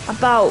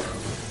about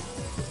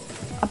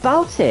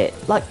it.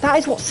 That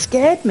is what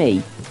scared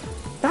me.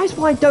 That is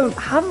why I don't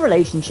have a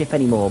relationship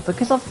anymore,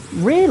 because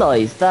I've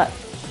realised that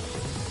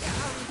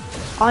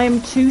I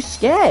am too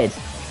scared.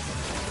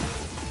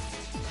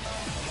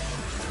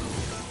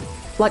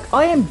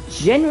 I am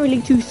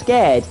genuinely too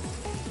scared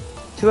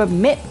to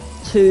admit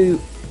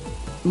to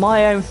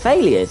my own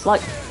failures.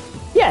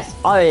 Yes,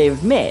 I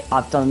admit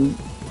I've done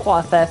quite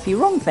a fair few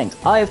wrong things.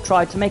 I have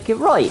tried to make it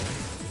right.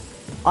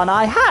 And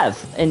I have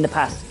in the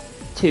past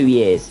 2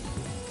 years.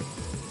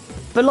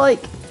 But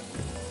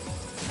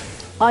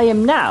I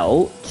am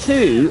now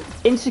too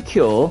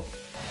insecure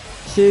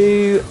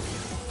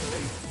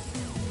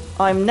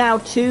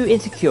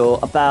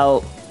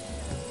about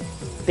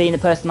being the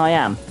person I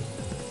am.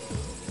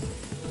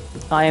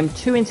 I am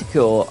too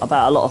insecure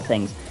about a lot of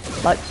things.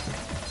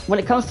 When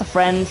it comes to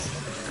friends,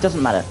 it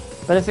doesn't matter.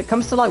 But if it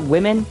comes to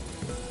women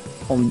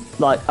or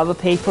other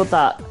people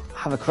that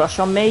have a crush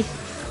on me,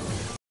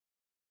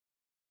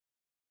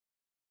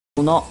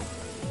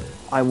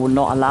 I will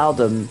not allow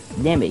them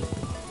near me.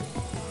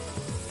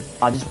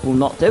 I just will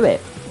not do it.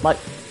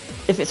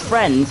 If it's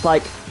friends,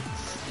 like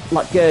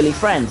girly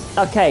friends,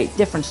 okay,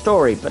 different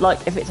story.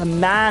 But if it's a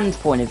man's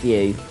point of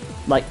view,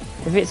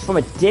 if it's from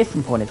a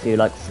different point of view,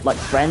 like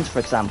friends, for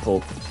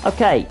example,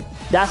 okay,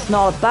 that's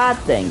not a bad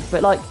thing.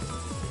 But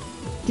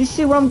do you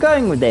see where I'm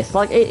going with this?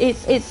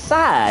 It's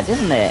sad,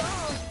 isn't it?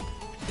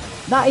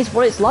 That is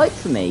what it's like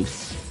for me.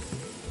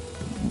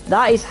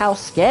 That is how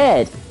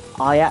scared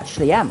I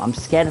actually am. I'm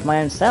scared of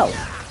my own self.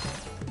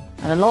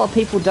 And a lot of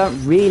people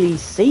don't really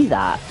see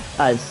that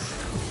as...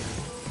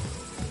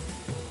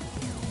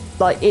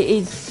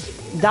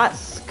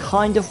 That's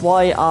kind of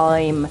why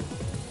I'm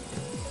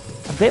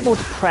a bit more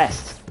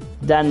depressed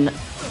than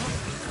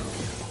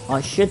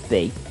I should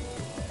be.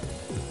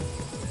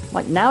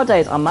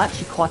 Nowadays, I'm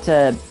actually quite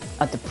a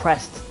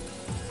depressed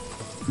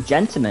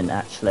gentleman,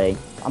 actually.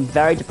 I'm a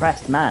very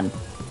depressed man.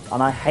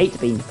 And I hate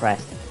being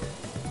depressed.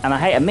 And I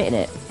hate admitting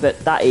it, but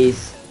that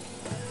is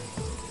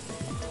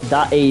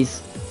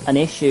an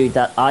issue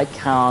that I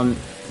can't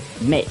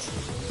admit.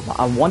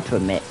 I want to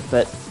admit,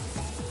 but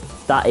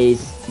that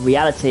is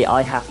reality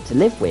I have to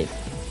live with.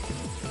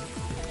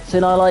 So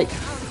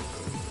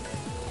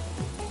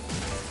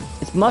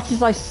as much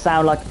as I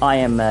sound like I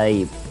am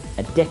a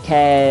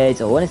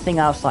dickhead or anything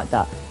else like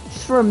that,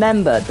 just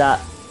remember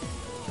that,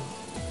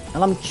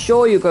 and I'm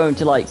sure you're going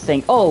to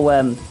think,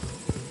 I'm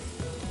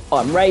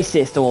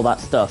racist, all that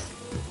stuff.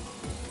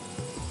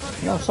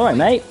 Oh, sorry,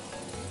 mate.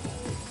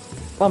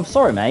 Well, I'm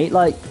sorry, mate.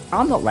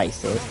 I'm not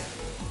racist.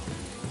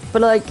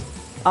 But,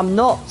 I'm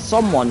not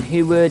someone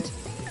who would,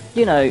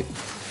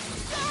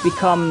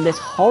 become this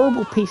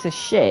horrible piece of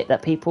shit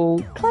that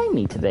people claim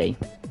me to be.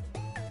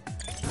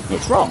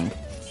 It's wrong.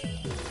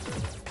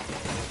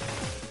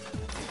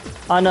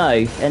 I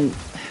know,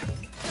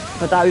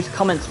 but those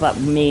comments that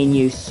me and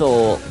you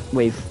saw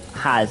with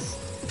Haz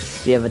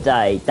the other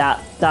day,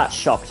 that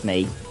shocked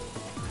me.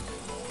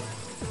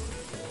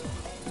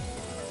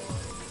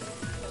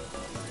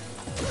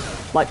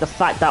 like the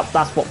fact that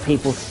that's what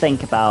people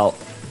think about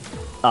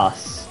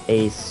us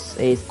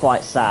is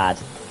quite sad.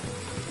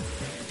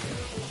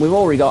 We've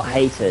already got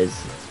haters.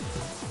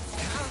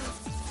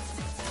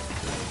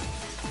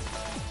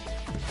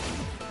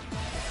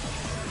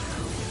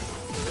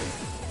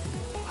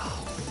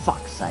 Oh,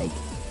 fuck's sake.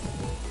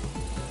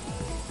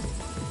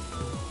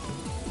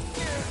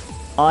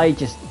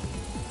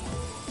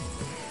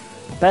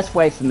 Best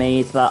way for me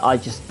is that I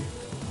just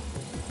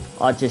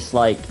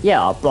like,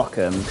 yeah, I'll block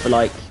them, but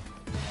like,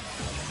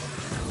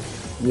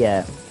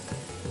 yeah.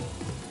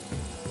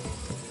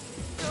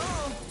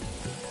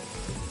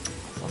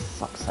 For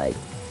fuck's sake.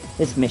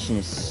 This mission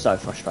is so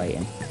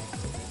frustrating.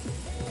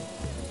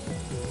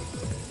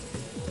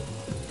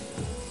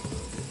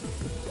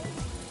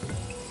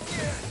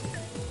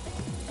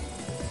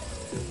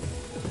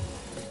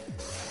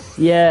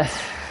 Yeah,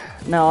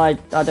 no, I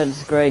don't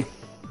disagree.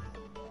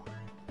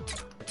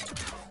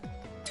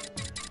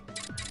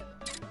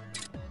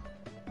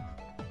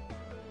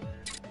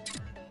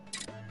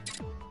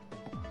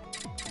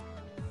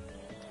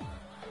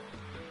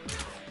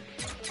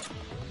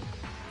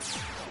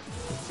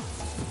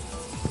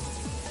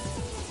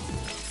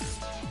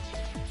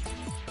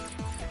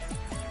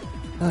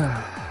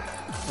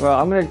 Well,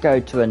 I'm gonna go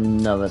to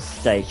another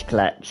stage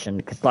collection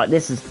because, like,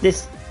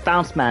 this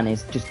Bounce Man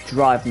is just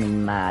driving me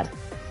mad.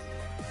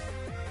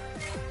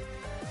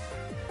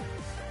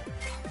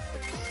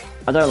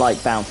 I don't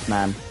like Bounce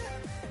Man,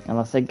 and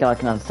I think I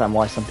can understand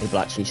why some people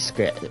actually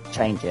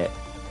change it.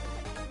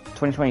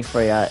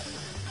 2023,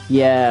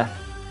 yeah,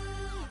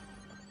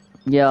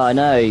 I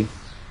know.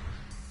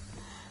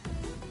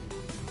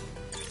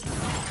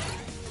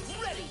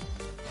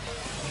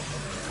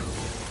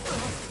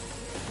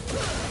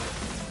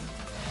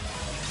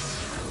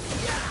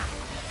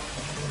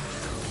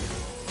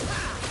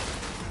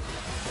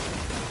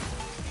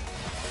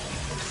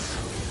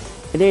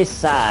 It is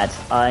sad,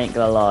 I ain't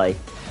gonna lie.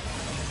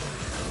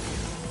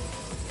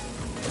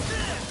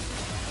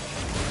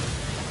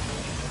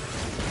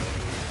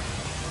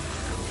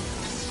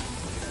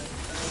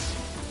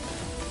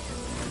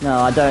 No,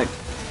 I don't.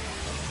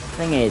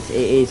 Thing is, it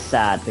is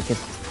sad because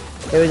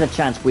there is a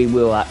chance we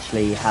will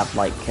actually have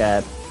like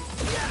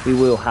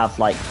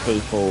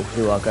people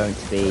who are going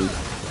to be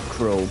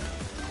cruel.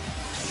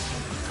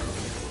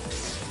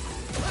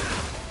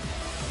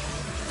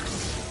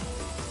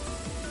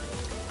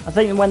 I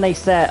think when they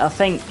said, I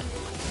think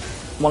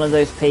one of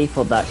those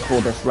people that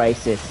called us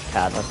racist,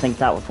 Kaz, I think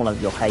that was one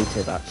of your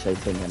haters actually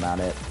thinking about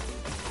it.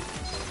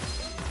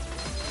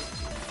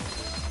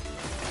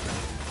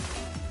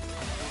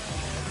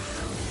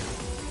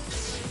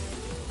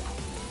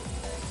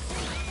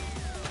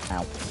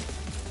 Ow.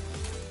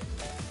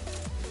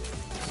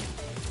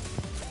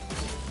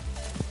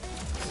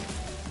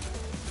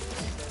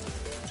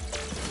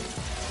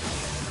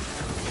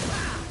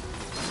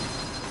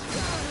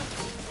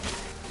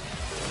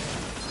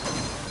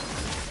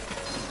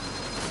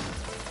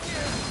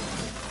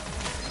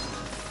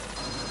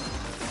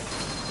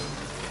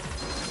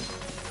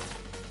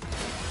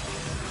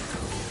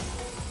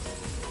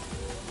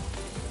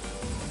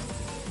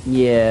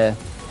 Yeah.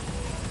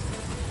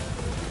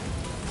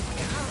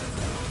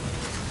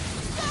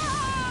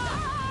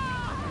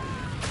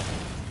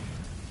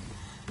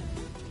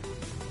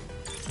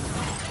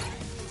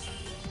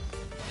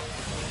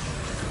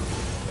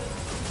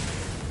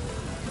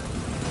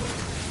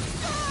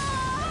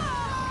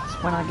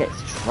 It's when I get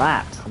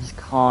trapped, I just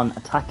can't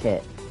attack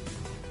it.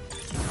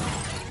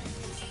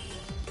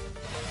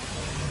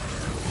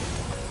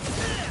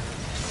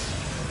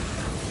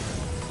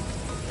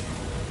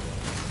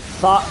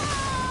 Fuck.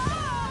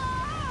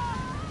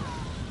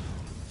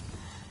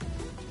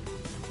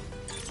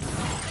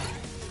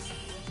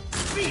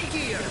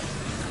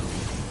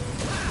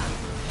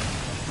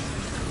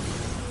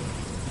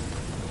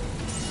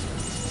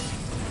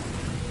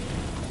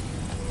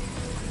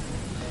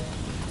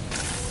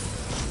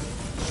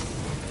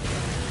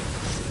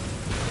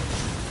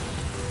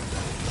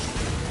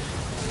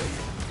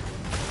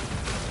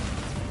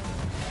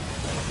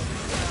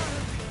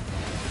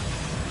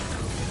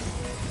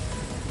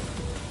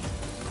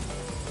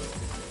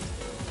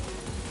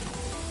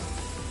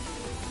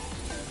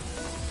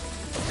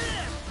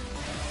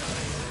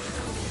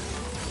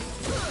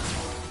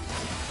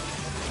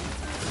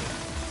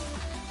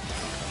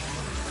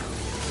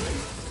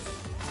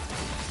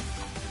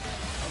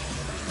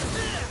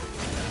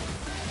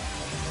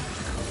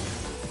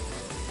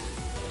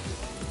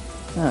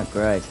 Oh,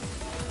 great.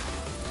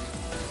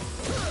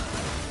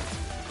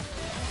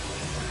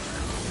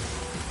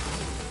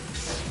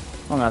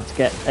 I'm gonna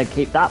have to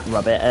keep that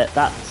rabbit,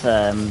 that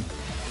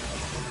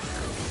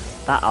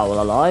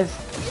owl alive.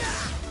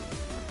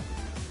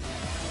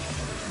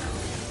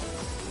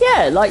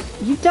 Yeah, like,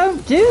 you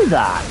don't do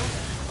that.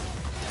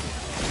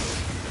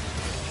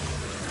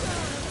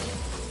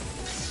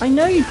 I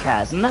know you,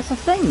 Kaz, and that's the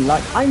thing,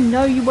 like, I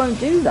know you won't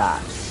do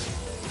that.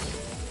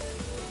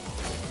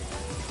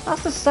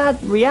 That's the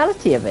sad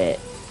reality of it.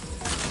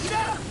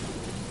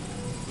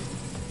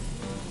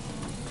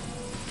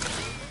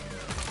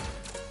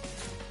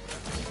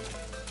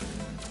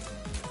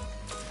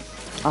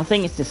 I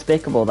think it's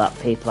despicable that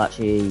people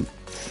actually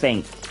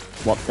think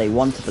what they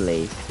want to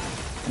believe,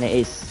 and it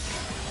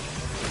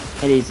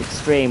is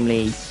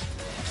extremely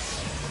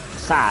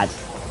sad.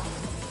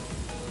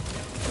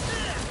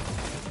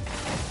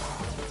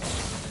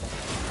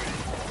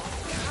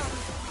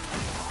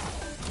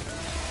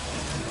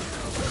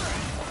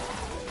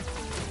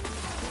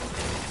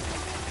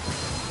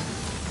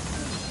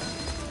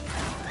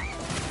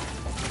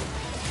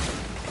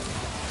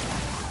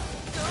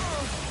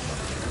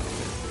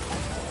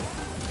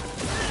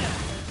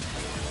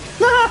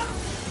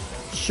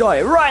 Shot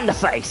it right in the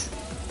face.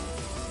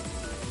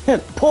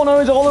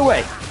 Pornos all the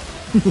way.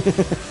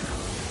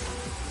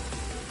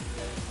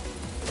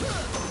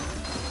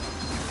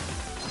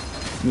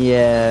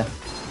 Yeah.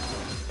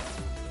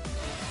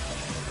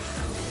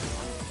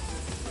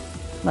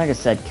 Like I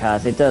said,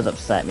 Kaz, it does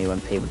upset me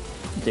when people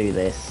do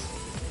this.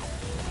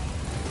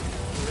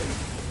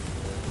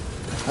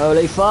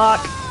 Holy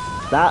fuck!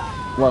 That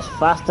was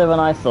faster than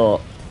I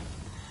thought.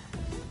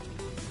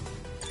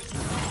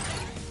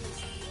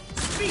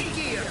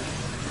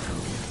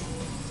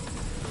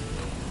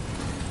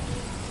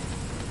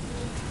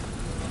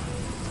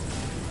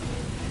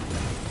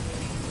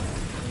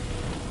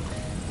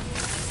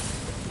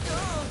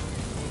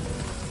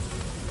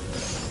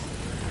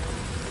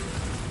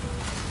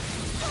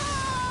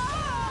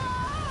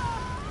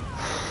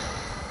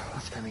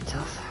 That's gonna be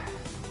tough.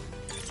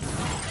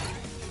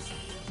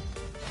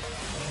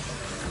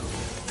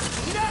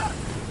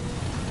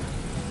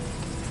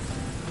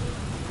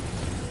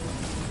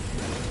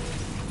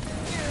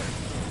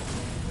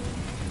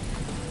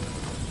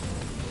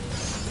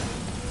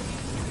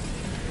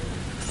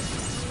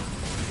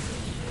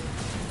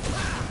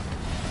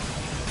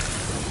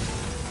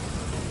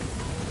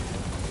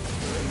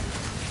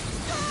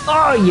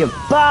 Oh, you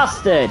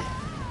bastard!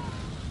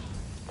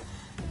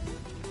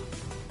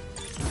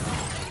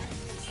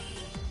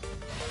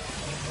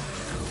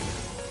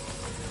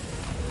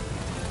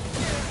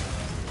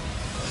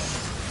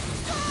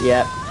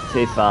 Yep,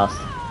 too fast.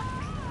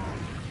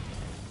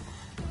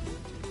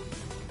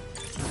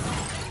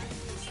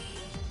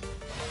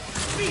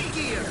 Speed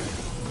gear.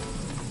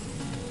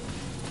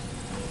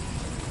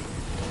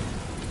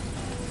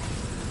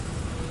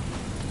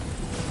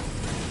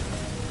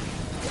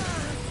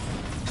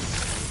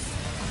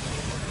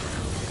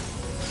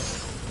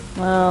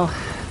 Well,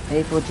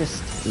 people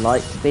just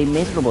like to be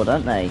miserable,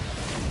 don't they?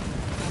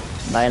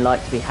 They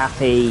like to be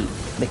happy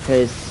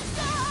because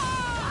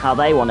how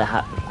they want to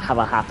have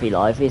a happy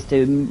life is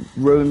to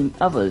ruin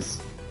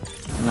others.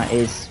 And that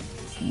is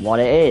what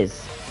it is.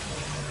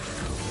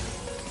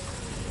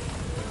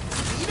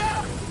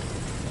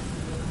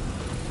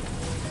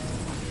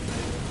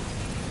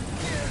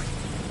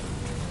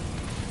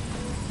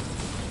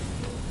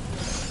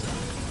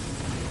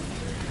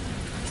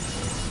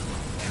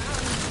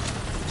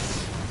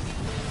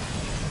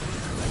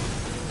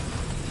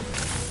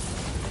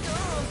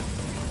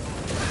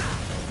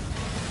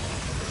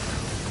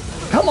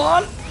 Come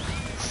on!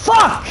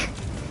 Fuck!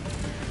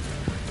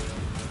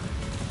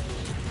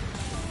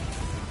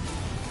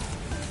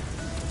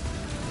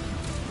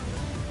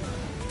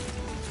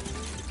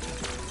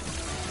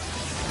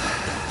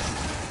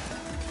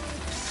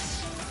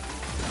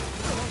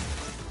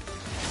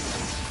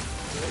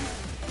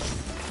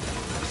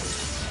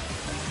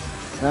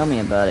 Tell me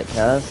about it,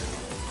 cuz.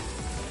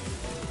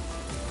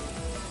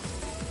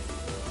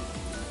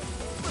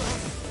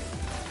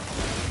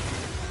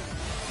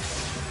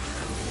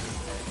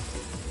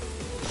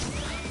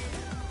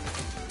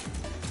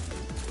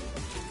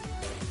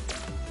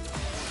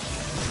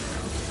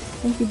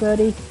 Thank you,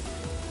 buddy.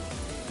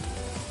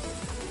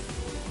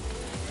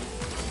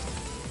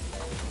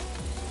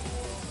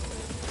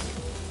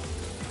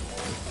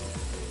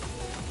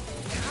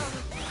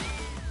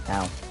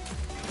 Ow.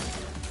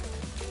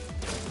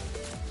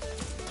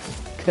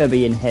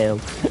 Kirby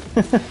inhaled.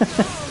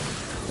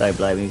 Don't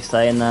blame me for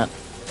saying that.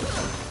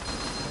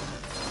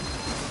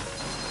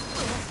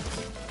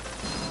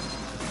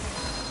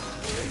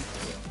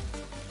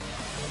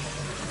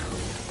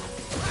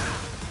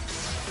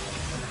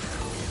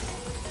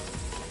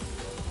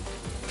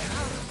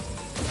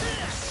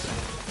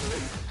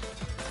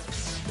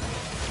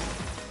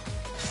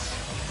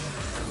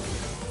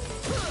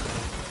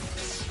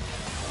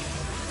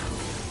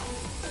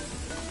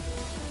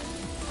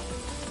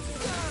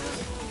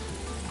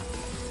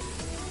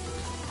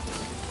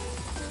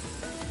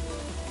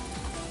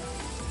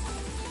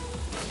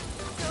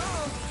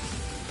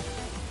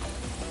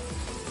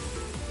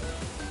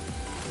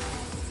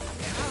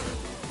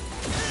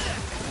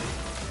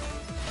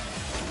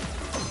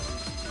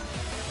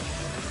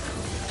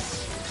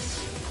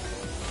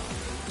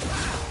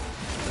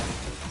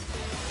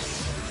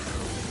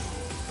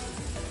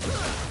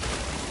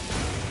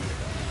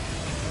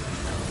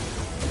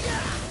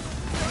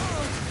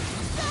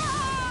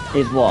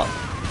 Is what?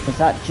 Is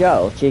that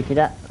Joe? Cheeky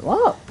that?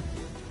 What?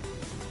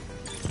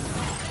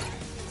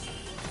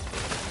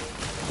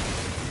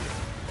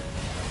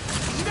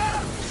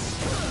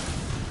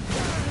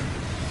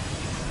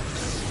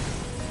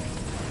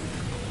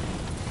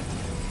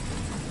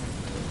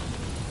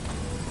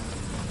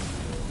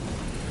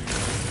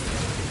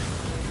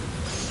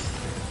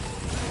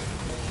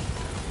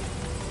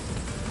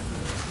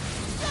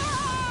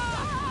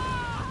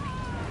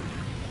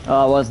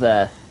 Oh, I was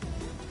there.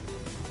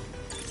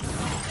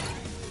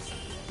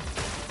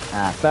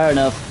 Ah, fair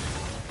enough.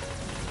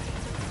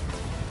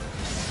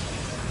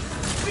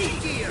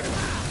 Speed gear.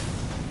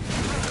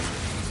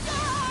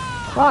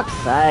 Fuck's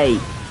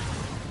sake.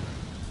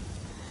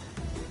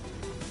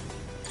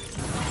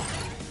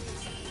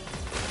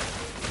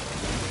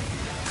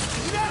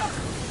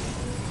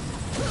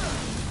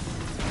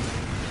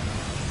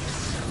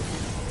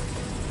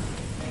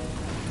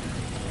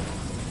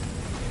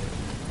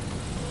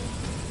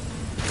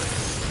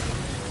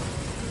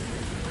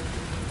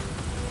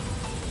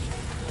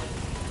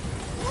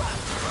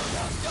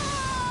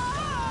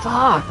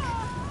 Fuck!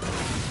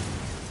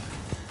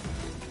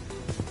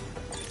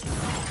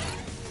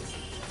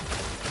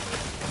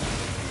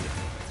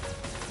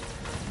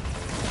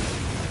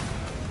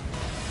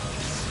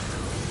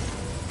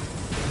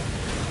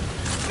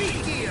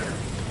 Speed gear.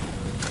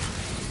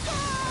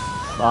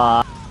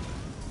 Fuck.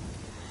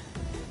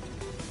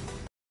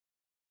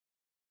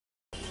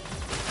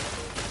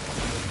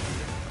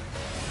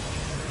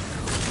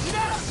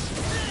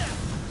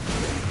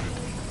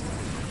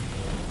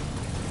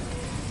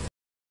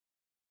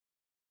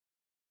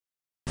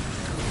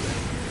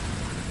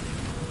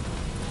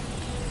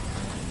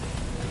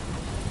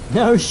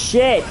 No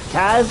shit,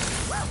 Kaz!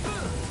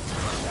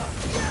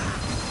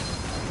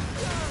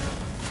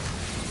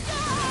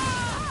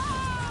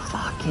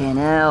 Fucking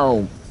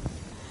hell.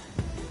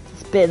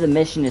 This bit of the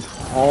mission is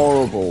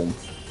horrible.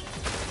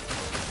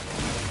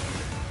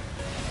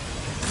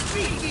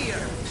 Speed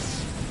gear.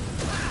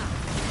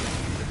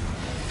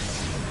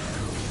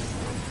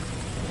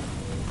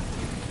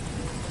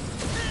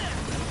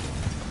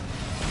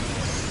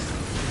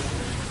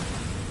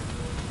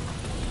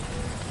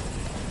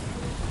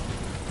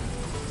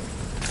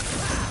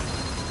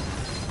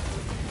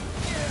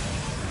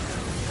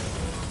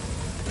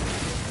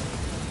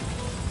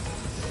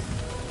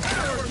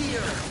 Power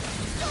gear.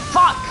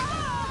 Fuck!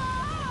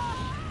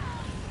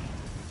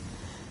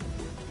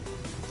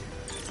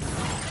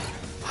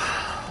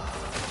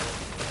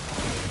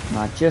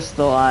 I just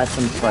thought I had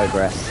some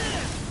progress.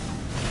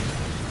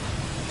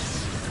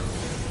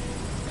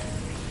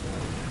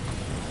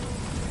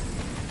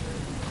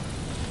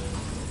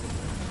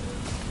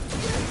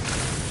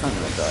 I'm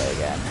gonna die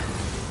again.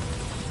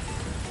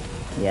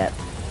 Yep.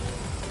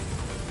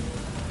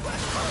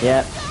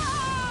 Yep.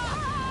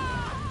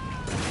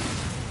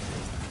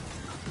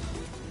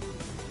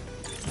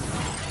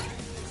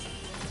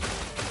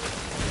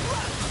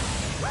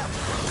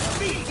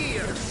 Speed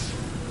gear.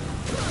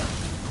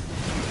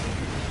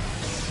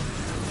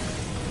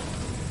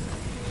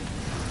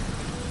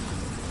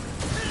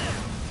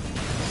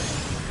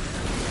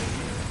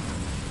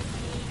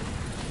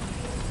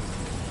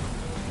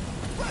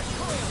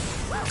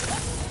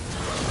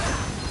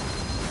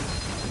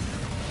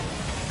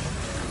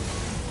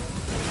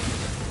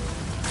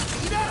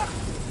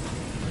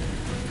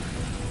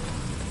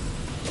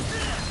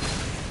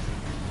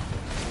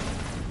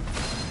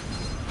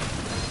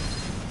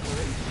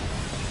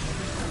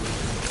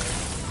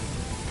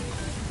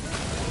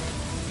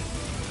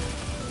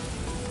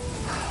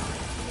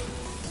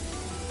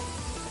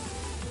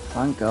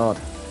 Thank God.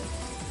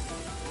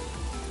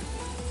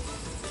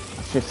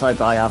 I should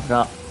hope I have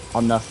got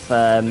enough,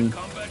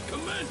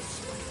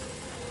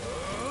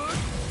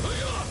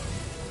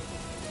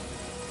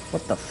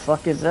 What the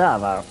fuck is that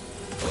about?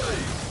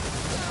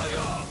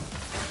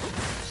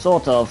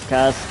 Sort of,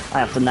 Kaz. I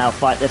have to now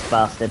fight this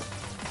bastard.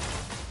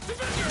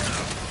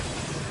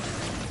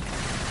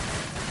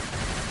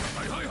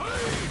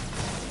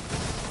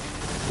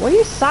 Well,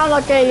 you sound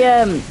like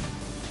a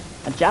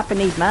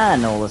Japanese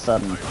man all of a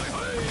sudden.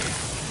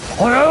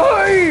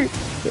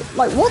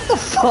 Like, what the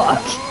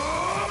fuck?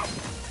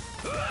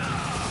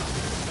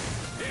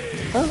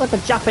 Sounds like a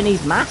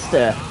Japanese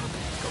master.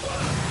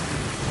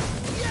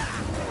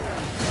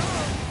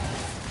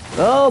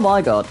 Oh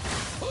my god.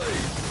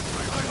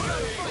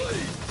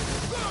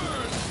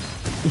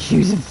 He's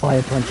using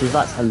fire punches,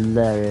 that's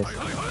hilarious.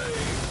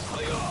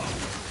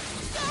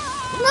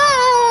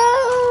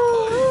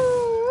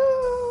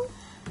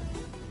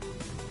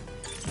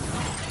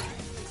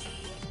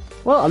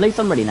 Well, at least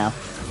I'm ready now.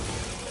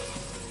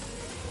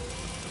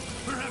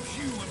 Perhaps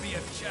you would be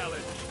a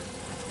challenge.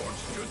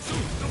 Torch Jutsu,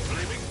 the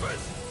flaming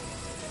fist.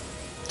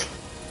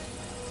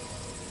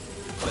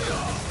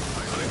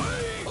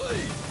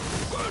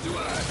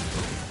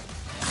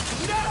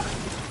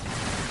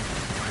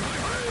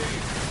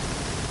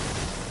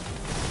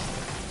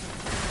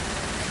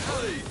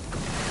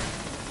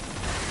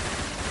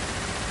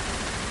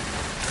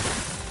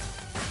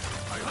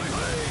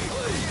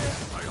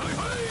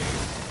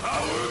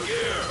 Power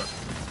gear.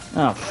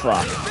 Oh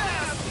fuck.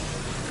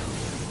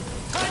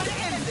 Time to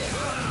end this.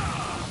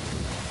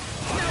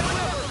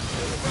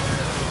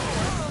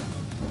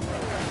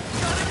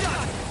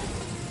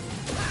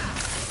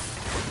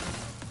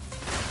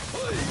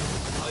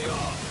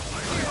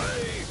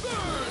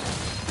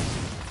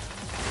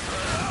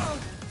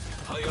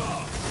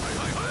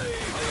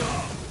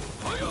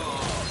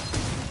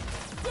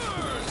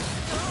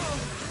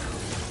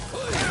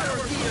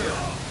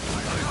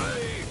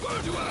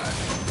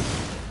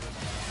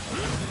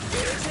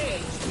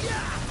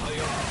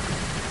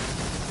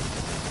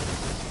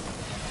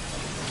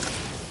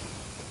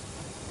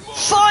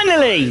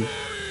 Yay!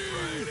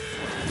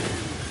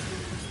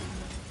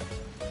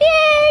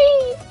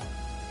 Yay!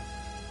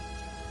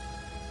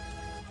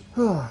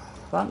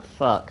 Thank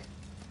fuck.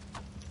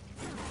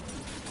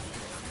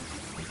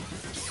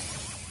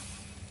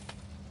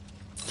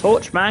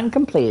 Torchman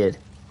completed.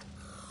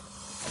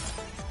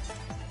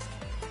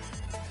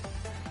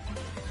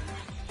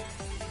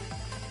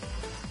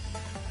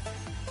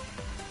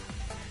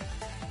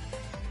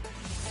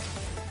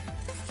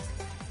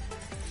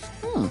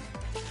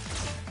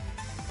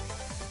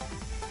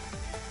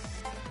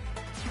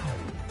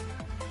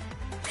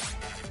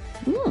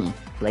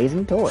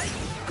 Blazing torch.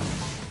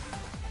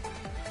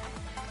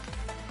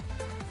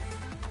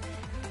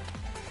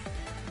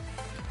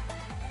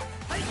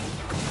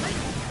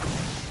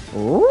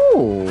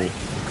 Ooh.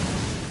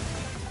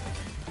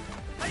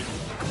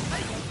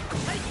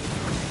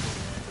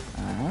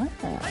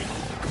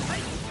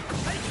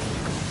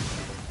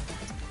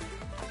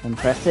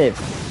 Impressive.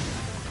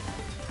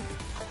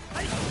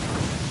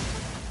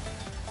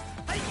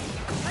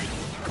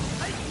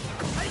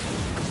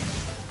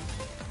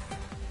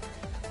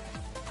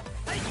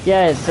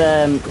 Yeah, it's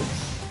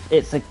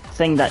a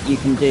thing that you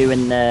can do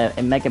in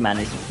Megaman.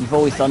 You've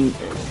always done.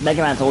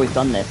 Megaman's always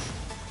done this.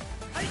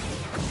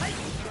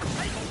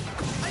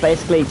 It's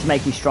basically to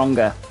make you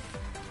stronger.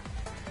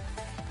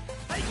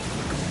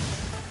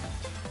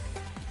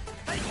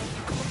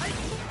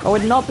 I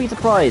would not be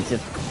surprised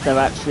if they're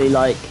actually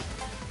like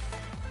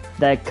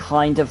they're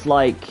kind of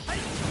like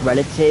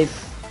relative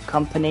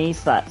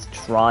companies that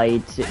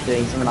tried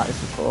doing something like this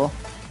before.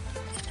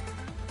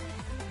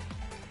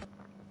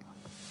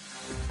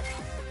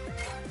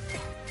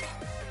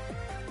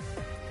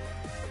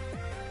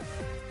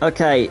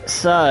 Okay,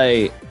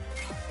 so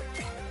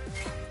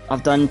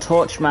I've done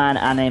Torchman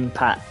and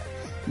Impact.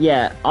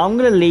 Yeah, I'm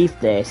gonna leave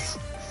this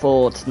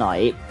for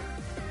tonight.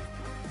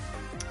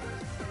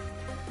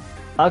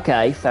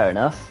 Okay, fair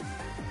enough.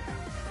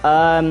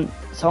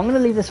 So I'm gonna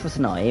leave this for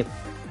tonight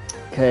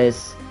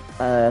because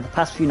the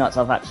past few nights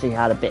I've actually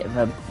had a bit of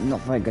a not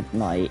very good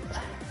night.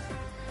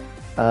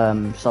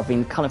 So I've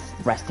been kind of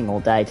resting all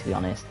day, to be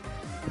honest.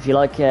 If you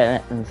like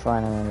it, and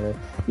fine,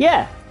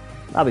 yeah,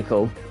 that'd be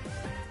cool.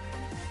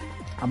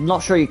 I'm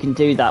not sure you can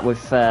do that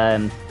with, yeah,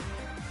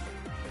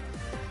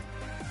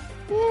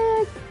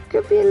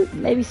 could be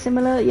maybe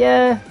similar,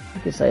 yeah, you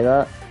could say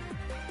that.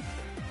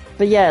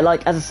 But yeah,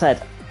 like, as I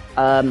said,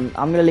 I'm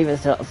going to leave it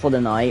for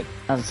the night.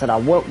 As I said,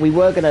 we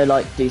were going to,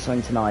 like, do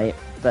something tonight,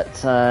 but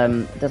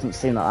it doesn't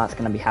seem like that's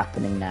going to be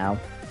happening now.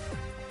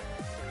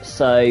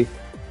 So,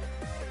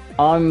 as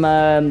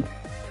I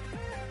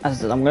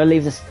said, I'm going to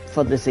leave this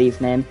for this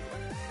evening,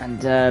 and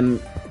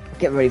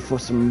get ready for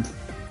some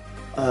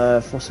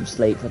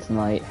sleep for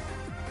tonight,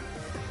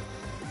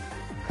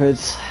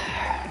 because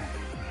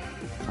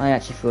I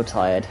actually feel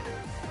tired.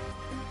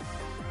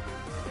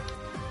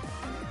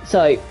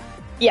 So,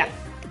 yeah.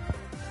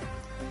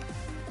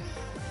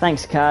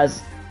 Thanks,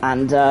 Kaz.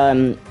 And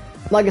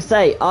like I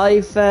say,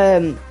 I've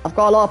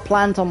got a lot of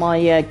plans on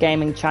my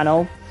gaming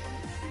channel,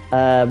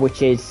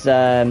 which is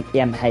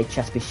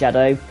MHSB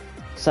Shadow.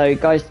 So,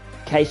 guys, in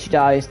case you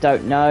guys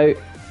don't know,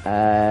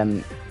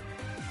 I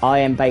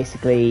am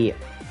basically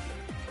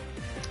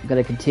going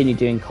to continue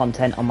doing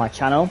content on my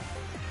channel.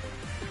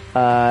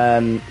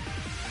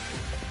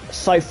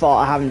 So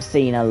far I haven't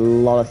seen a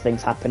lot of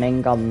things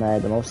happening on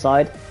the north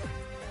side.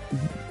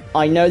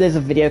 I know there's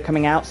a video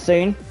coming out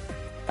soon,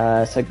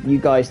 so you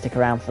guys stick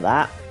around for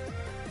that.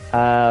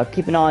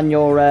 Keep an eye on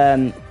your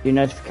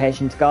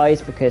notifications,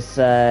 guys, because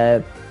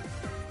the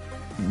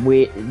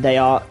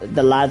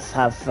lads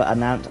have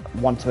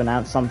want to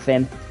announce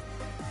something,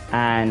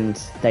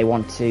 and they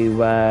want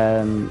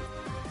to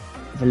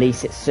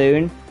release it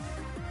soon.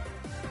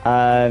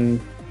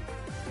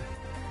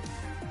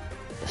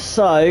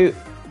 So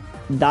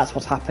that's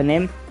what's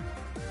happening.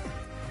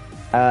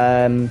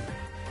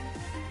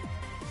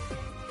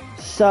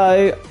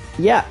 So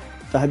yeah,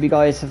 I hope you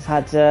guys have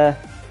had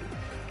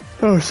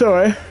oh,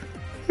 sorry.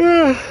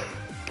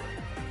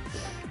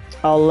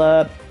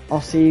 I'll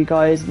see you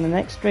guys in the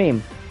next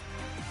stream.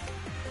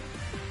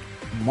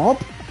 Mob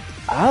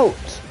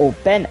out, or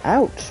Ben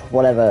out,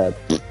 whatever.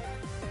 Good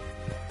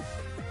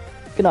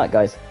night,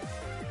 guys.